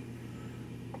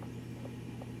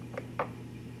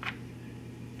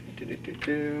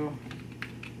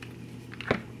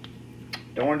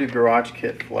 Don't want to do Garage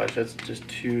Kit Flesh. That's just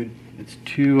too, it's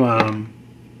too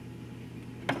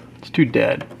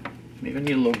dead. Maybe I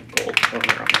need a little gold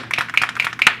toner on it.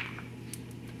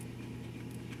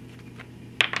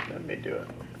 That may do it.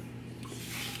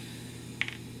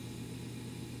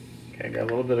 Okay, got a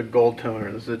little bit of gold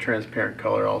toner. This is a transparent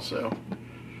color also.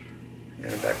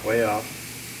 Get it back way off.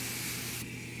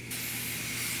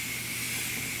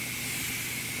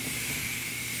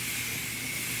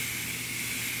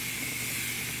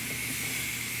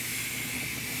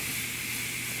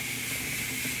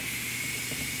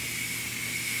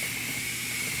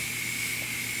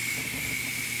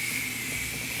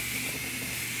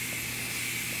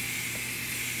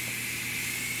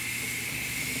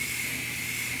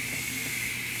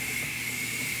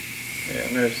 Okay,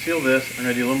 I'm going to seal this. I'm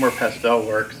going to do a little more pastel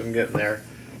work because I'm getting there.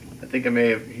 I think he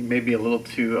may be a little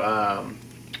too, I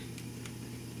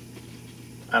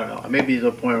don't know, I may be to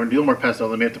the point where I'm going to do a little more pastel,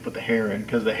 then I may have to put the hair in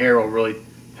because the hair will really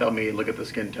help me look at the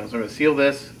skin tone. So I'm going to seal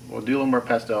this, we'll do a little more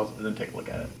pastels, and then take a look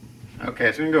at it.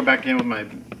 Okay, so I'm going to go back in with my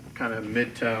kind of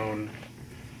mid-tone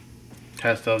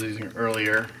pastels using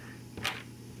earlier.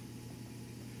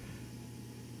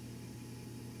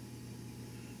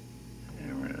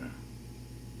 And we're going to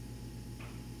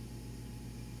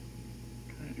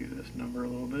kind of do this number a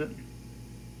little bit.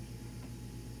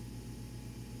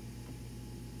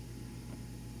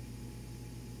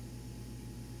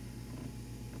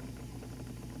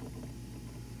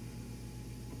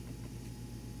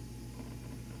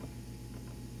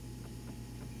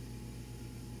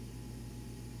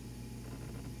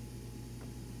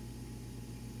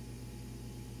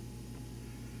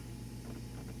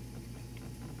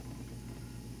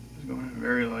 Going in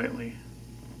very lightly.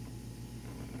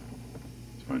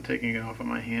 So I'm taking it off of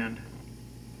my hand.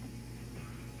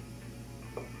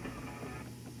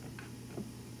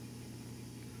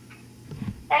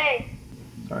 Hey.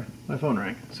 Sorry, my phone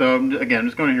rang. So again, I'm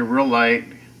just going in here real light,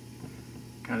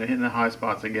 kind of hitting the high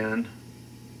spots again.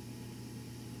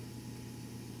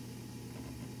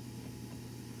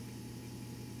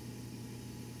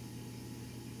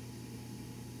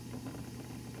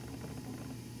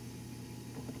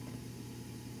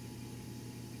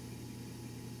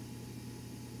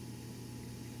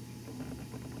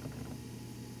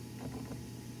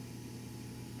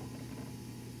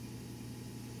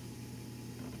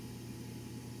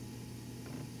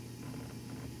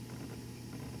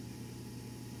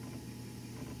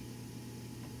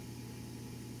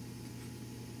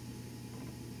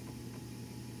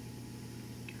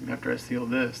 And after I seal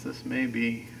this, this may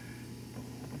be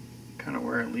kind of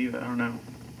where I leave it. I don't know.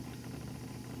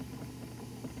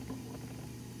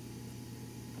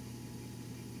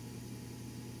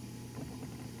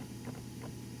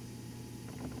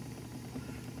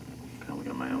 Kind of look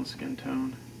at my own skin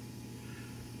tone.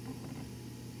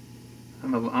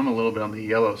 I'm a little bit on the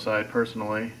yellow side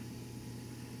personally.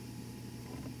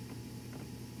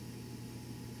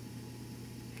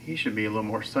 He should be a little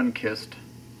more sun-kissed,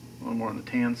 a little more on the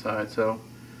tan side, so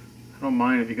I don't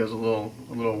mind if he goes a little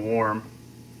warm.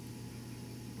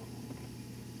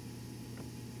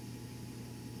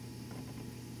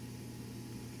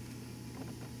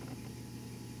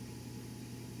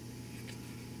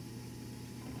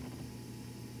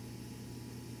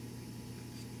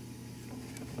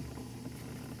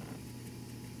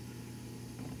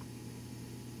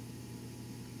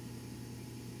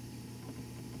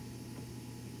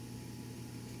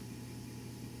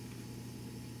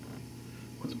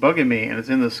 What's bugging me, and it's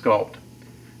in the sculpt,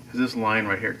 is this line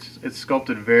right here. It's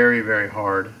sculpted very, very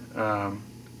hard. So I'm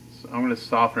going to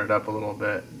soften it up a little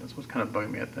bit. That's what's kind of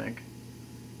bugging me, I think.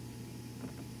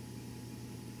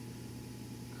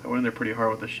 I went in there pretty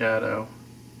hard with the shadow,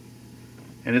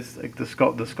 and it's like the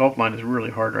sculpt line is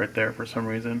really hard right there for some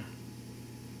reason.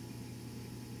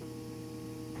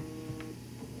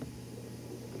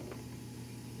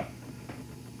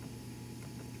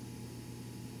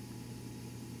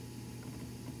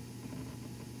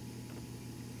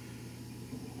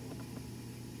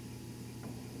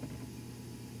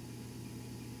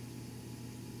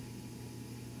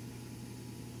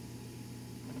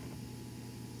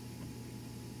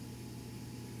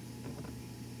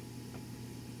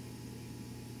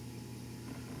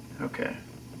 Okay.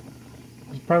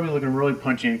 It's probably looking really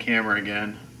punchy in camera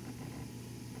again,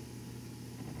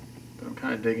 but I'm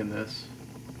kind of digging this.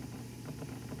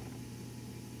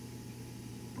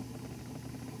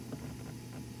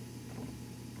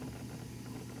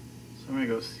 So I'm going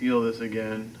to go seal this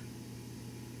again,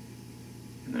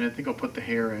 and then I think I'll put the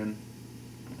hair in.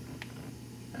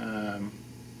 And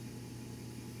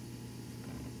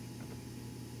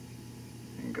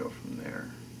go from there.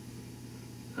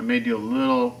 I may do a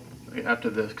little after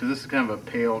this, because this is kind of a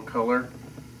pale color.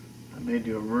 I may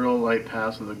do a real light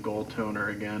pass with a gold toner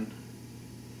again.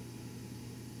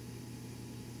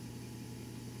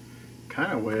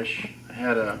 Kind of wish I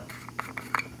had a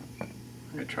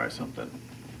I'm gonna try something.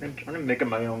 I'm gonna make it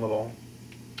my own little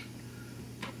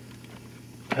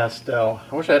pastel.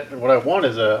 I wish what I want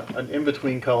is an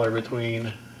in-between color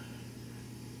between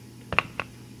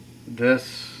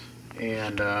this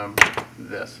and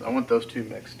this. I want those two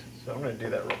mixed. So I'm gonna do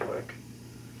that real quick.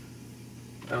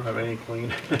 I don't have any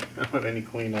clean. I don't have any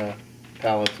clean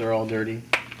palettes. They're all dirty.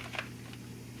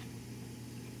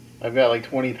 I've got like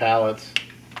 20 palettes,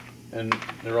 and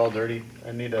they're all dirty.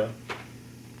 I need to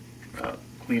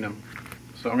clean them.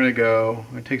 So I'm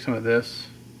gonna take some of this,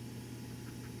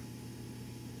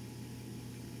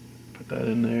 put that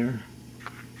in there.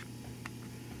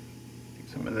 Take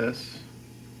some of this,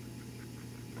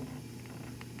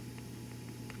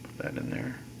 put that in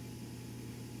there.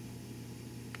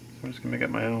 So I'm just gonna make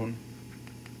it my own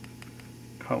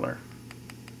color.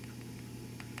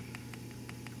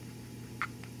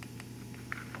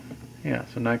 Yeah,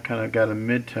 so now I kind of got a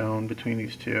mid-tone between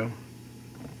these two.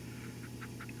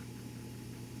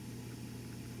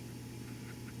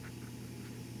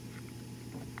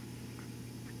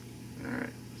 Alright,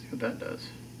 let's see what that does.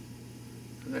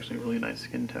 It's actually a really nice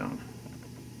skin tone.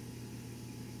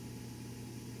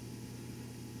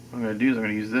 What I'm going to do is I'm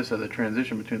going to use this as a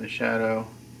transition between the shadow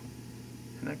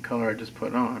and that color I just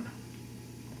put on.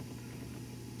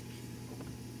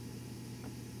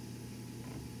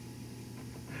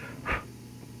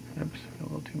 Oops, a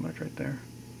little too much right there.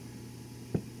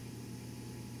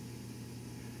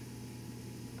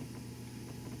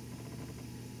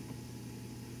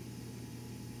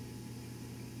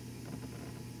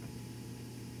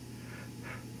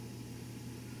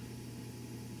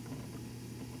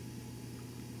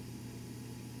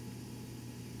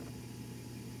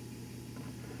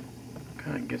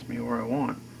 Kind of gets me where I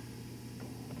want.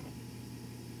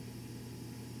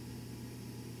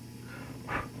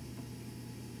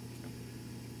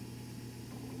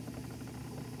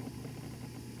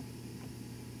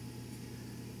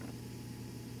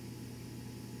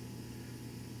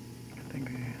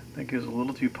 I think it was a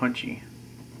little too punchy.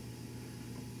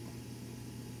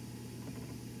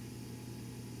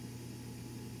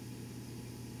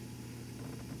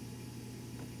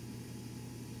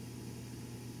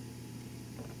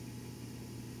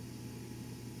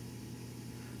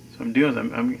 So what I'm doing is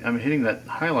I'm hitting that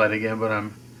highlight again, but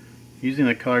I'm using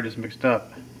the color just mixed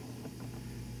up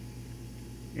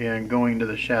and going into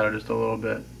the shadow just a little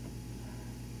bit,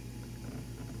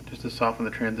 just to soften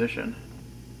the transition.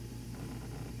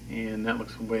 And that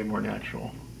looks way more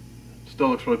natural. Still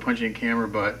looks really punchy in camera,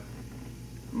 but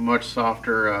much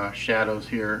softer shadows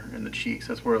here in the cheeks.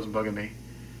 That's where it was bugging me.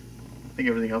 I think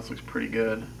everything else looks pretty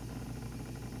good.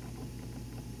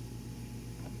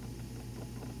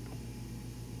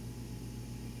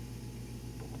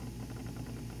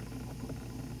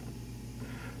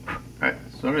 Alright,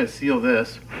 so I'm going to seal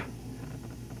this.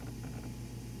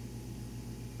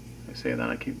 I say that,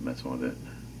 I keep messing with it.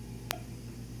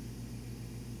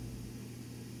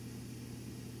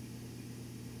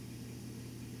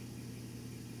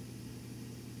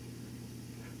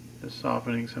 Just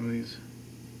softening some of these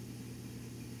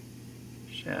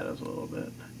shadows a little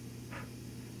bit.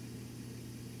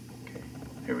 Okay,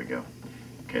 here we go.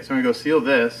 Okay, so I'm going to go seal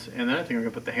this, and then I think I'm going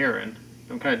to put the hair in.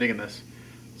 I'm kind of digging this,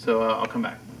 so I'll come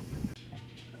back.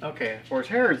 Okay, for his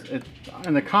hair,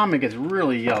 in the comic it's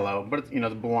really yellow, but it's,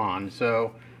 it's blonde,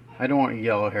 so I don't want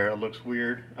yellow hair. It looks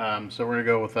weird. So we're going to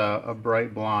go with a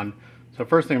bright blonde. So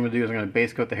first thing I'm going to do is I'm going to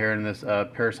base coat the hair in this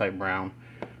Parasite Brown.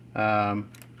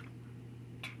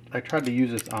 I tried to use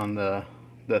this on the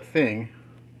thing,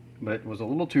 but it was a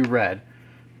little too red.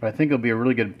 But I think it'll be a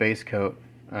really good base coat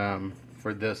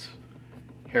for this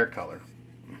hair color.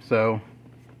 So,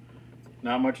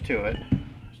 not much to it.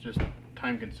 It's just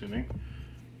time consuming.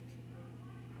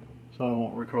 So I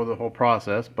won't record the whole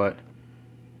process, but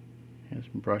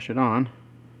just brush it on.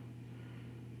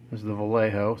 This is the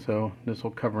Vallejo, so this will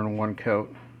cover in one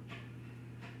coat.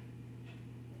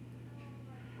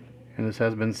 And this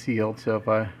has been sealed, so if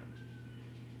I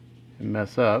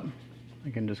mess up,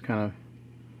 I can just kind of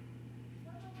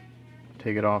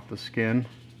take it off the skin.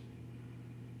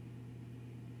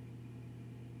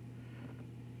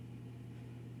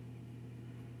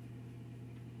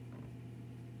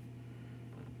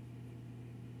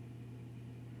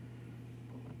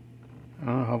 I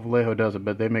don't know how Vallejo does it,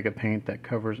 but they make a paint that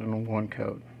covers in one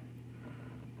coat.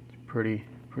 It's pretty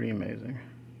amazing.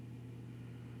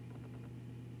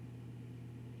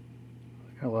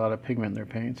 Got a lot of pigment in their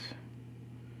paints.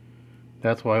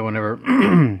 That's why whenever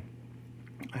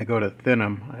I go to thin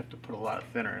them, I have to put a lot of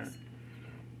thinner in it.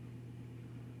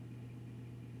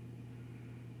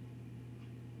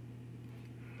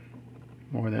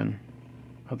 More than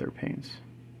other paints.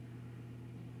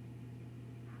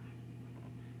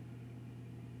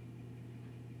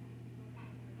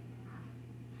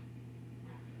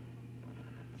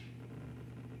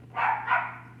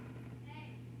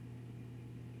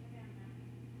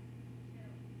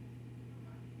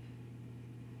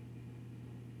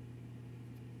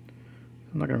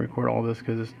 not going to record all this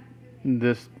because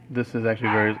this is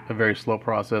actually a very slow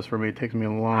process for me. It takes me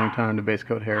a long time to base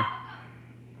coat hair.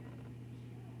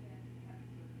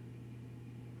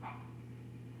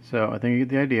 So I think you get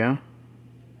the idea.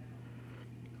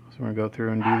 So we're going to go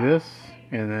through and do this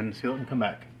and then seal it and come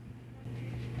back.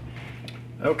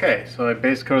 Okay, so I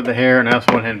base coated the hair and I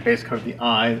also went ahead and base coated the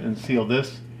eyes and sealed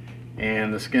this,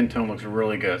 and the skin tone looks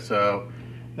really good. So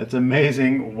it's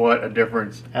amazing what a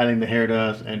difference adding the hair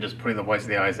does and just putting the whites of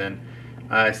the eyes in.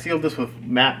 I sealed this with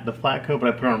the flat coat, but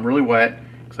I put it on really wet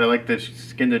because I like the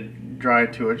skin to dry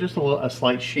to it, just a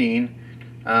slight sheen.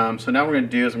 So now what we're going to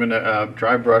do is I'm going to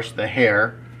dry brush the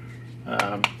hair.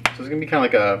 So it's going to be kind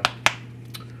of like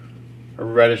a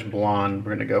reddish blonde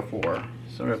we're going to go for.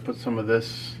 So I'm going to put some of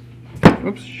this,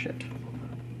 oops, shit,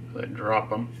 I drop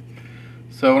them.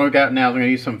 So what I've got now is I'm going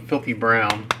to use some Filthy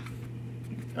Brown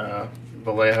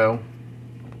Vallejo.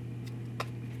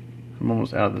 I'm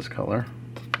almost out of this color.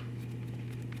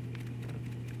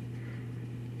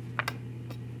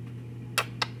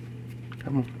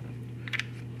 Come on.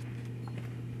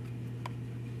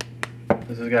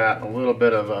 This has got a little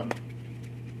bit of a,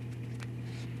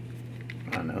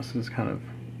 I don't know, this is kind of,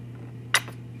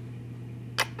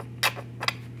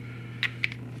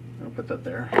 I'll put that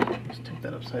there. Just take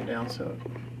that upside down so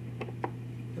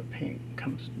the paint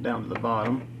comes down to the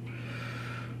bottom.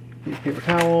 Need a paper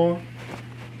towel.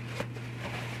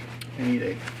 I need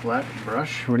a flat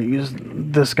brush. We're going to use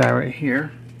this guy right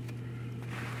here.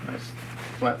 Nice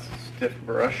flat, stiff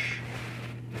brush.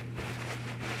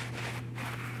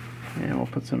 And we'll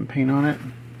put some paint on it.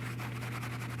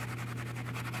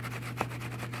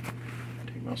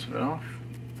 Take most of it off.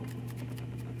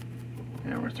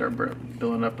 And we're going to start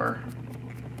building up our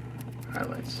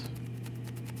highlights.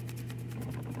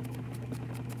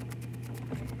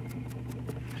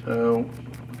 So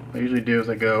what I usually do is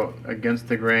I go against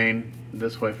the grain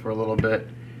this way for a little bit,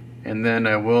 and then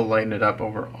I will lighten it up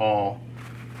overall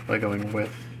by going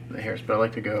with the hairs. But I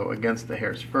like to go against the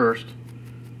hairs first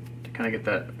to kind of get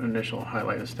that initial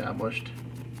highlight established.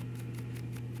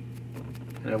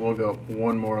 And I will go up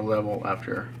one more level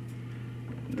after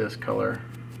this color.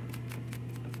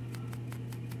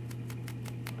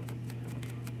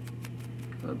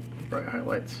 The bright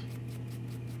highlights.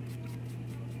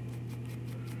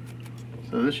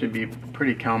 So this should be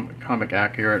pretty comic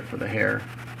accurate for the hair.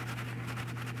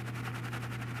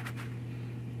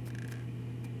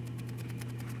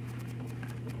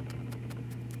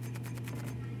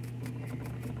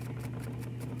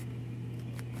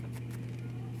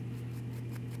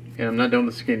 And I'm not done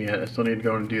with the skin yet. I still need to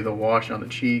go and do the wash on the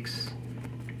cheeks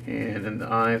and in the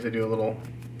eyes. I do a little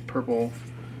purple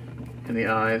in the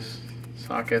eyes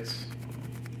sockets.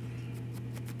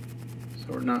 So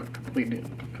we're not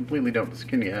completely done with the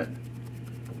skin yet,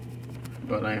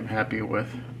 but I am happy with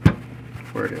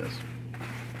where it is.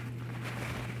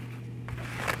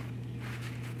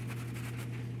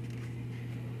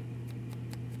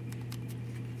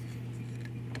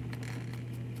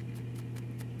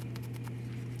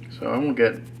 So I won't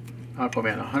get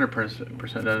Aquaman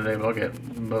 100% done today, but I'll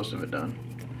get most of it done.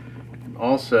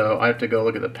 Also, I have to go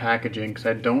look at the packaging because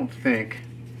I don't think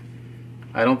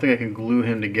I can glue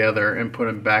him together and put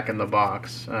him back in the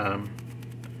box. I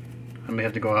may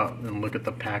have to go out and look at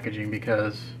the packaging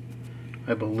because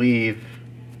I believe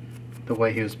the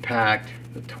way he was packed,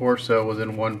 the torso was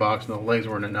in one box and the legs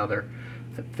were in another.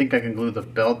 I think I can glue the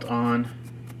belt on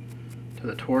to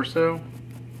the torso,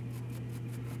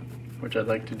 which I'd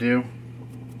like to do,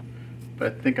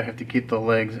 but I think I have to keep the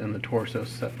legs and the torso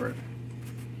separate,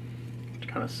 which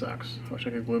kind of sucks. I wish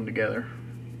I could glue them together.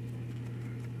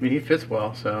 I mean, he fits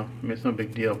well, so I mean, it's no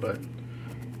big deal, but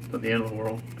it's not the end of the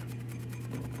world.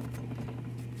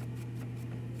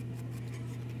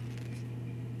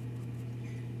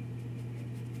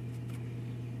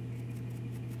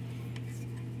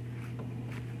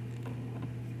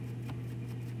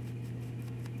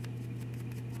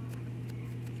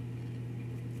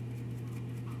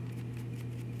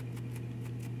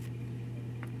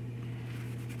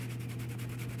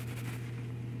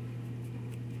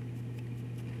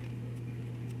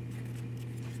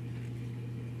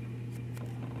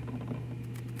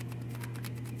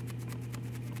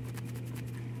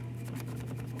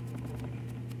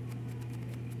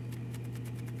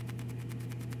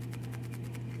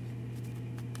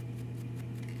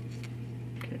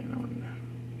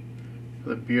 For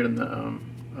the beard and the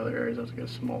other areas, I have to get a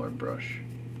smaller brush.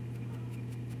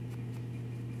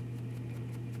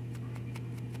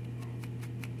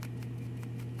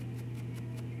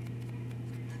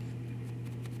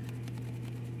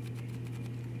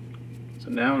 So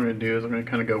now what I'm going to do is I'm going to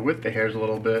kind of go with the hairs a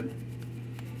little bit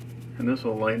And this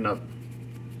will lighten up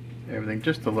everything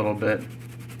just a little bit.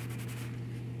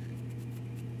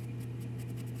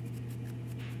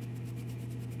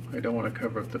 I don't want to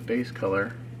cover up the base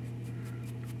color.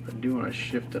 I do want to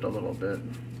shift it a little bit.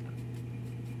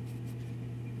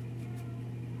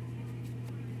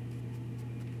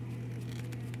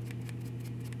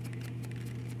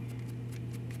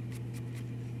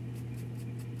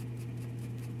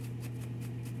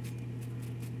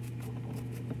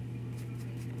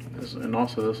 And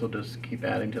also this will just keep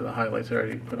adding to the highlights I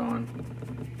already put on.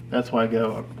 That's why I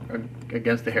go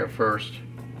against the hair first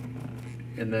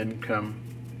and then come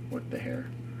with the hair.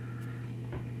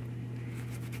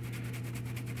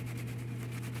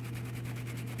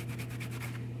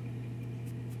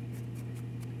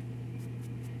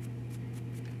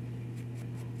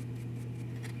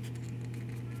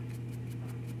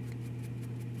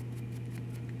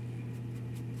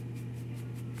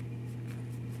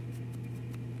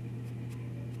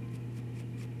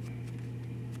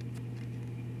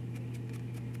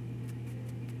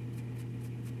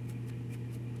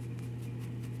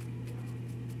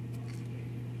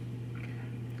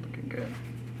 Good.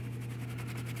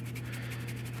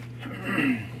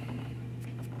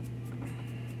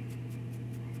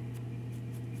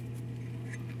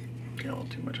 Got a little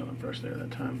too much on the brush there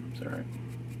that time. It's alright.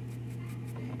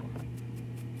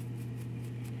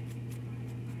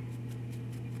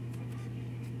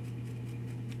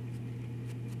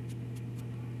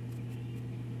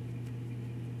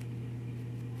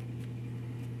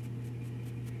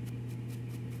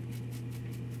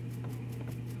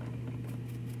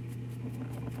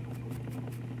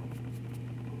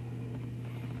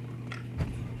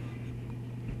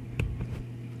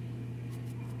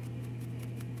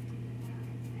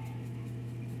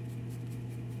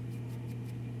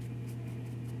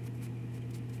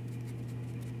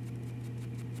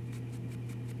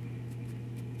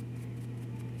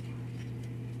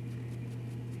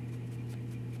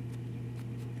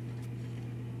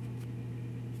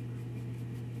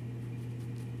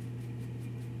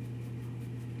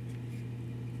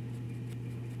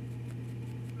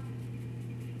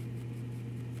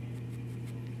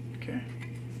 Okay,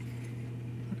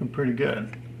 looking pretty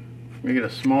good. Let me get a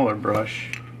smaller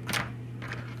brush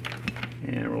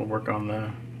and we'll work on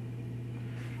the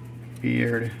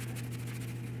beard,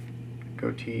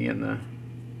 goatee, and the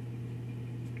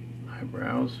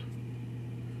eyebrows.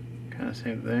 Kind of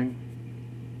same thing.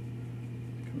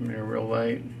 Come here real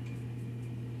light.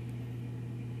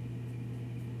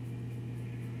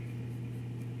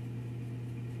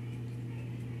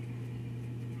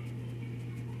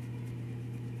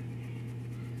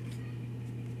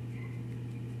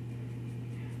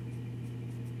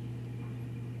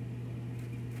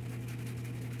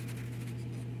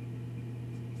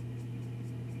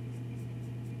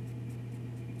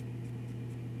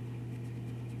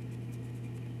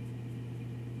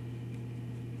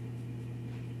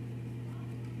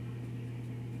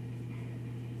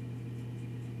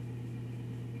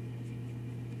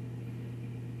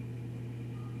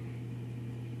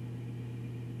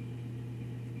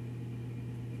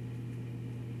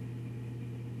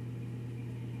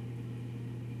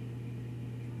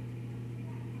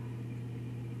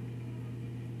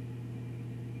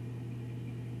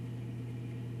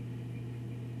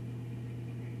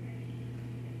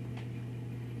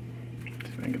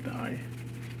 I get the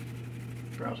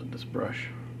eyebrows with this brush.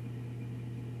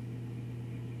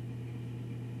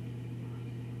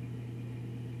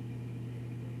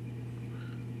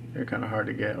 They're kind of hard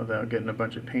to get without getting a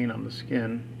bunch of paint on the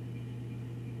skin.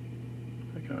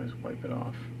 I can always wipe it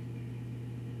off.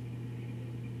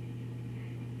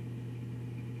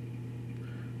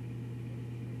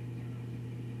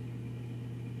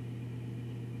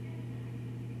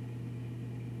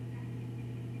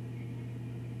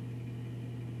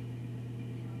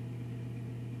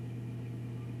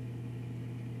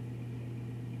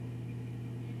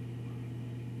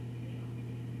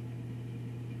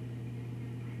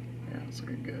 It's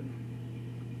looking good.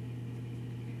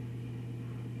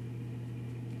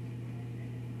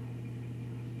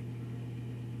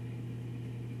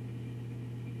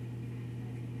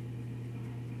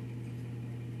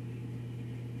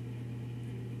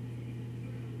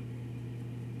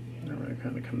 Now we're going to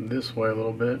kind of come this way a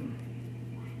little bit.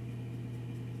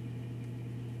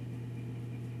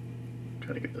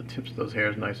 Try to get the tips of those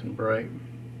hairs nice and bright.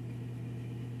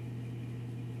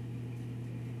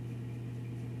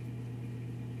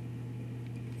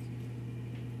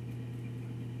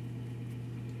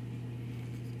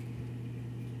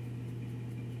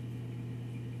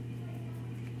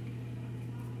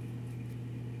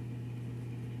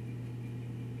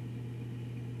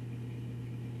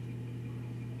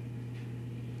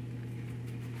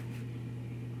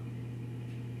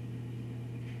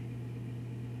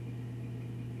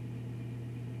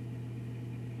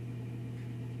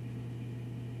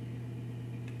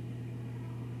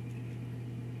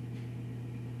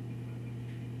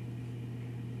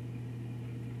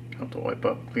 I'll have to wipe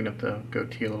up, clean up the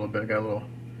goatee a little bit. I got a little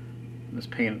this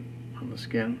paint on the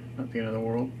skin, not the end of the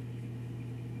world.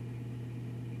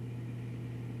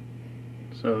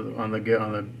 So on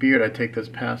the beard, I take this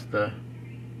past the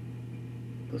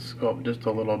sculpt just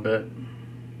a little bit.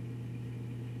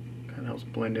 Kind of helps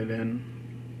blend it in.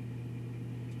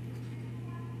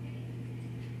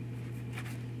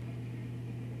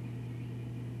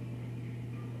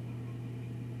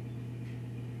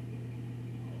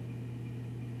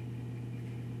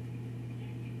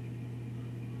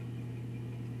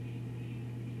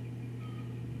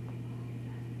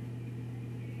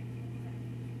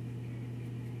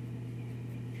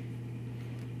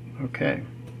 Okay,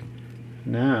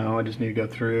 now I just need to go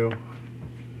through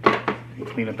and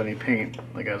clean up any paint.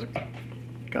 Like I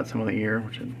got some on the ear,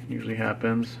 which usually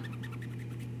happens.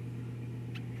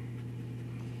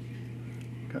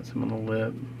 Got some on the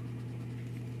lip.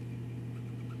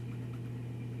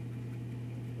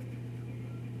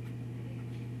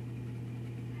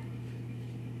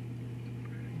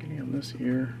 Getting on this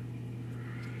ear.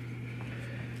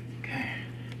 Okay,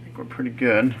 I think we're pretty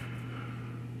good.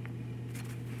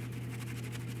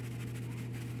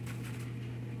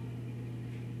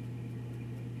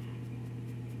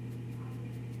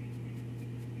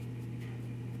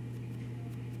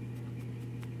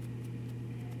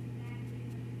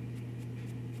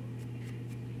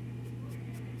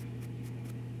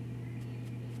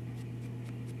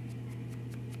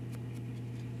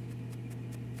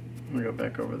 I'm going to go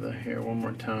back over the hair one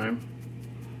more time.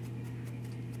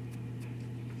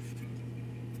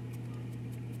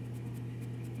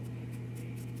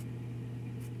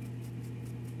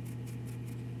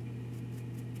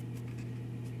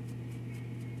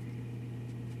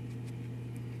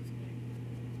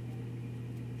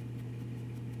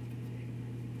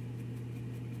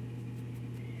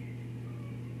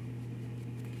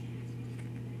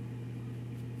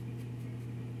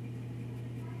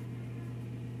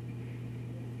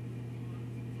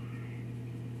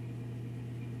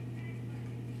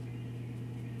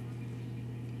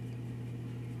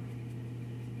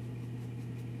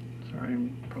 Sorry,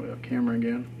 I'm probably off camera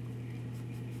again.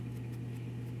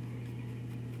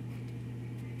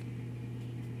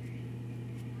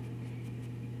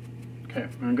 Okay,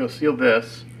 I'm going to go seal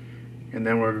this, and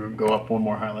then we're going to go up one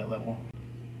more highlight level.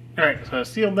 Alright, so I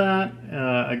sealed that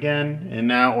again, and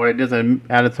now what I did is I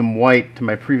added some white to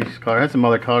my previous color. I had some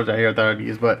other colors out here I thought I'd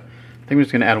use, but I think I'm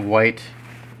just going to add white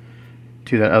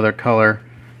to that other color.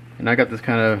 And I got this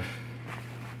kind of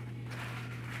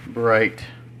bright.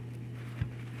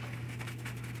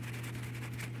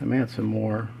 I may add some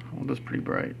more. Oh, that's pretty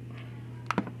bright.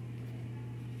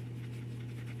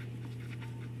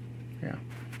 Yeah.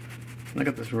 I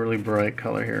got this really bright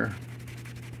color here.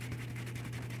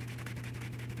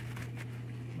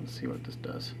 Let's see what this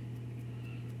does.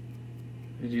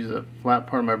 I just use a flat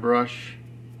part of my brush.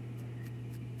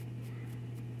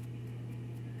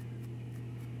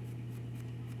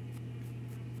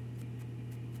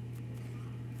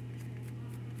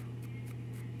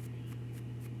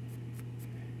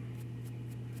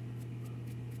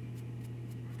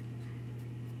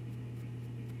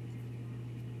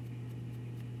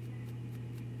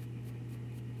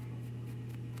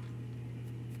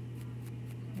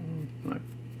 Not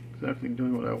exactly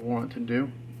doing what I want it to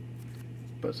do,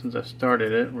 but since I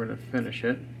started it, we're going to finish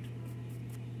it.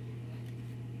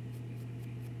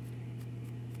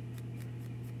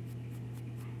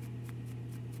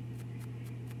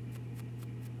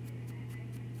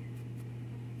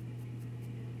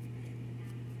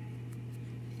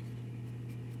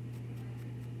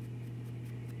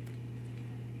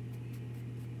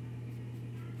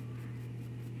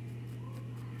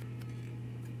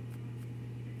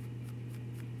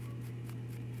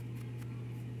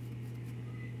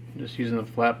 Just using the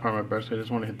flat part of my brush, so I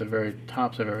just want to hit the very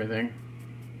tops of everything.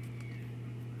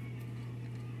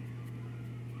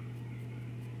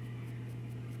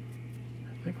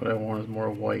 I think what I want is more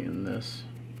white in this,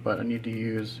 but I need to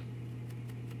use,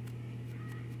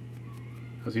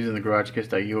 I was using the Garage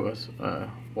Kist US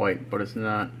white, but it's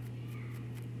not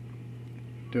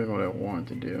doing what I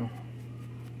want it to do.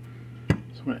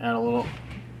 So I'm going to add a little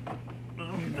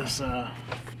of this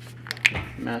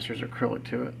Masters acrylic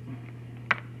to it.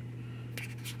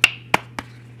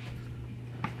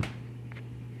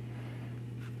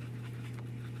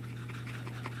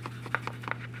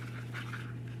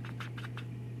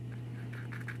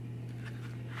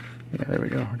 Yeah, there we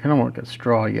go. I kind of want like a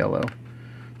straw yellow.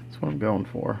 That's what I'm going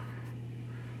for.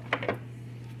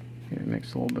 It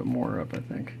makes a little bit more up, I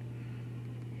think.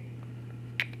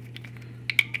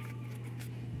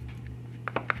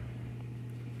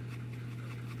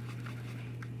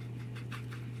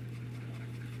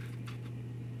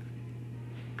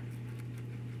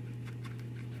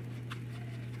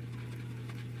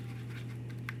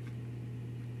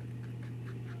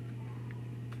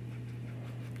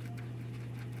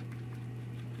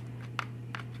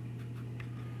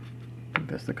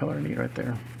 That's the color I need right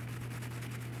there.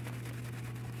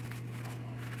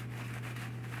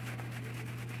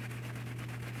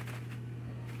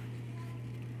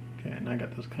 Okay, and I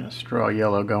got this kind of straw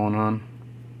yellow going on.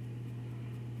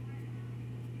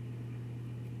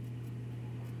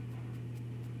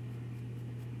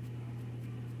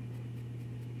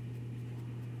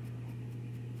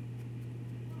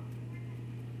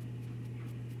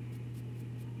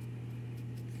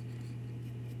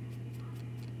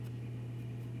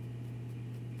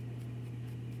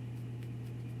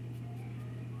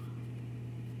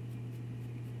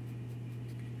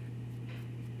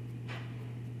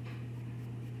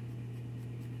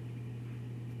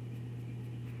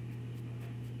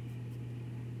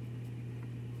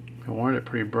 I wanted it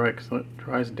pretty bright so it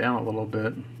dries down a little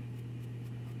bit.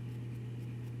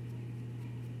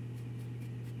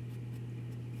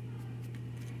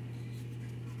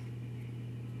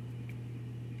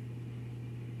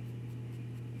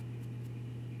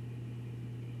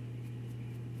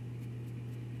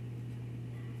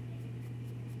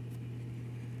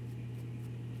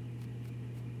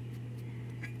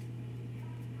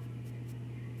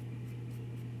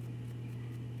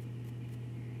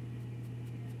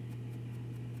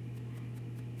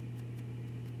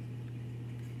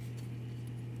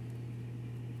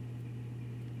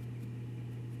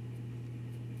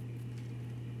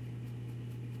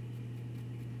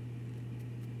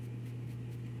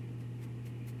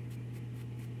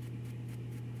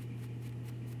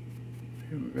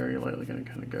 I'm very lightly going to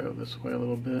kind of go this way a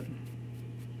little bit.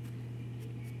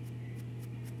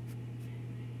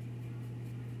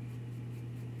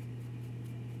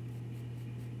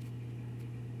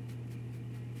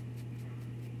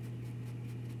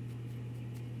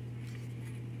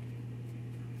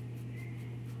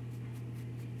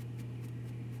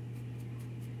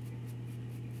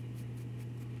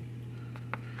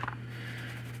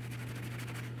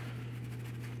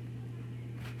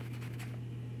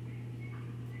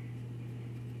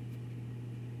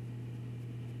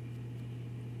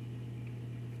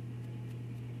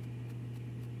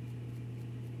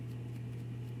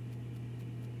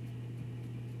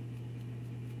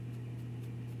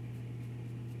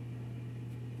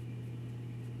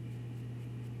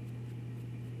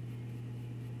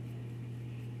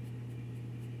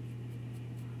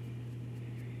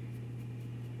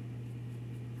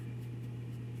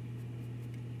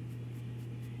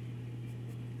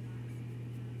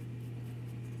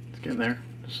 Getting there.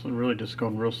 Just really just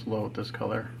going real slow with this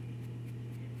color.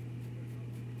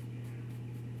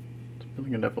 Just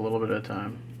building it up a little bit at a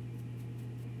time.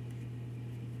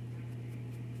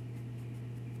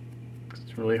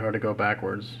 It's really hard to go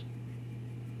backwards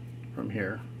from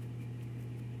here.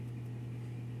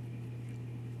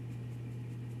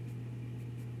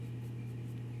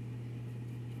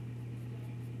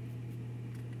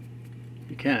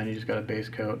 You can, you just got a base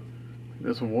coat.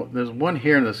 There's one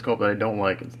here in the sculpt that I don't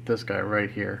like. It's this guy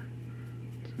right here.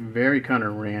 It's very kind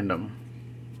of random.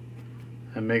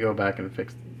 I may go back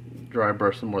and dry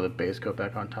brush some more of the base coat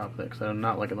back on top of it because I'm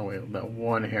not liking the way that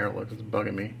one hair looks. It's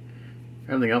bugging me.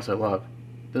 Everything else I love.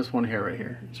 This one hair right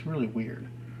here, it's really weird.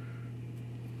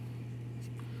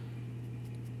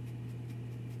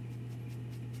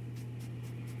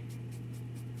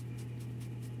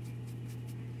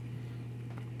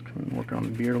 Come and work on the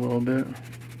beard a little bit.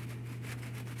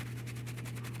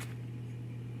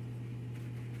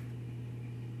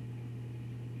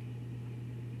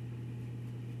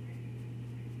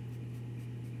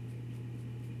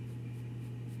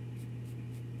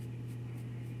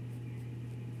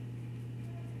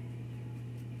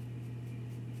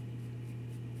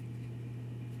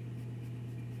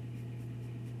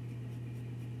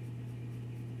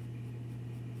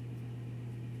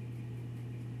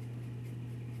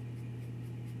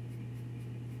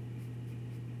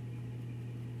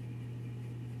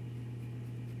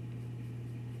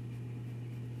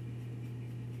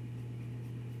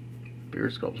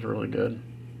 Beard sculpt's really good.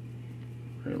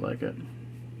 Really like it.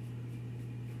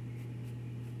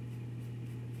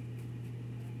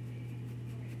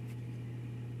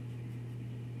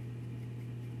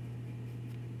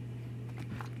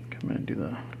 Come in and do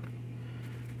the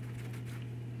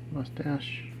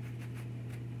mustache.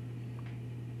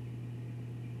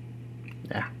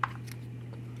 Yeah.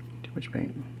 Too much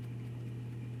paint.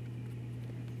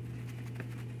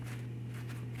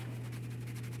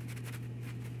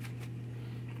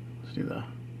 Let's do the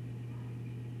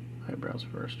eyebrows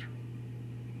first.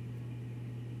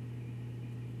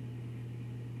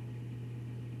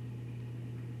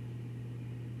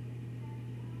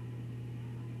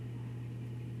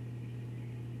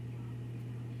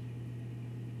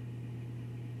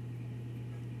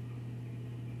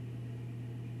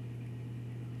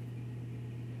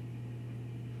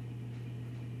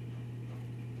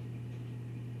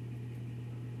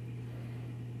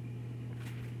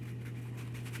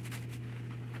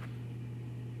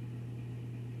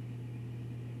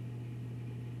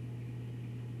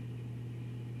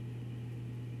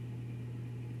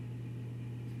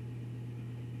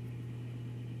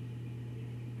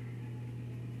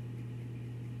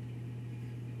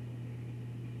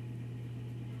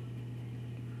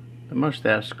 The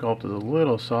mustache sculpt is a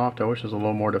little soft. I wish it was a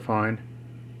little more defined.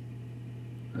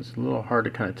 It's a little hard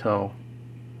to kind of tell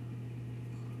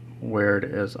where it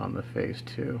is on the face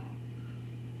too.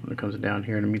 When it comes down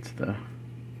here and it meets the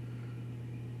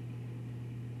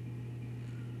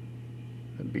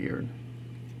beard.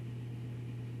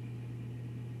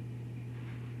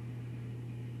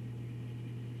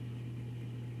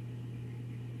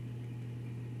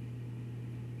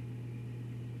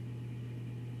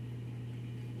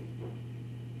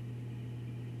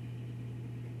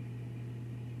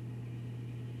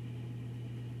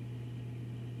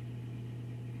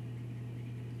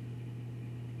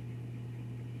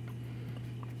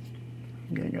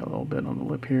 Getting a little bit on the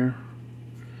lip here.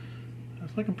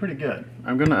 That's looking pretty good.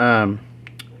 I'm gonna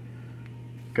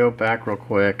go back real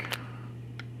quick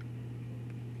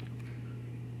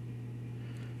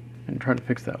and try to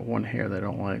fix that one hair that I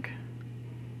don't like.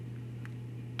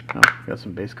 Oh, got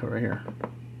some base coat right here.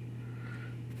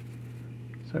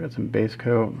 So I got some base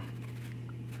coat.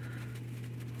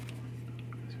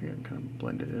 So we can kind of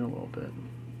blend it in a little bit.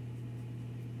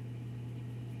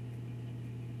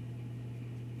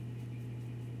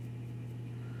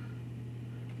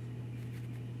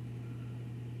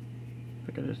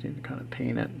 I think I just need to kind of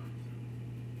paint it.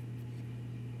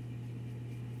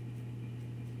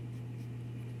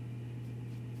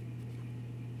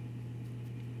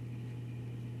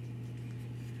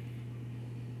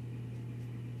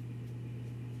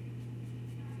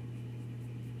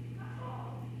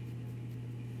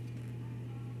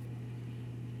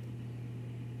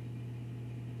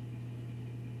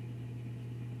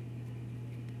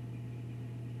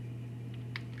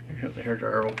 Hit the hair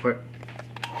dryer real quick.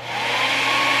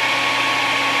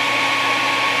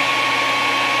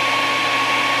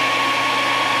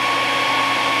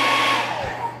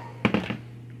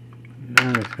 Now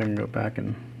I'm just going to go back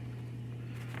and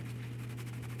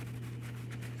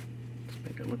just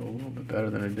make it look a little bit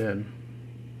better than it did.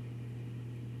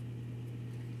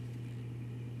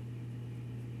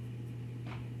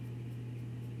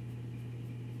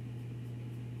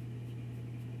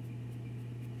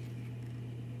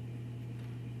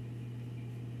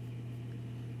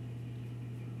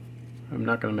 I'm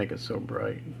not going to make it so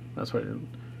bright. That's what I did.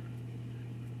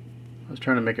 I was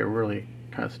trying to make it really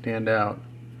kind of stand out.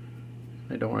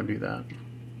 I don't want to do that.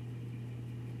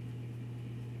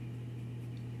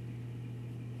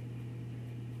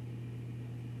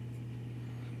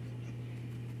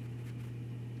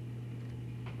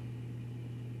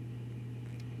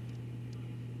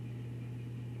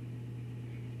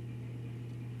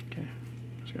 Okay,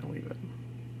 I'm just going to leave it.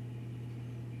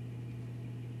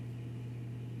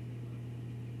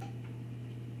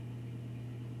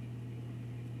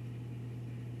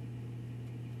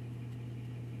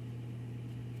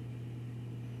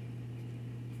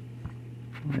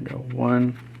 I go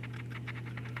one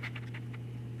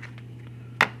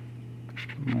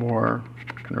more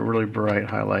kind of really bright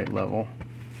highlight level,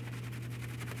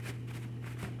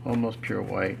 almost pure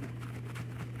white.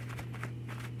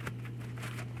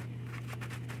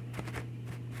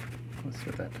 Let's see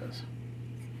what that does.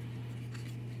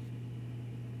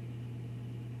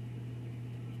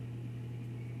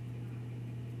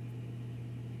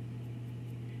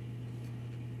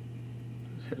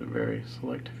 Just hit a very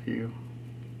select few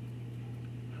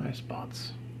high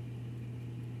spots.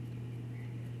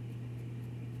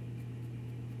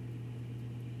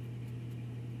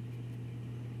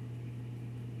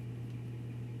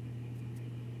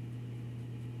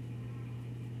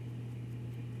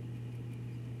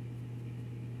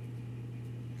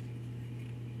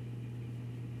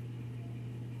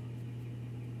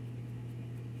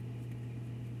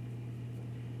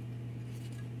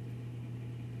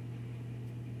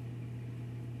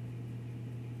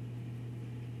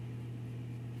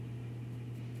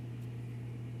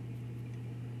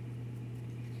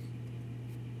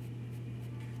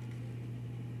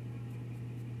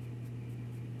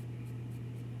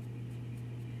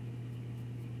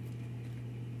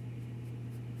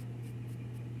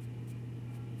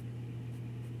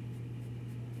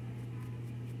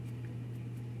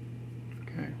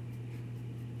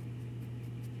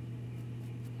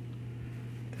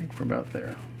 I think we're about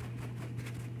there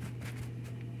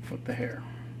with the hair.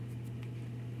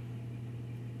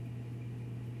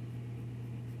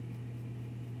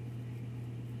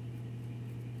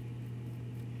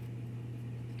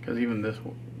 Because even this,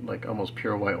 like almost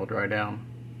pure white, will dry down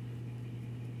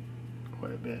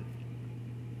quite a bit.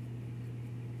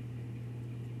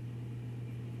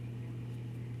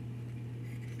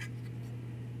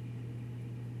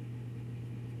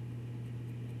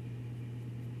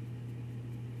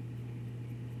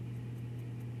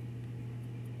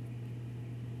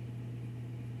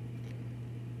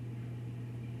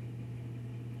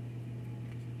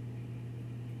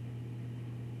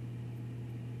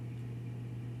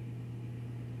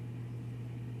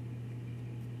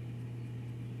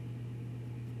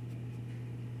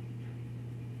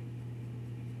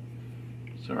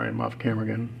 Sorry, I'm off camera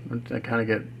again. I kind of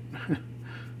get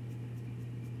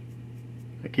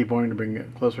I keep wanting to bring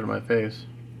it closer to my face.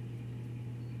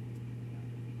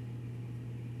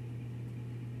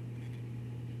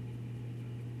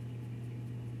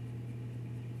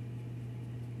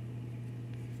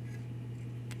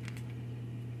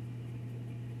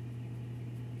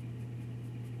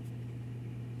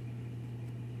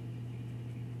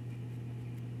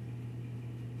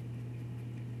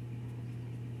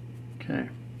 Okay,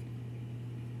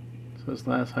 so this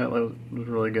last highlight was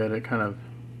really good. It kind of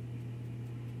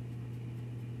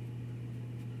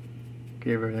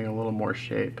gave everything a little more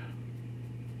shape.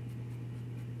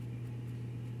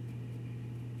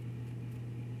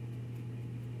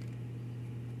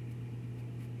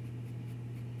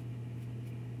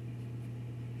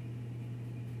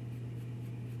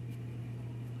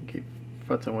 Keep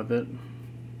futzing with it.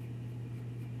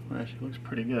 It actually looks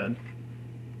pretty good.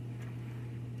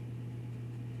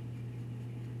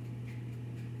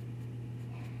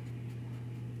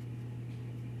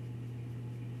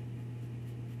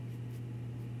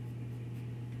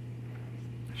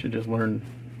 Should just learn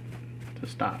to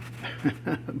stop.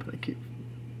 But I keep,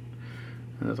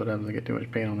 and that's what happens when I get too much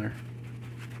paint on there.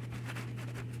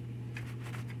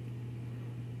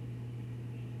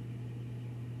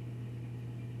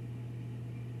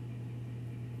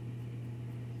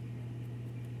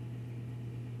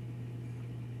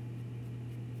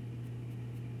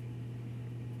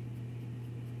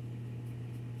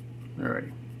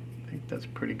 Alrighty, I think that's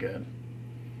pretty good.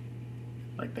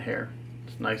 Like the hair.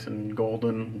 It's nice and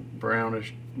golden,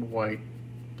 brownish, white,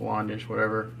 blondish,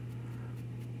 whatever.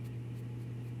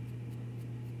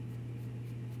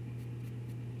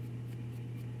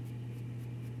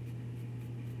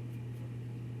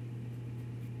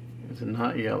 Is it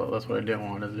not yellow? That's what I didn't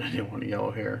want. I didn't want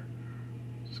yellow hair.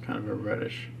 It's kind of a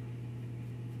reddish,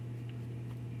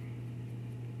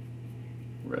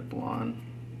 red blonde.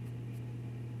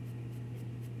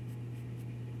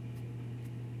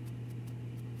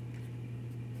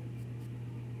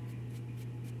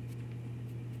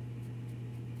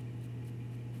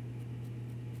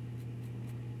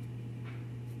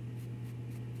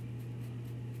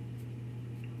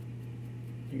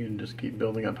 You can just keep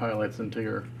building up highlights until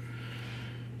you're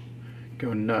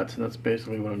going nuts, and that's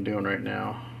basically what I'm doing right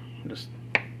now. I'm just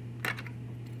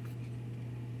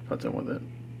futzing with it.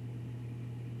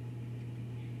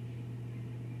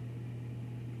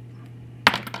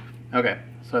 Okay,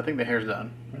 so I think the hair's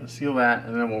done. I'm going to seal that,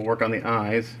 and then we'll work on the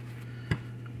eyes.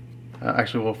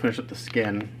 Actually, we'll finish up the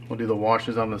skin. We'll do the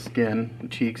washes on the skin, the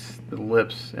cheeks, the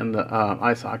lips, and the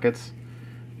eye sockets.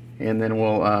 And then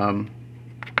we'll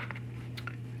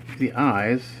the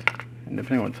eyes, and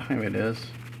depending on what time it is,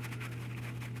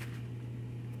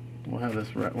 we'll have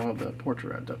the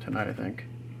portrait wrapped up tonight, I think.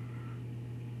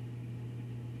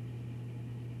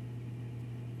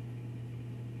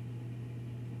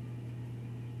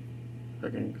 I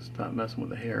can stop messing with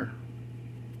the hair.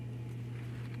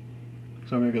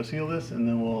 So I'm going to go seal this, and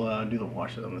then we'll do the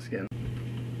washes on the skin.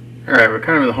 Alright, we're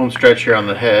kind of in the home stretch here on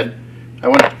the head. I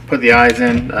want to put the eyes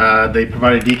in. They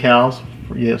provided decals,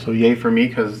 so yay for me,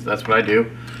 because that's what I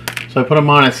do. So I put them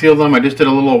on, I sealed them. I just did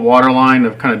a little water line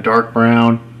of kind of dark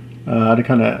brown to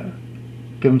kind of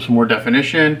give them some more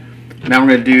definition. Now what I'm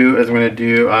going to do is I'm going to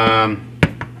do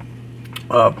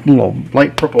a little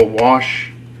light purple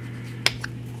wash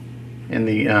in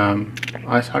the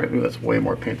eye socket. Ooh, that's way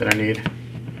more paint than I need.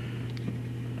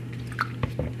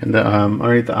 And the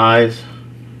underneath the eyes,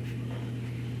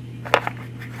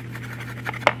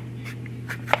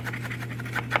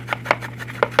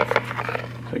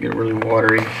 so I get really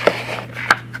watery.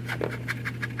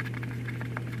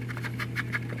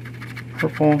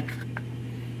 Purple,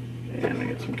 and I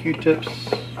get some Q-tips.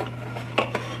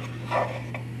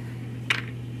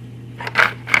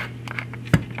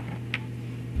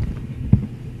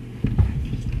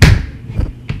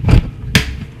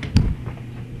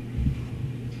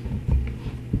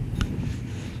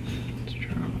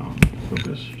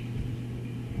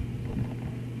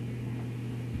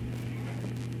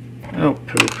 Oh,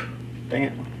 poop. Dang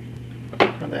it.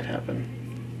 How'd that happen?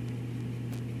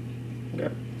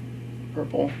 Got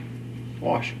purple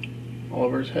wash all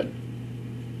over his head.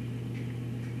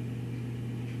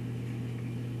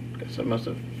 Guess I must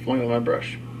have flung with my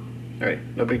brush. Alright,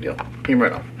 no big deal. Came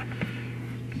right off.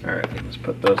 Alright, let's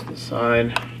put those to the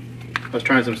side. I was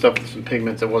trying some stuff with some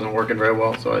pigments that wasn't working very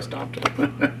well, so I stopped.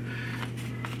 Where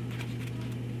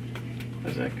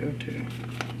does that go to?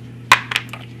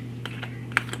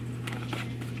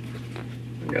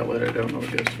 Yeah, later, I don't know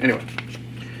what it is. Anyway.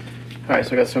 Alright,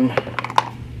 so I got some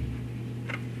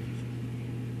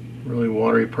really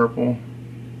watery purple.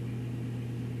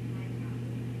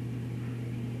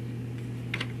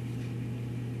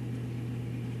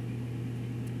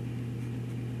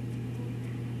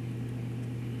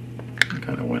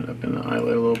 kind of went up in the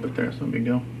eyelid a little bit there, so no big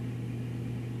deal.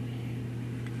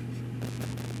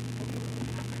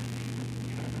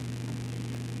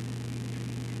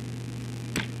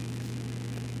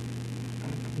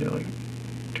 Do it like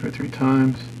 2 or 3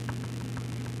 times.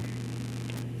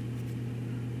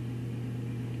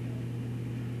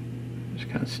 Just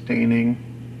kind of staining.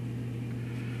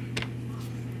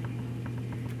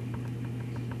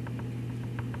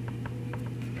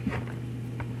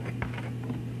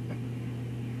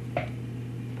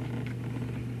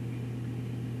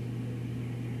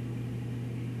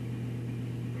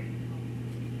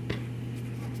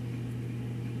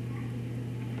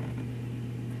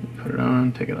 Put it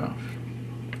on, take it off.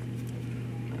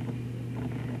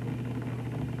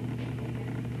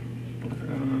 Put it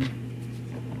on,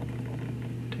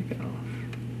 take it off.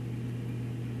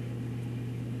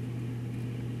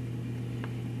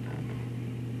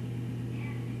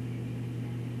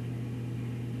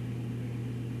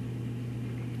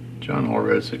 John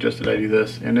Horvath suggested I do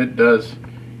this, and it does.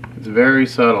 It's very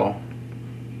subtle,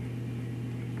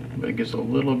 but it gives a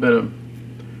little bit of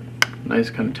nice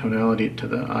kind of tonality to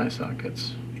the eye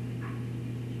sockets.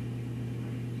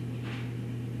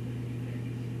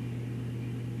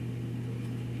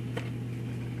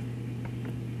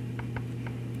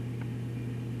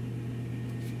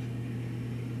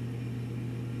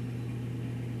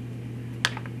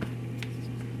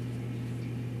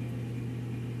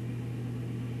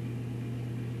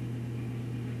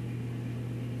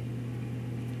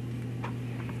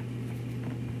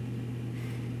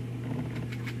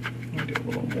 Do a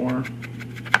little more.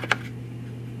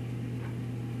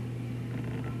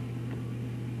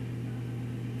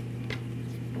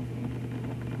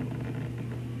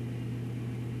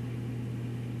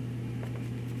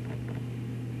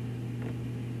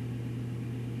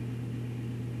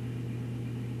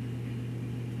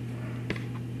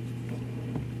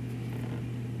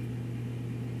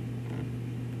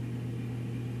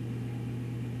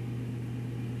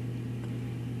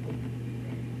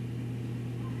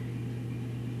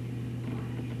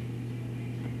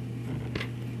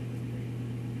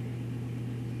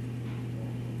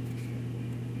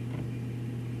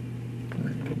 I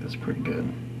think that's pretty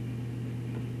good.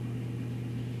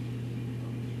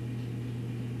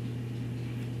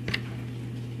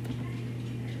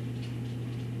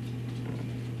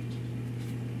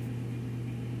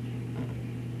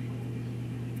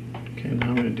 Okay, now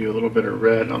I'm going to do a little bit of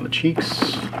red on the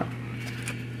cheeks. I'm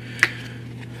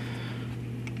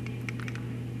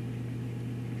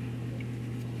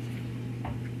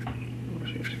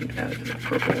just going to add it to the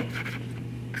purple.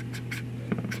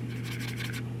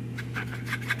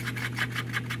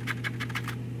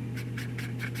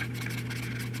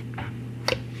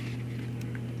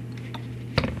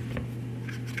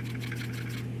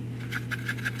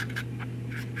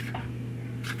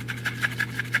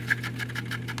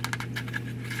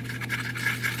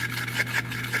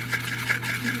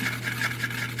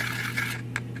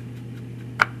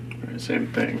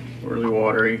 Same thing, really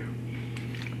watery.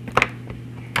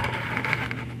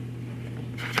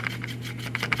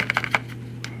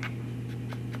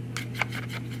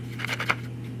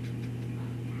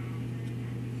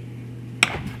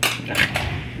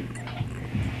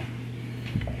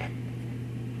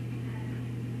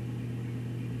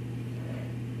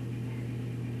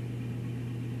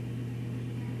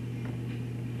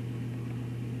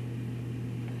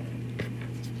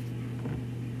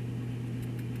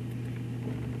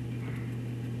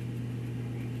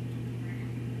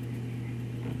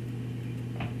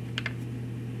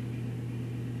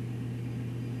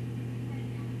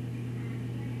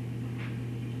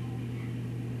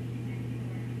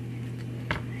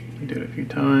 Do it a few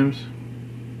times.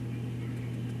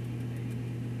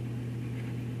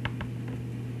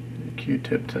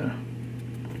 Q-tip to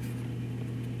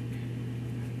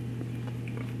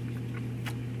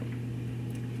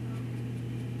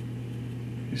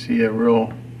you see a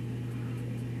real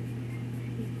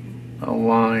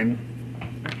line.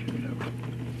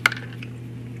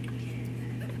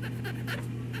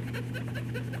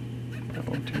 Got a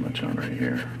little too much on right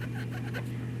here.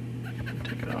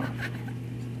 Take it off.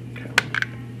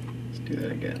 Do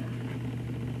that again.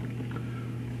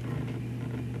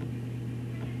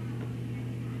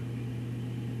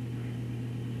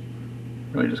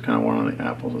 Really just kind of one on the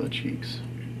apples of the cheeks.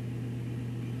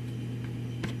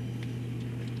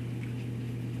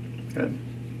 Got a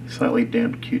slightly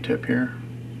damp Q-tip here.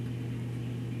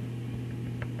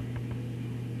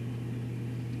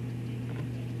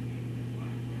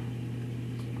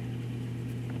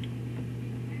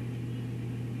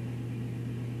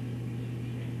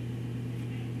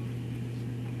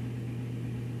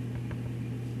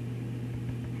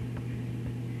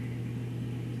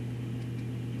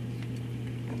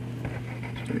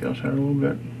 to the other side a little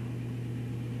bit.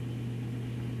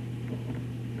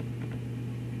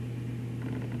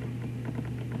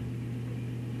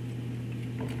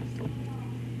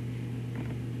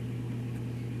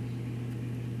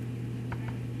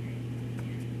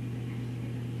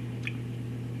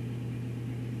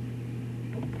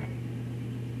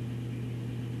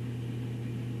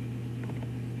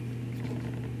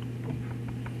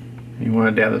 You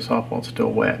want to dab this off while it's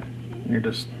still wet. You're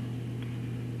just,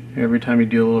 every time you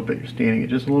do a little bit, you're staining it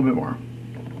just a little bit more.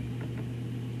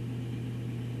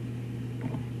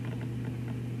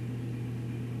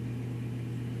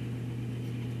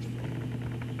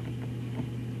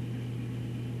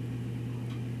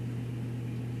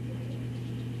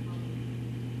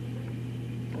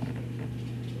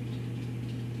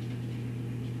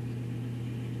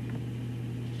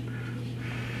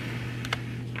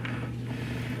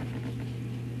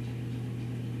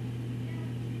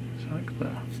 Like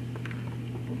that.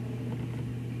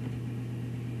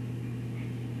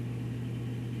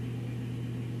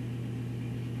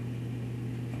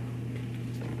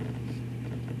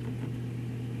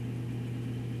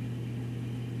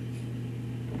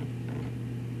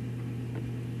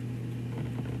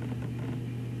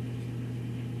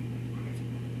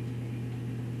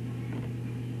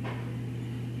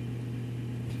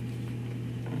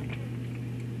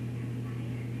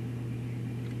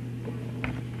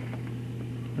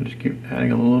 I just keep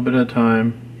adding a little bit at a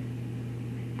time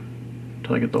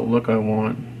until I get the look I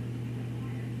want,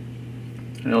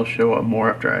 and it'll show up more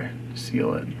after I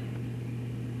seal it.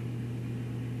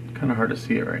 It's kind of hard to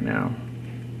see it right now.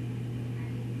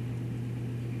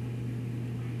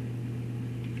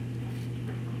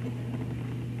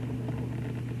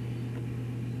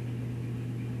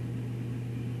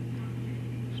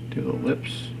 Let's do the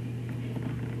lips.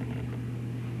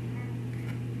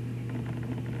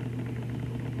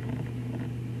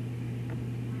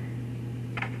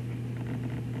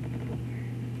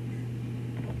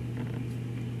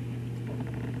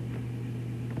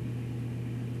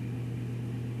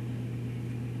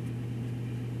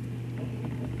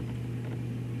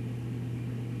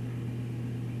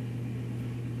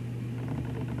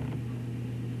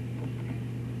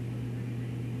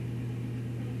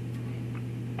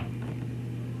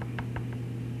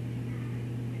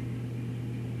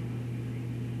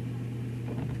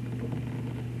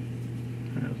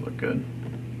 Look good.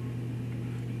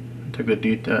 I took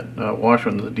the wash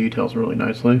on the details really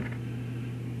nicely.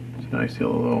 So now you see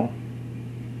all the little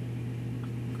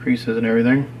creases and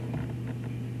everything.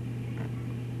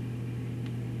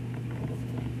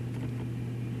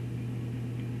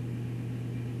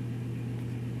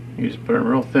 You just put it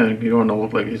real thin. You don't want to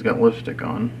look like he's got lipstick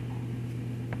on.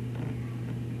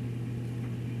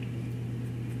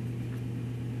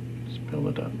 Just build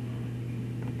it up.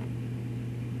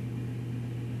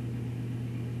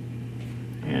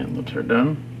 And lips are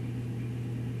done.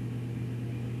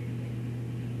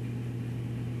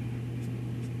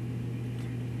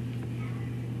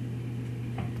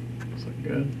 Looks like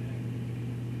good.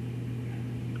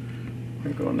 I'm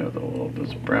gonna go in there with a little of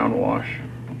this brown wash.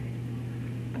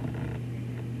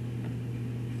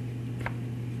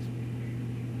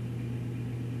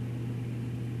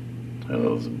 So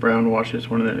those brown washes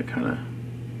wanted to kind of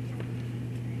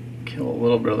kill a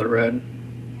little bit of the red.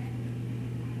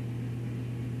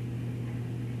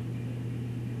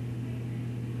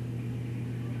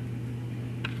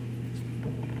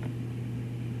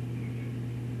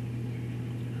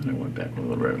 And I went back with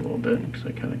the red a little bit because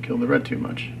I kind of killed the red too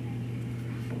much.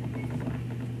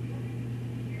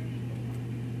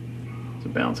 It's a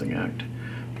balancing act.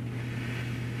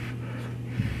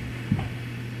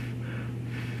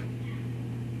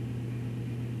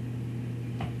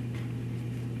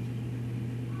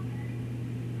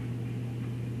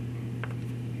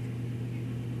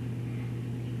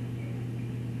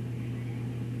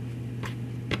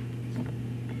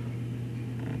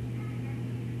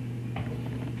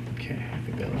 Okay, I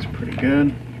think that looks pretty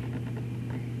good.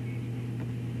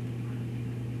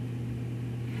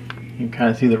 You can kind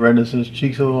of see the redness in his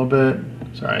cheeks a little bit.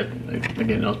 Sorry,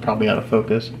 again, it was probably out of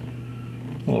focus. A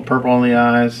little purple on the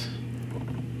eyes.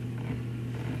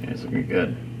 Okay, it's looking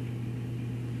good.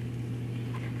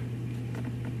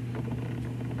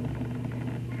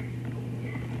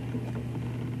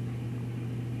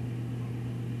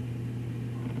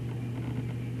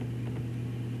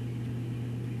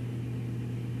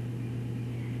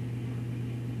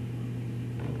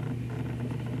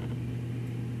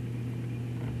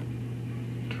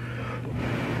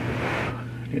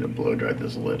 I need to blow dry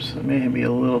those lips. It may be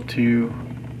a little too.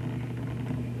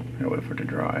 I'll wait for it to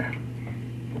dry.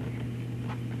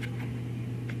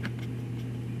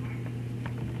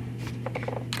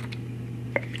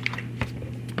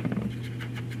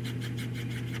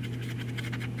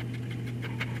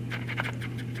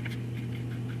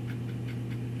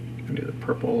 I do the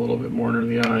purple a little bit more under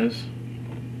the eyes.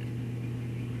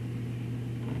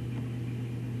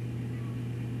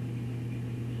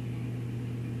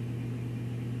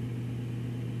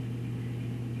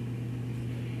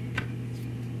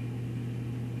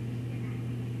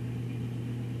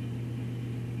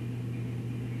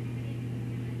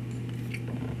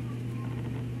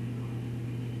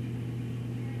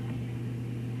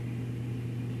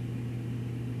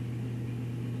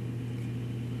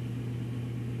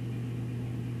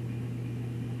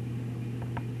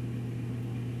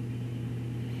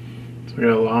 So we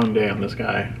got a long day on this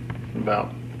guy,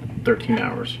 about 13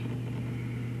 hours.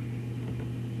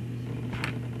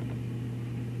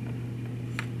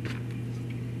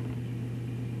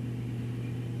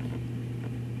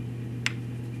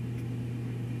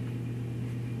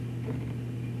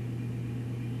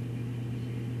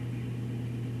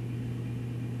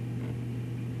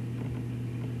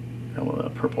 Got a little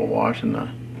purple wash in the,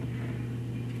 a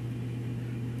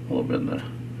little bit in the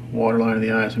waterline of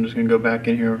the eye, so I'm just going to go back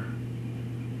in here.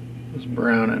 This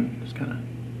brown and just kind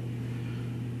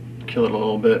of kill it a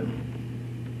little bit.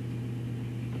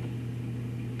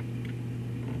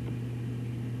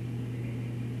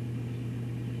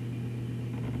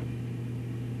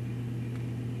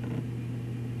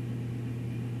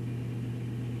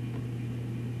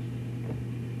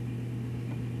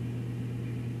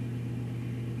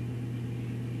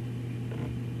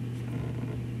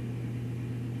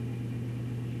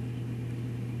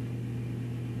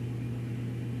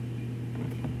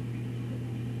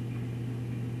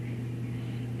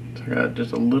 I got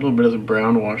just a little bit of the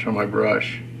brown wash on my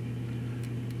brush.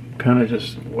 Kind of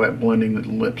just wet blending the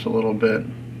lips a little bit.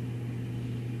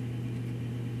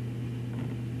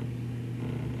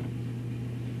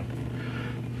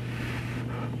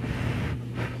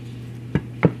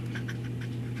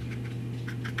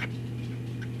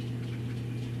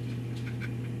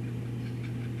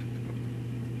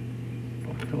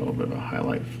 A little bit of a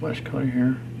highlight flesh color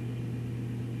here.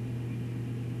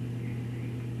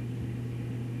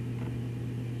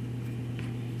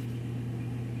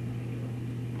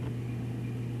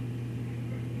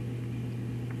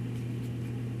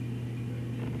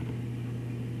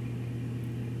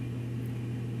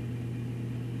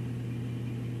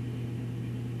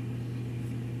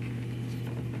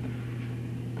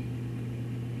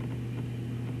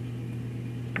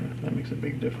 That makes a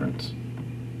big difference.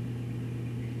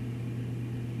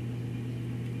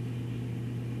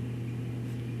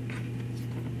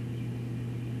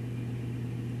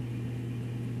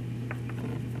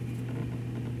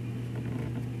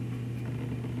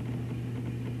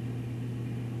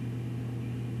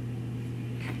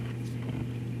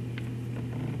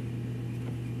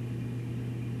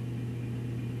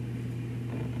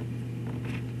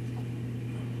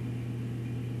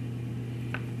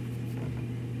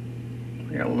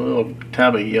 I got a little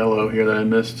tab of yellow here that I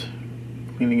missed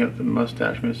cleaning up the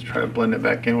mustache. I'm going to try to blend it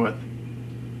back in with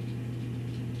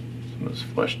some of this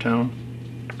flesh tone.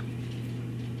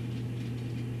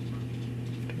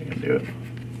 I think I can do it.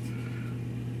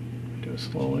 Do it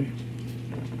slowly.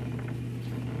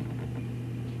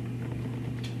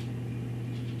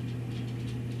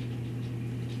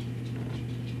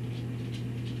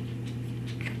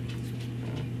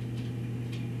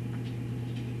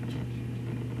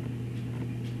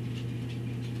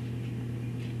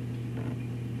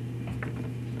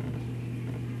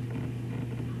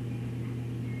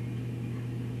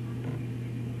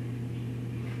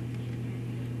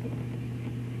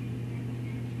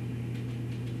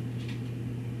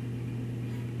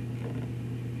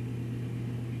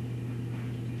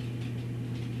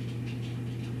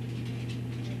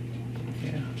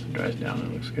 Dries down,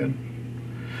 it looks good.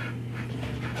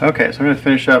 Okay, so I'm going to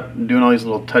finish up doing all these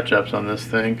little touch-ups on this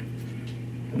thing,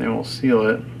 and then we'll seal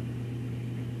it, and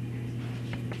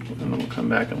then we'll come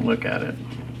back and look at it.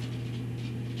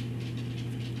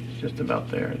 It's just about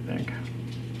there, I think.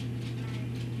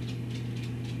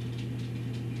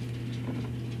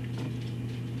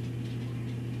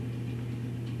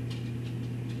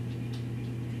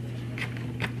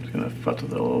 Just going to futz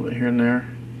with it a little bit here and there.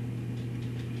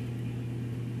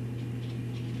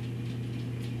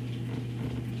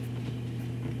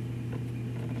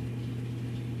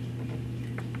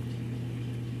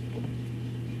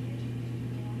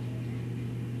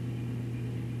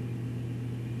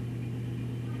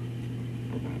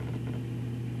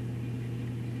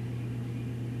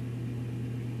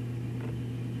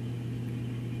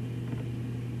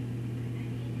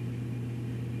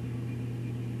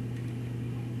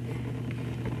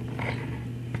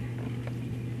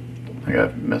 I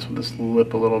gotta mess with this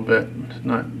lip a little bit. It's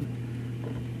not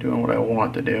doing what I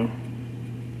want to do.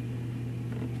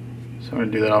 So I'm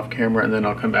going to do that off camera and then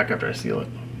I'll come back after I seal it.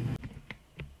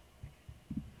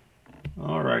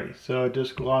 Alrighty, so I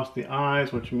just glossed the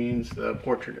eyes, which means the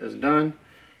portrait is done.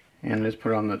 And just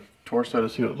put it on the torso to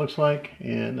see what it looks like.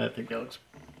 And I think that looks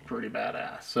pretty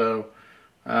badass. So,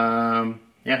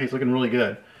 yeah, he's looking really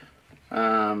good.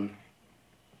 I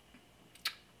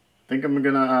think I'm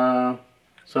gonna,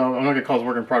 so I'm not gonna call this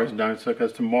work in progress done, so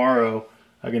because tomorrow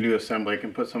I can do assembly. I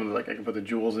can put some of the, I can put the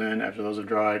jewels in after those are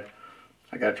dried.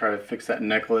 I gotta try to fix that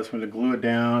necklace. I'm gonna glue it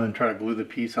down and try to glue the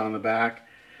piece on the back.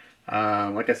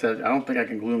 Like I said, I don't think I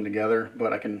can glue them together,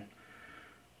 but I can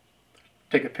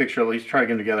take a picture, at least try to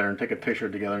get them together and take a picture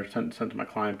together, send to my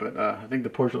client. But I think the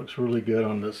portrait looks really good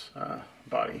on this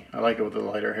body. I like it with the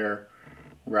lighter hair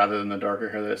rather than the darker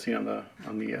hair that I see on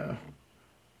the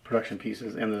production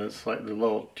pieces. And the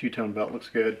little two-tone belt looks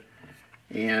good.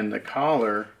 And the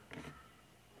collar,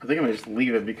 I think I'm gonna just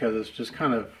leave it because it's just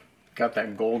kind of got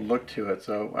that gold look to it.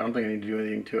 So I don't think I need to do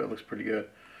anything to it. It looks pretty good.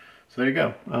 So there you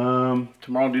go.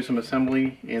 Tomorrow I'll do some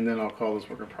assembly and then I'll call this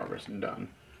work in progress and done.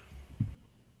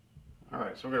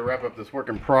 Alright, so we're going to wrap up this work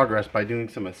in progress by doing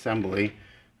some assembly.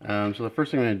 So the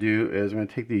first thing I'm going to do is I'm going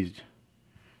to take these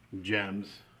gems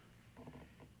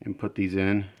and put these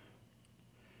in.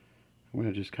 I'm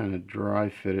going to just kind of dry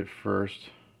fit it first.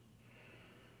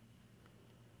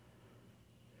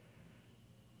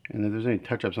 And if there's any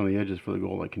touch-ups on the edges for the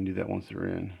gold, I can do that once they're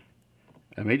in.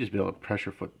 I may just be able to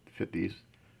pressure fit these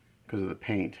because of the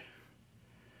paint.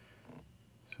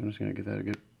 So I'm just going to get that a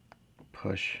good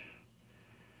push.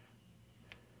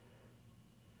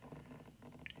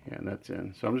 Yeah, and that's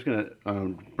in. So I'm just going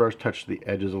to brush touch the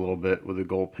edges a little bit with the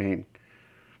gold paint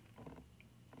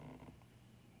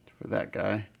for that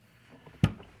guy.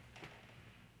 I'll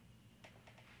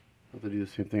have to do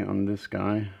the same thing on this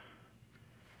guy,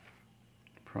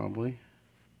 probably.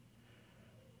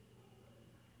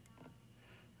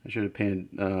 I should have painted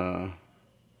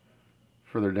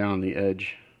further down on the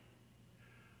edge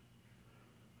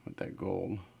with that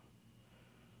gold,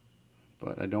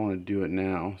 but I don't want to do it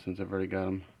now since I've already got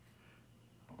them.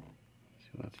 See,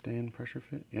 will that stay in pressure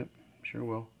fit? Yep, sure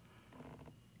will.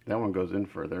 That one goes in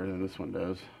further than this one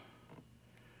does.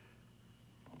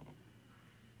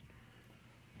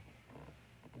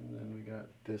 And then we got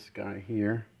this guy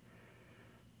here.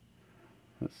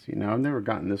 Let's see, now I've never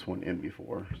gotten this one in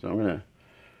before, so I'm gonna,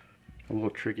 a little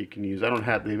trick you can use. I don't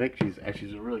have, they make these, actually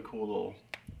these are really cool little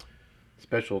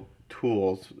special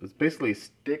tools. It's basically a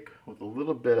stick with a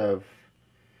little bit of,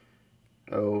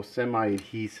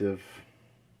 semi-adhesive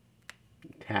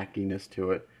tackiness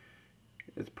to it.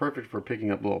 It's perfect for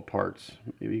picking up little parts.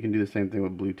 Maybe you can do the same thing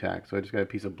with blue tack. So I just got a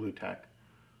piece of blue tack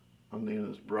on the end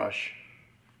of this brush.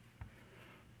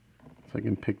 So I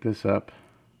can pick this up.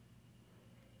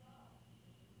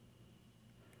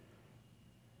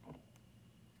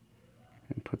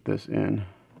 And put this in.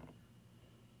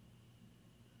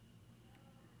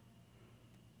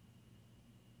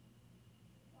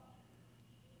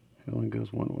 It only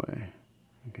goes one way.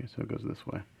 Okay, so it goes this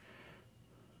way.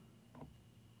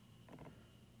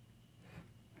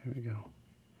 There we go.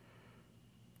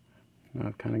 Now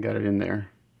I've kind of got it in there.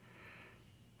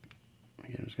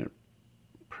 Again, I'm just going to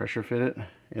pressure fit it,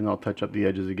 and I'll touch up the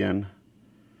edges again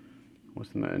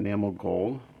with some enamel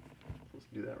gold. Let's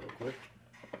do that real quick.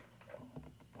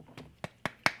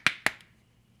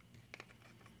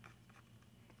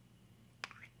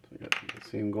 So I got the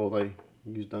same gold I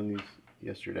used on these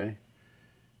yesterday.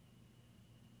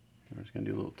 I'm just going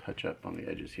to do a little touch up on the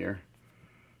edges here.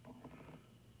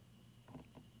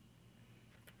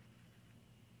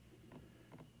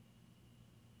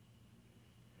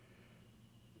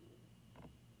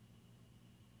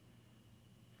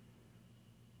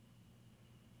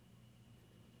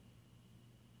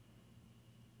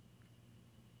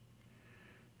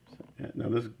 Now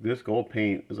this gold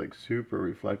paint is like super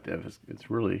reflective.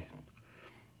 It's really,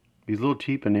 these little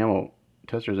cheap enamel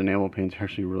testers enamel paints are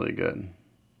actually really good.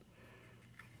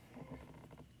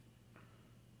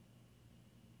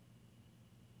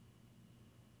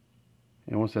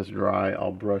 And once that's dry,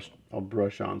 I'll brush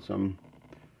on some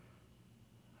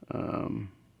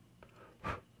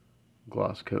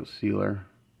gloss coat sealer.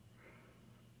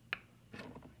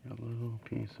 Got a little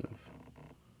piece of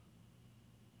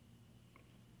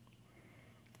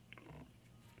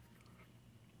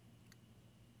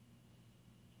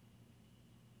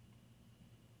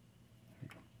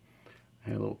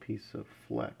a little piece of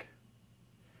fleck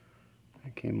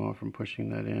that came off from pushing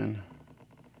that in.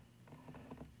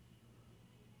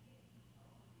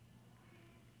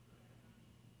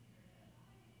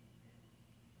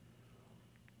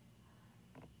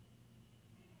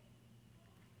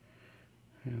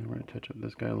 And we're going to touch up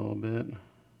this guy a little bit.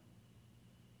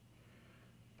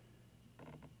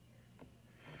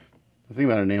 The thing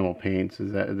about enamel paints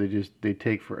is that they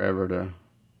take forever to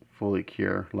fully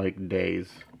cure, like days.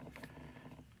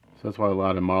 So that's why a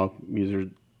lot of model users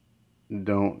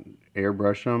don't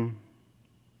airbrush them.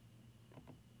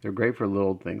 They're great for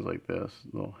little things like this,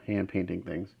 little hand painting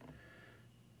things.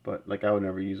 But like I would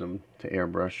never use them to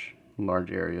airbrush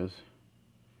large areas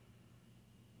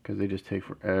because they just take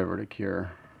forever to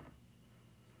cure.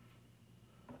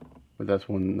 But that's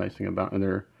one nice thing about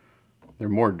them. They're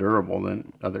more durable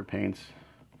than other paints.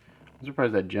 I'm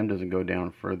surprised that gem doesn't go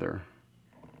down further.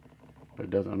 But it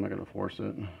doesn't. I'm not going to force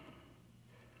it.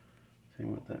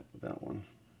 Same with that one.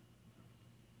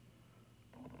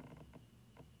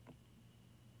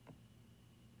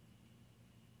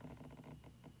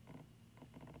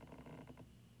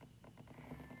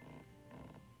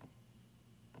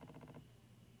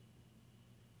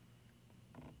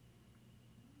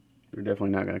 They're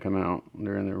definitely not going to come out.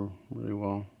 They're in there really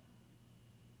well.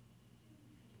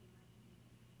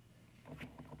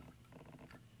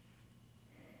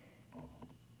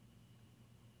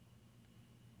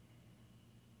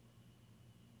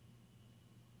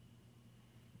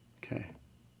 Okay.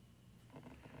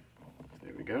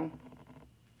 There we go.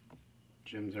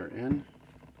 Gems are in.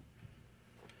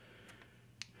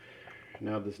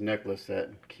 Now this necklace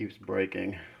that keeps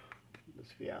breaking. This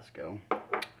fiasco.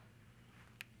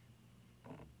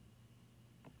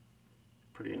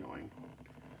 Pretty annoying.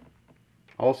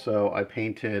 Also, I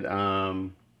painted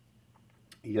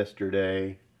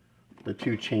yesterday the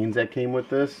 2 chains that came with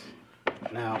this.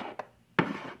 Now,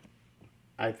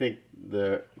 I think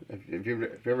if you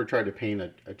ever tried to paint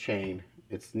a chain,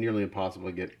 it's nearly impossible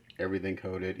to get everything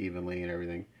coated evenly and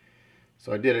everything.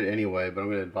 So I did it anyway, but I'm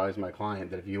going to advise my client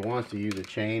that if he wants to use a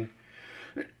chain,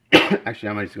 actually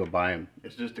I might just go buy him.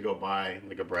 It's just to go buy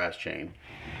like a brass chain.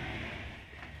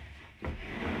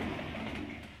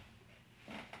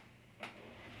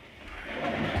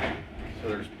 So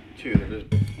there's 2. There's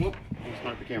this, whoop, let's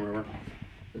knock the camera over.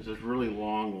 There's this really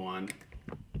long one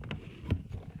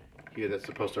here that's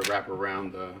supposed to wrap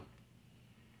around the,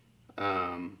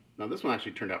 now this one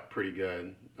actually turned out pretty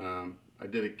good. I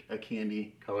did a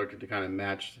candy color to kind of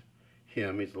match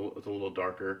him. It's a little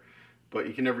darker, but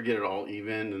you can never get it all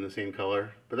even in the same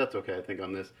color, but that's okay. I think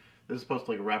on this is supposed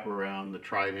to like wrap around the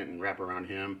trident and wrap around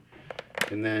him.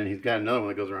 And then he's got another one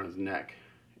that goes around his neck,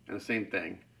 and the same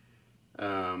thing.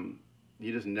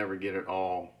 You just never get it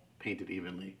all painted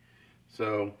evenly.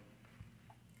 So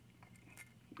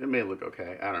it may look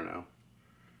okay. I don't know.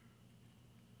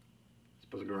 It's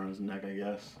supposed to go around his neck, I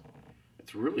guess.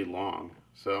 It's really long,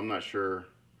 so I'm not sure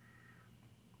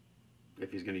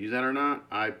if he's going to use that or not.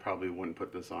 I probably wouldn't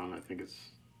put this on. I think it's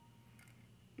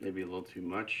maybe a little too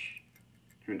much.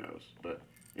 Who knows? But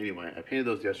anyway, I painted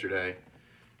those yesterday.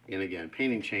 And again,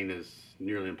 painting chain is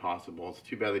nearly impossible. It's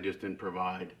too bad they just didn't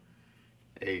provide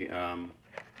a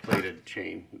plated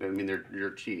chain. I mean, they're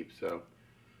cheap, so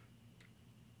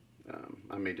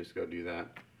I may just go do that.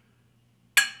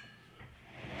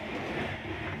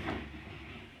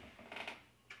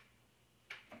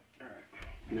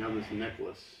 Now this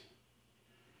necklace.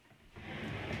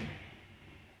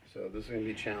 So this is going to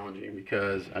be challenging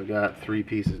because I've got 3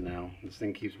 pieces now. This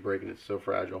thing keeps breaking. It's so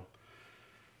fragile.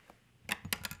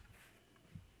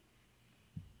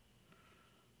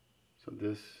 So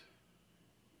this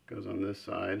goes on this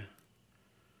side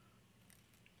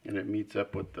and it meets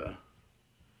up with the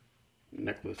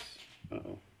necklace.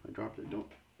 Uh-oh, I dropped it. Don't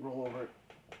roll over it.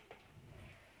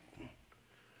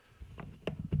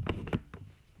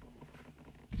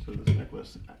 So this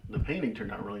necklace, the painting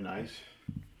turned out really nice.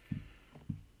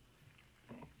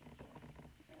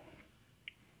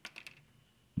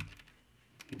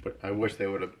 But I wish they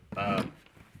would have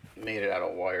made it out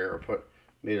of wire or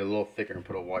made it a little thicker and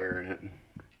put a wire in it.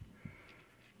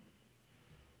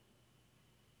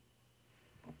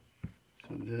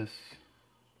 So this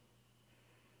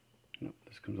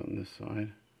comes on this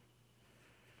side.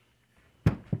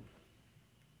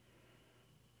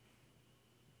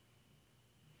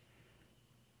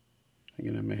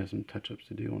 Again, I may have some touch-ups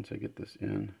to do once I get this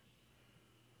in.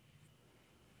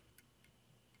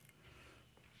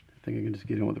 I think I can just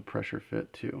get in with a pressure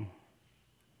fit too.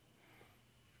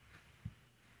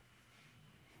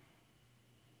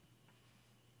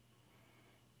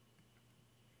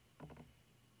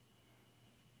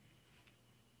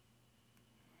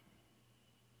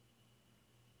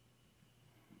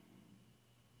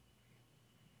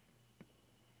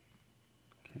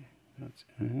 Okay, that's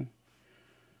in.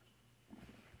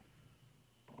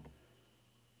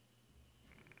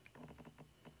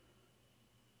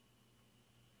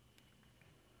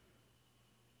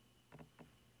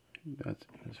 That's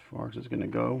as far as it's going to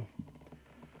go.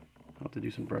 Oh, have to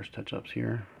do some brush touch-ups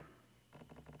here.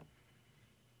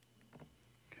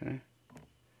 Okay.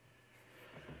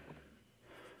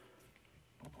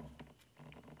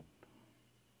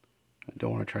 I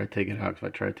don't want to try to take it out, because if I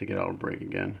try to take it out, it'll break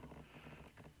again.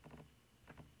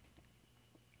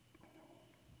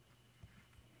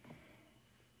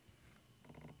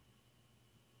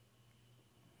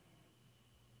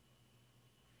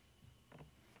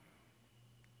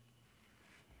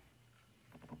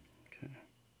 Okay.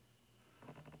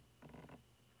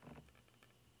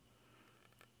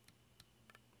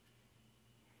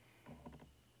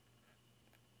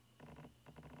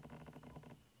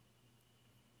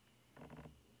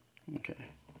 Okay,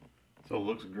 so it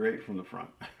looks great from the front.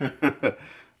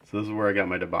 So this is where I got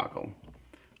my debacle.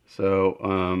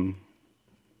 So,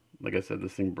 like I said,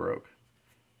 this thing broke.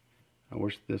 I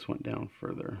wish this went down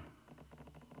further.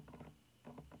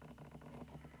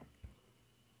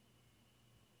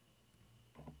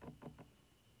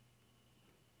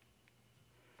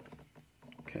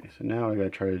 Okay, so now what I gotta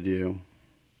try to do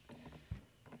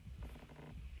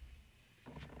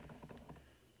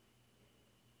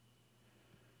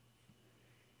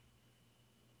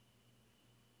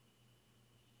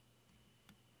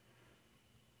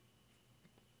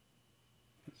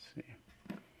see.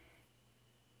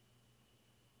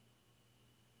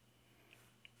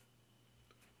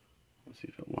 Let's see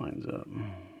if it lines up.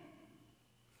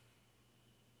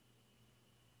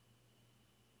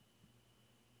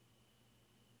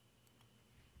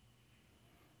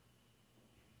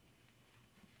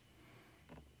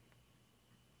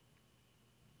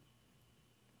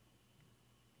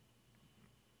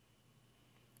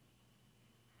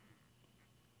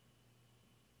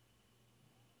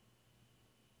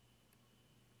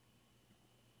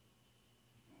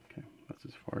 Okay, that's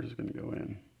as far as it's going to go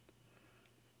in.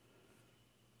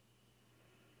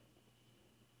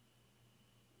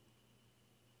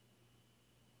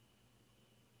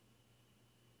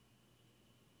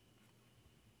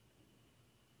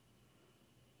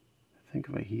 I think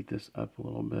if I heat this up a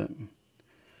little bit.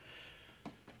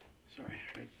 Sorry.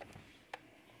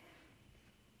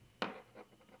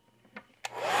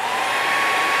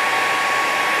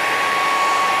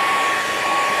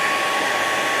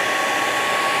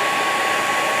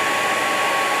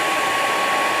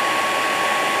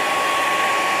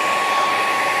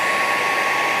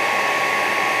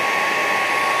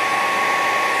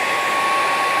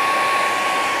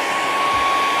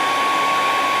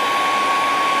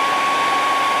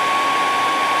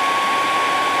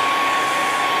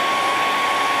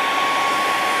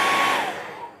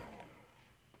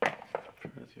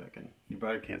 You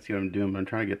probably can't see what I'm doing, but I'm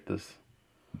trying to get this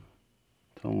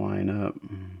to line up.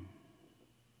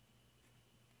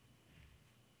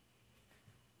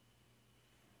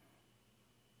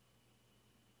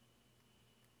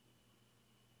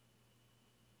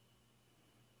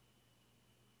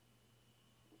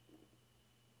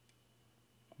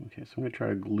 Okay, so I'm going to try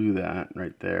to glue that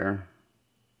right there.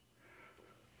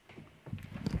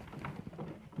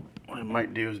 What I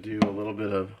might do is do a little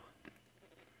bit of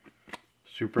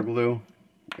super glue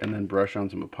and then brush on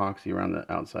some epoxy around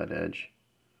the outside edge.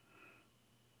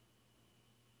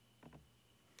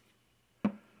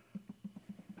 So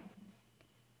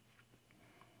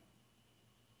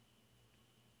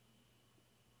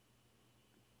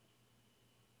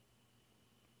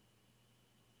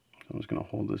I'm just going to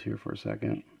hold this here for a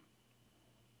second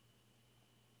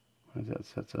as that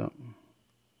sets up.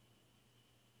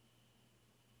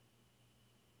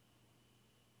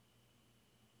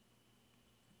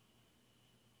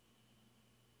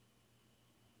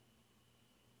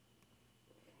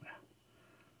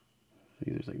 See,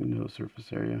 there's like no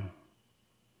surface area.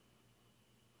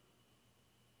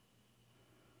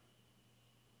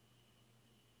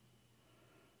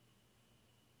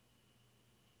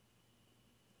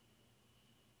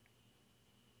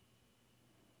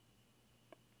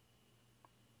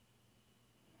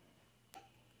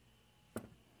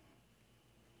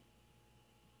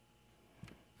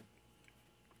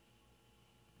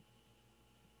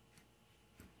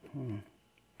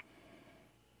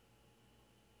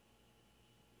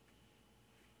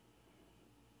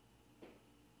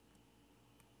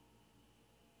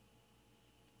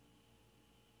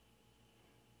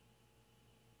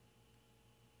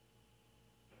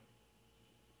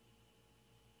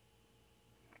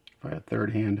 If I had a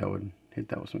third hand, I would hit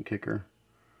that with some kicker.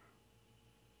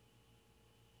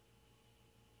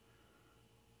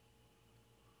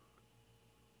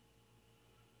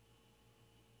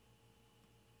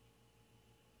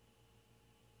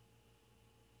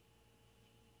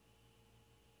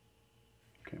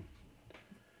 Okay,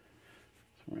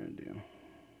 that's what I'm going to do.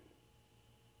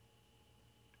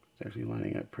 It's actually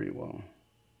lining up pretty well.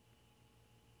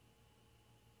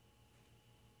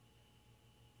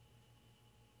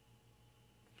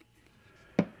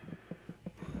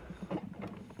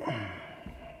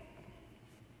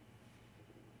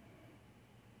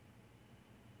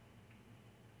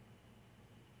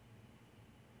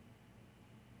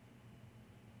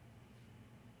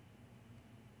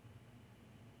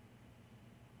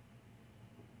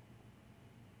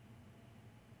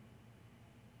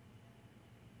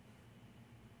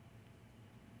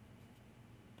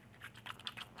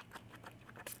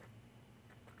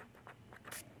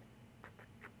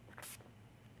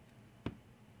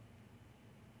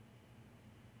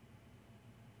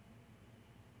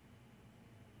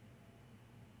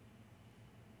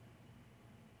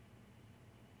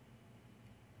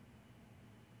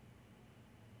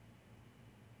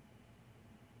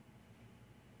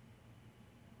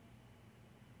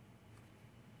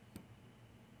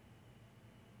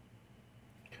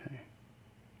 Okay.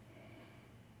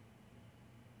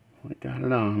 I got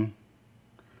it on.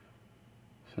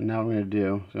 So now what I'm going to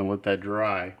do is I'm going to let that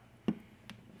dry,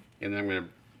 and then I'm going to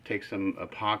take some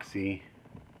epoxy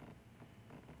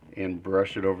and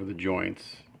brush it over the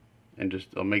joints, and just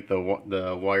I'll make the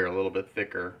wire a little bit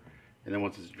thicker, and then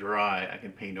once it's dry I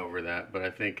can paint over that. But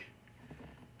I think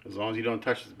as long as you don't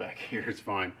touch this back here, it's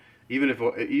fine. Even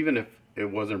if it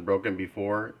wasn't broken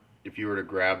before, if you were to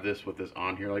grab this with this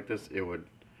on here like this, it would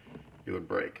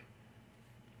break.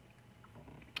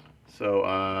 So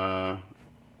I'm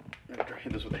gonna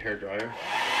hit this with a hair dryer.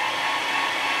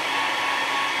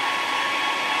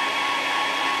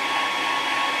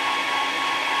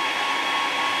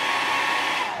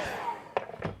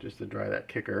 Just to dry that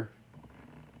kicker.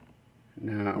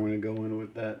 Now I'm going to go in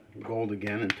with that gold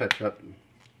again and touch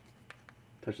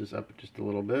this up just a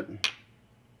little bit.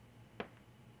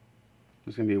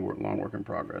 It's going to be a long work in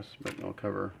progress, but I'll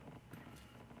cover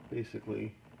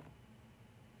basically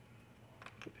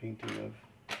the painting of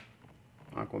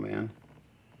Aquaman.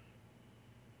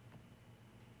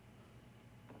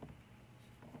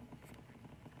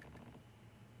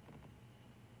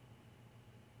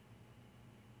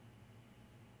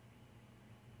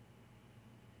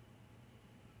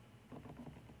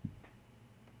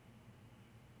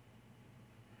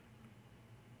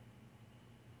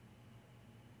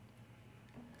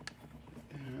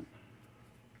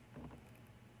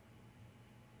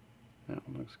 That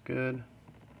one looks good.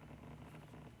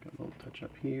 Got a little touch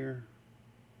up here.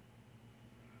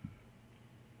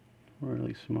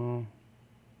 Really small.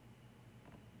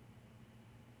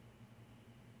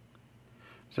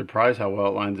 Surprised how well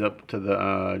it lines up to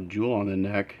the jewel on the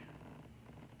neck.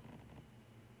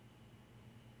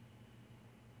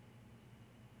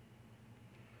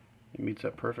 It meets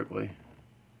up perfectly.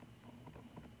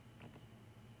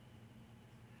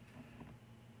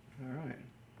 Alright,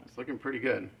 that's looking pretty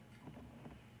good.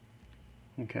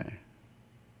 Okay.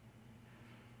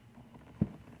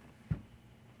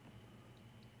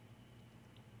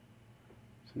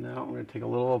 So now I'm going to take a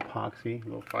little epoxy, a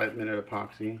little 5-minute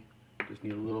epoxy. Just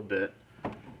need a little bit.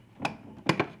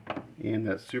 And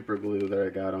that super glue that I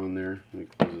got on there. Let me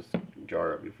close this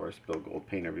jar up before I spill gold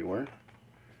paint everywhere.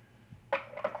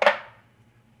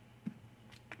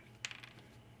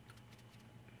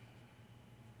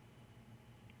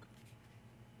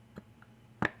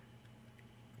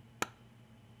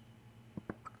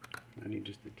 I need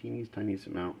just the teeniest, tiniest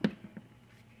amount of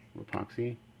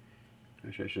epoxy.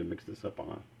 Actually, I should mix this up on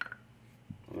a...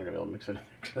 I'm not going to be able to mix it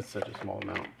because that's such a small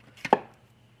amount.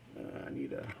 I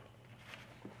need a...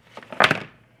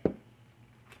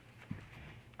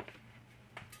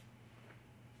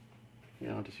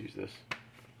 Yeah, I'll just use this.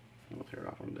 I'll tear it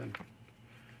off when I'm done.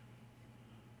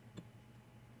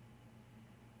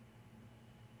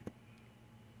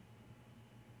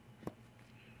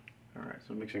 Alright,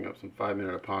 so I'm mixing up some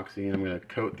 5-minute epoxy, and I'm going to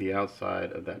coat the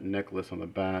outside of that necklace on the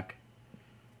back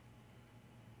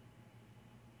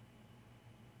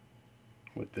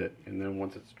with it, and then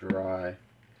once it's dry,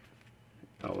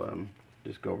 I'll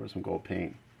just go over some gold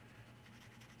paint.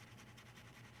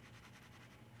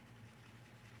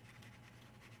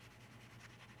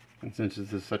 And since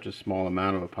this is such a small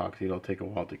amount of epoxy, it'll take a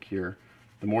while to cure.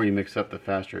 The more you mix up, the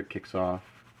faster it kicks off,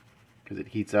 because it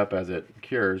heats up as it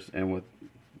cures, and with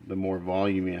the more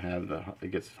volume you have,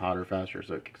 it gets hotter faster,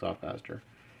 so it kicks off faster.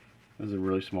 This is a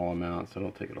really small amount, so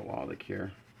it'll take it a while to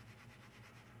cure.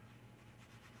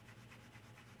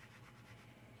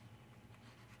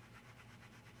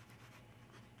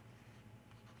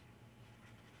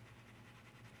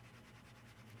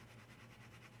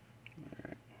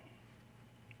 Alright.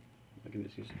 I can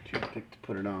just use a toothpick to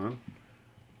put it on.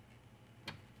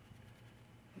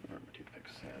 Where are my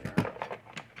toothpicks? There they are.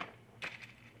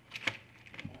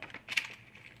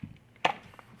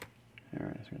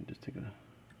 Just take a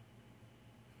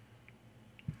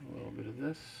little bit of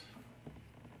this.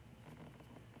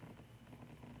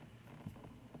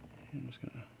 I'm just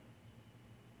gonna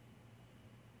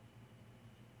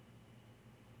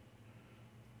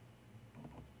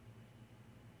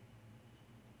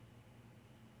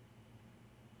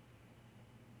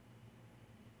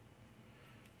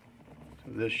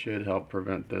this should help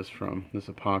prevent this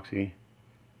epoxy.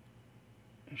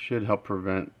 It should help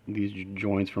prevent these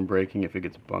joints from breaking if it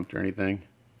gets bumped or anything.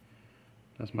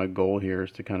 That's my goal here,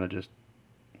 is to kind of just,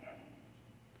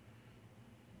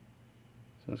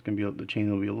 so it's going to be, the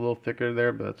chain will be a little thicker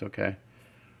there, but that's okay.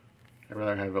 I'd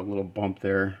rather have a little bump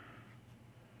there.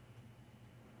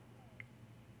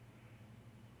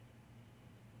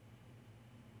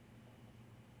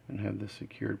 And have this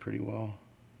secured pretty well.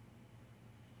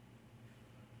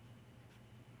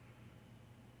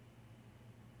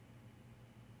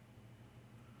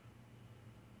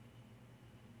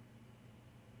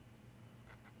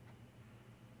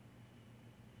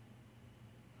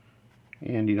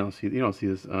 And you don't see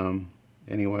this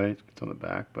anyway. It's on the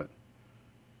back, but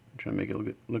I'm trying to make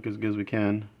it look as good as we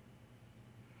can.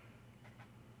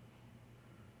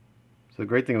 So the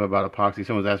great thing about epoxy,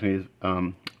 someone's asked me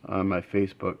on my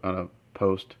Facebook on a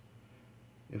post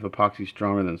if epoxy is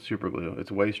stronger than super glue.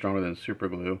 It's way stronger than super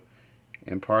glue,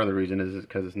 and part of the reason is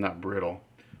because it's not brittle.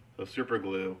 So super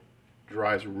glue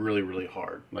dries really, really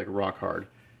hard, like rock hard.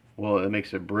 Well, it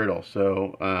makes it brittle.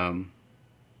 So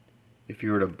if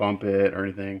you were to bump it or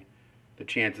anything, the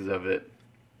chances of it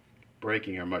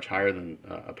breaking are much higher than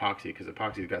epoxy, because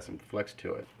epoxy's got some flex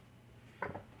to it.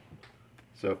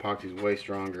 So epoxy is way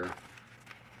stronger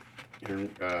and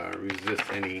resists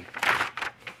any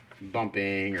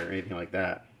bumping or anything like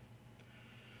that.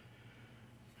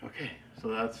 Okay, so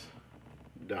that's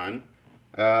done.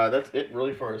 That's it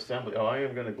really for assembly. Oh, I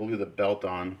am going to glue the belt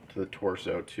on to the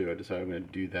torso too. I decided I'm going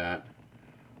to do that.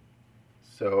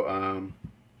 So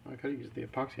I could use the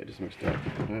epoxy. I just mixed up. Do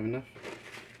I have enough?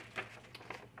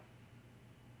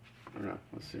 I don't know.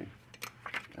 Let's see.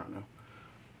 I don't know.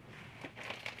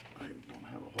 I don't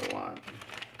have a whole lot.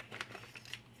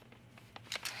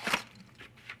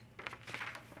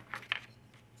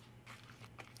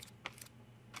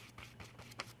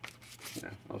 Yeah,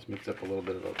 I'll just mix up a little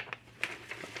bit of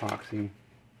epoxy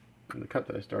in the cut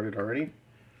that I started already.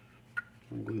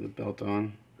 I'll glue the belt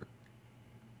on.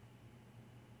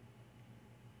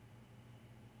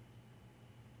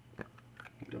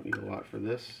 Don't need a lot for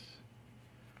this.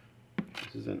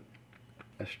 This isn't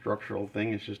a structural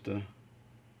thing, it's just a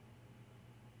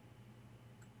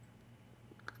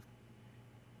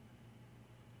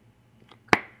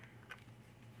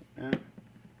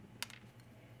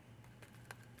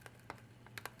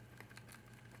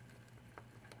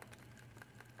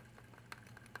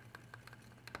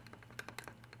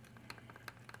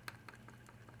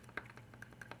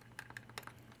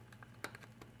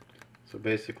so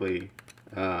basically,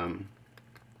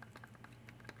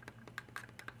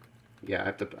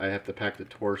 yeah, I have to pack the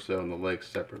torso and the legs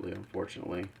separately,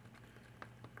 unfortunately.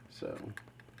 So,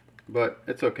 but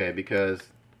it's okay because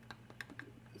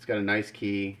it's got a nice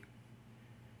key,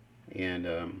 and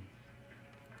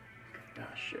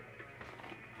shit.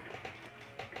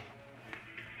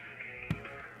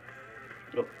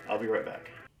 Oh, I'll be right back.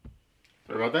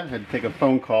 Sorry about that. I had to take a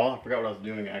phone call. I forgot what I was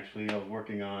doing actually. I was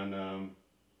working on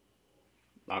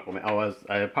Aquaman.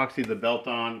 I epoxied the belt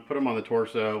on, put them on the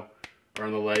torso or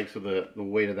on the legs, so the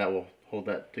weight of that will hold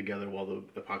that together while the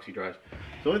epoxy dries.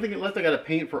 So the only thing left I got to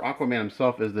paint for Aquaman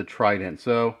himself is the trident.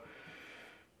 So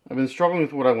I've been struggling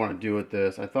with what I want to do with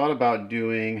this. I thought about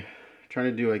trying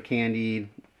to do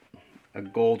a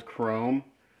gold chrome.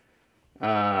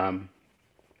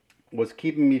 What's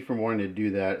keeping me from wanting to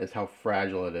do that is how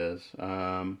fragile it is.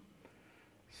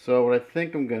 So what I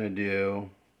think I'm going to do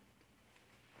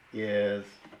is,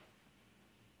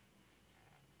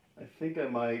 I think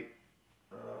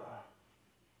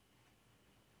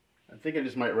I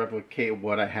just might replicate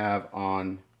what I have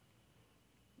on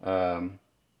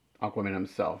Aquaman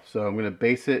himself. So I'm going to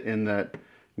base it in that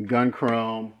gun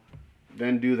chrome,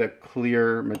 then do the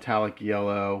clear metallic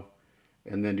yellow,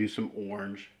 and then do some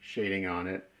orange shading on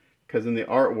it. Because in the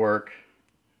artwork,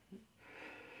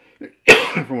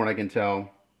 from what I can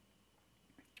tell,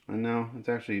 I know it's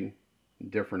actually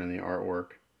different in the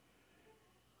artwork.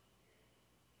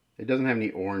 It doesn't have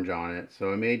any orange on it,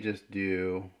 so I may just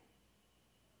do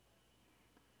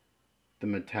the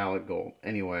metallic gold.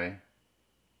 Anyway,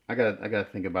 I gotta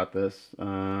think about this.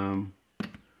 I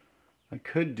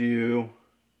could do.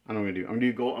 I don't know what I'm gonna do. I'm gonna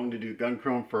do gold. I'm gonna do gun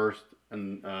chrome first,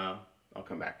 and I'll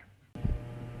come back.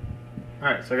 All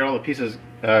right, so I got all the pieces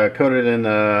coated in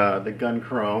the gun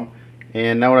chrome.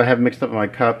 And now what I have mixed up in my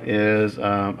cup is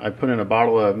I put in a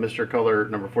bottle of Mr. Color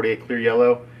number 48 clear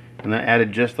yellow, and then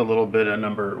added just a little bit of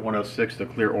number 106, the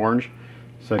clear orange.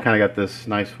 So I kind of got this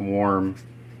nice warm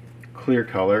clear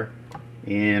color.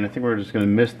 And I think we're just going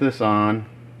to mist this on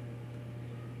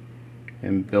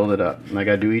and build it up. And I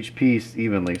got to do each piece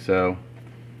evenly, so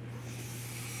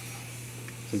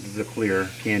since it's a clear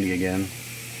candy again.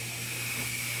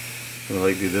 So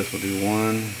we'll do this, we'll do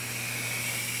one.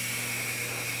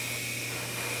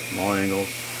 Small angles.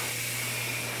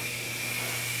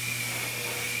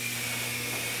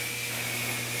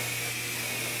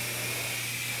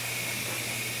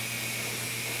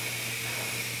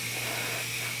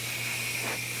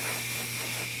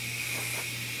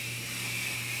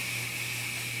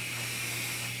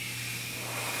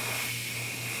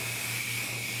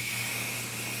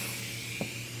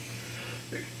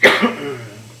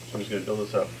 So I'm just going to build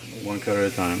this up one coat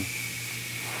at a time.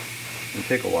 It'll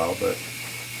take a while, but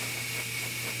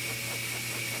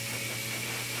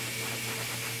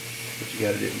what you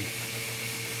got to do.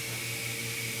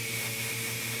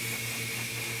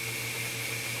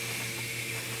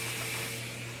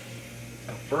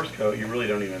 The first coat you really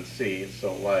don't even see, it's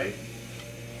so light.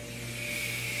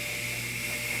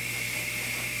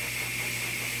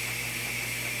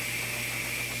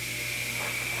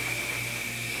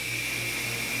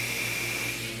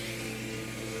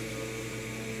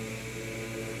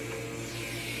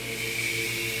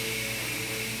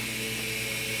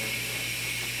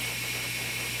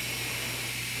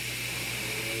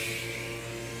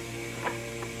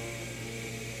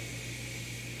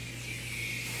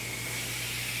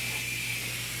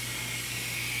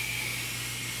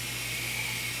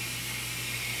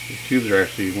 These tubes are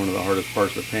actually one of the hardest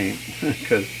parts to paint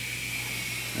because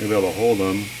you'll be able to hold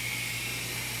them.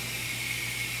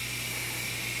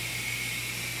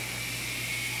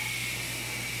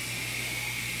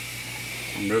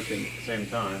 And rotate at the same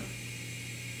time.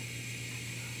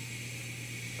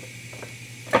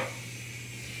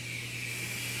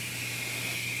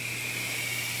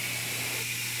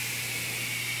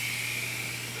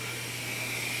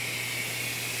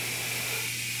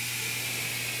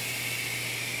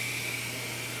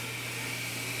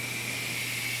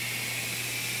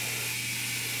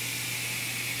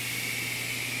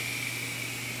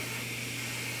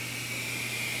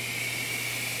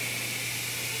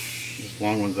 This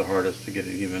long one's the hardest to get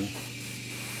it even.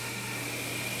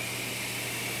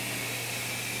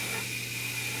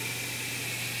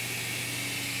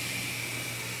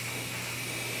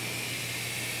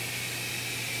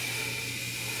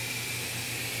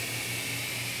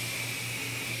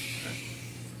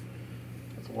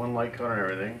 That's one light coat on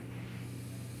everything.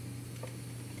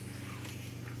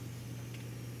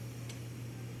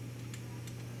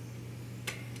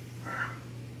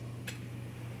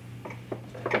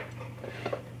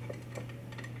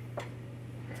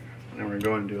 Now we're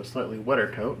going to do a slightly wetter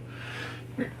coat.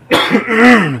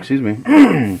 Excuse me.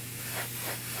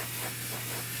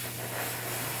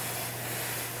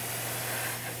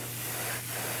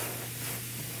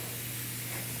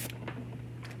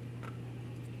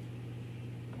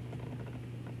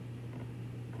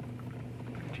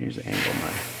 Change the angle of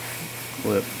my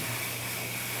clip.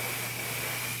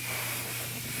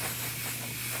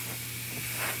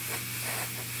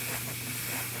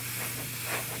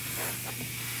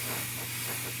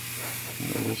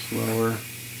 A little slower.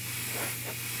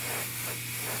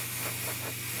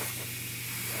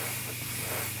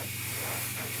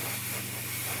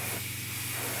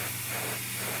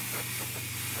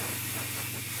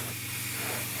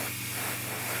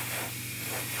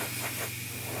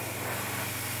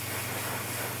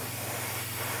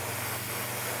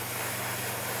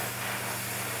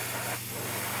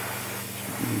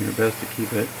 Do your best to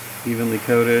keep it evenly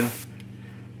coated.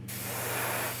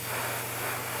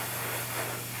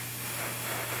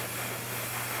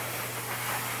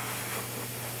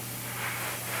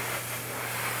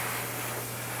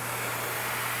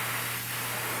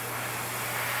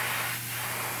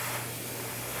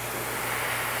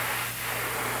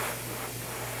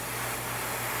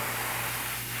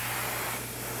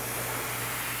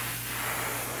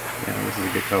 Yeah, this is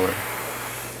a good color.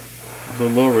 I'm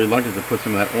a little reluctant to put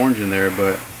some of that orange in there,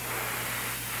 but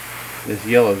this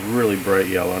yellow is really bright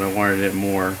yellow, and I wanted it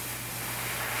more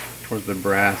towards the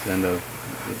brass end of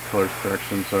the color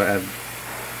spectrum, so I add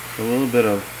a little bit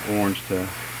of orange to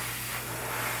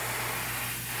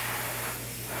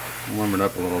warm it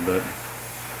up a little bit.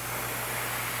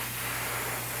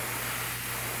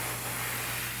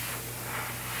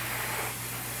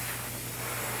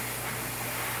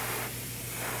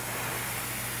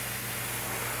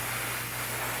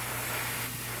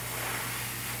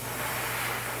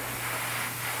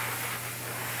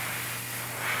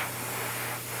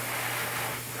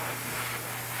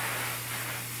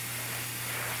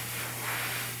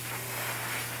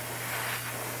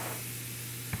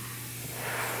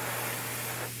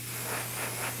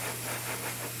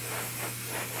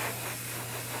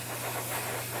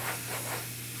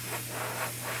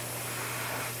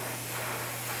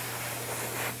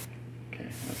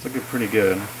 pretty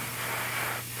good.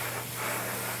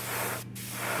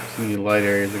 Some of the light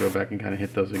areas, I go back and kind of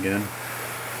hit those again.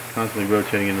 Constantly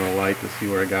rotating into the light to see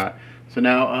where I got. So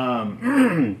now,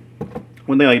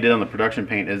 one thing I did on the production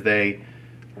paint is they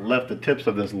left the tips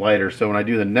of this lighter. So when I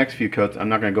do the next few coats, I'm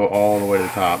not going to go all the way to the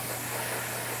top.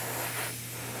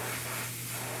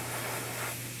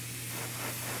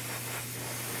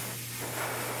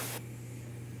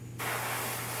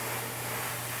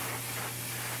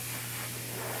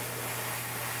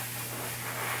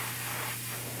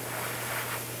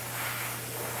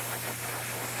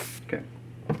 Okay,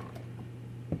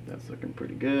 that's looking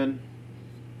pretty good.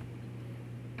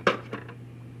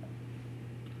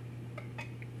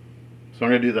 So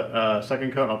I'm going to do the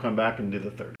second coat, and I'll come back and do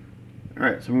the third.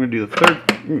 Alright, so I'm going to do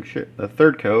the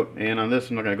third coat, and on this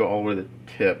I'm not going to go all the way to the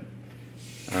tip.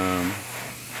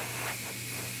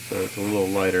 So it's a little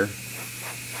lighter.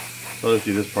 So I'll just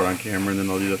do this part on camera, and then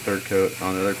I'll do the third coat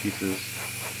on the other pieces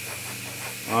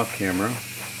off camera.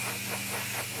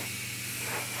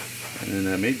 And then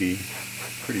that may be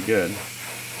pretty good.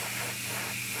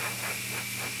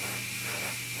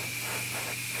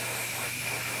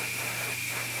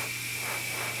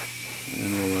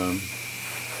 And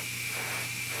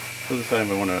we'll decide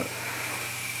if I want to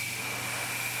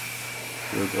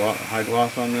do a high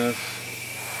gloss on this.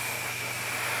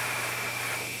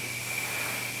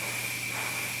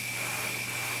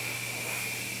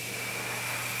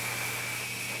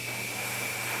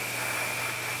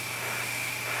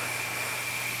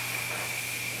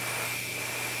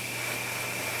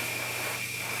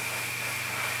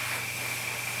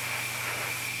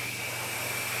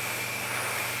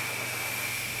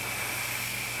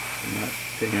 I'm not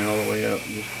taking it all the way up.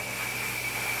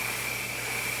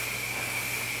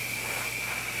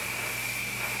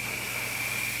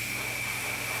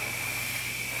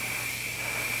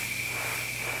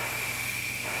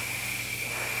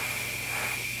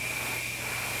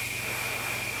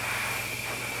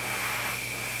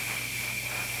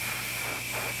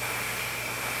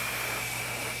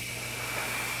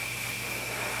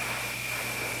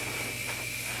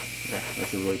 Yeah,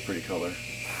 that's a really pretty color.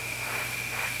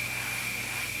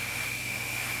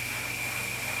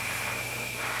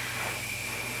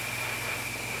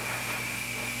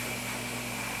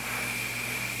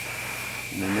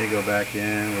 And then they go back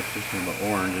in with just some of the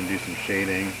orange and do some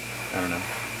shading. I don't know.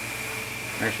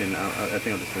 Actually, no, I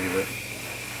think I'll just leave it.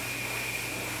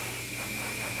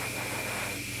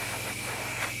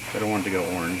 I don't want it to go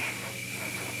orange.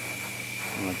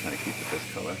 I want to kind of keep it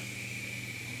this color.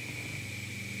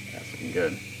 That's looking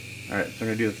good. Alright, so I'm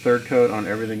going to do the third coat on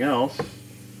everything else.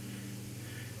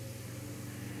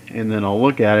 And then I'll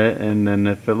look at it, and then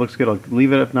if it looks good, I'll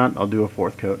leave it. If not, I'll do a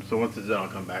fourth coat. So once it's done, I'll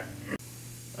come back.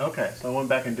 Okay, so I went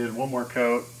back and did one more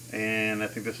coat, and I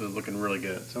think this is looking really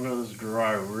good. So I'm going to let this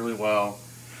dry really well,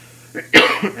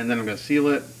 and then I'm going to seal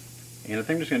it. And I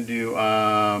think I'm just going to do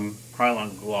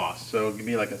Krylon gloss, so it'll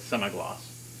be like a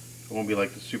semi-gloss. It won't be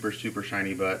like the super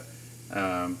shiny, but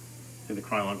I think the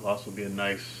Krylon gloss will be a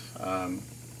nice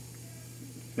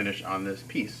finish on this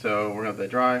piece. So we're going to let that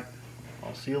dry.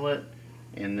 I'll seal it,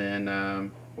 and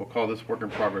then we'll call this work in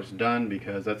progress done,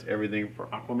 because that's everything for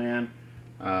Aquaman.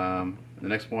 The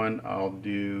next one I'll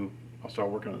start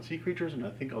working on the sea creatures, and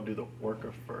I think I'll do the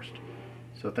orca first.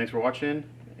 So thanks for watching,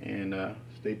 and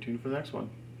stay tuned for the next one.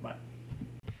 Bye.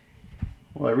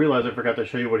 Well, I realized I forgot to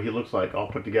show you what he looks like all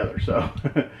put together. So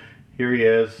here he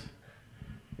is.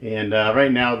 And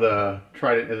right now the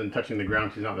trident isn't touching the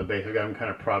ground, he's not on the base. I've got him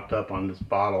kind of propped up on this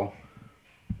bottle.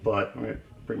 But I'm going to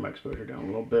bring my exposure down a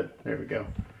little bit. There we go.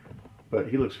 But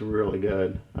he looks really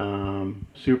good.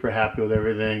 Super happy with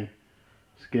everything.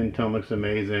 Skin tone looks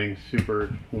amazing.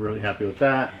 Really happy with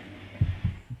that.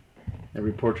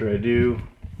 Every portrait I do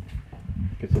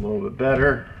gets a little bit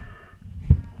better.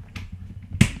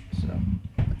 So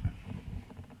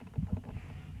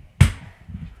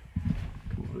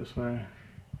come over this way.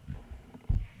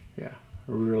 Yeah,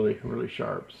 really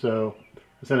sharp. So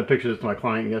I sent a picture of this to my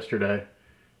client yesterday,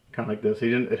 kind of like this. He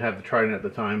didn't have the trident at the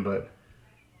time, but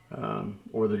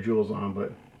or the jewels on,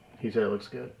 but he said it looks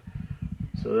good.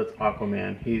 So that's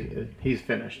Aquaman. He's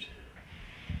finished.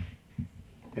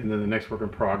 And then the next work in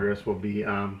progress will be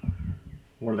one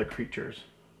of the creatures.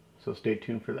 So stay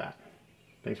tuned for that.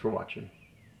 Thanks for watching.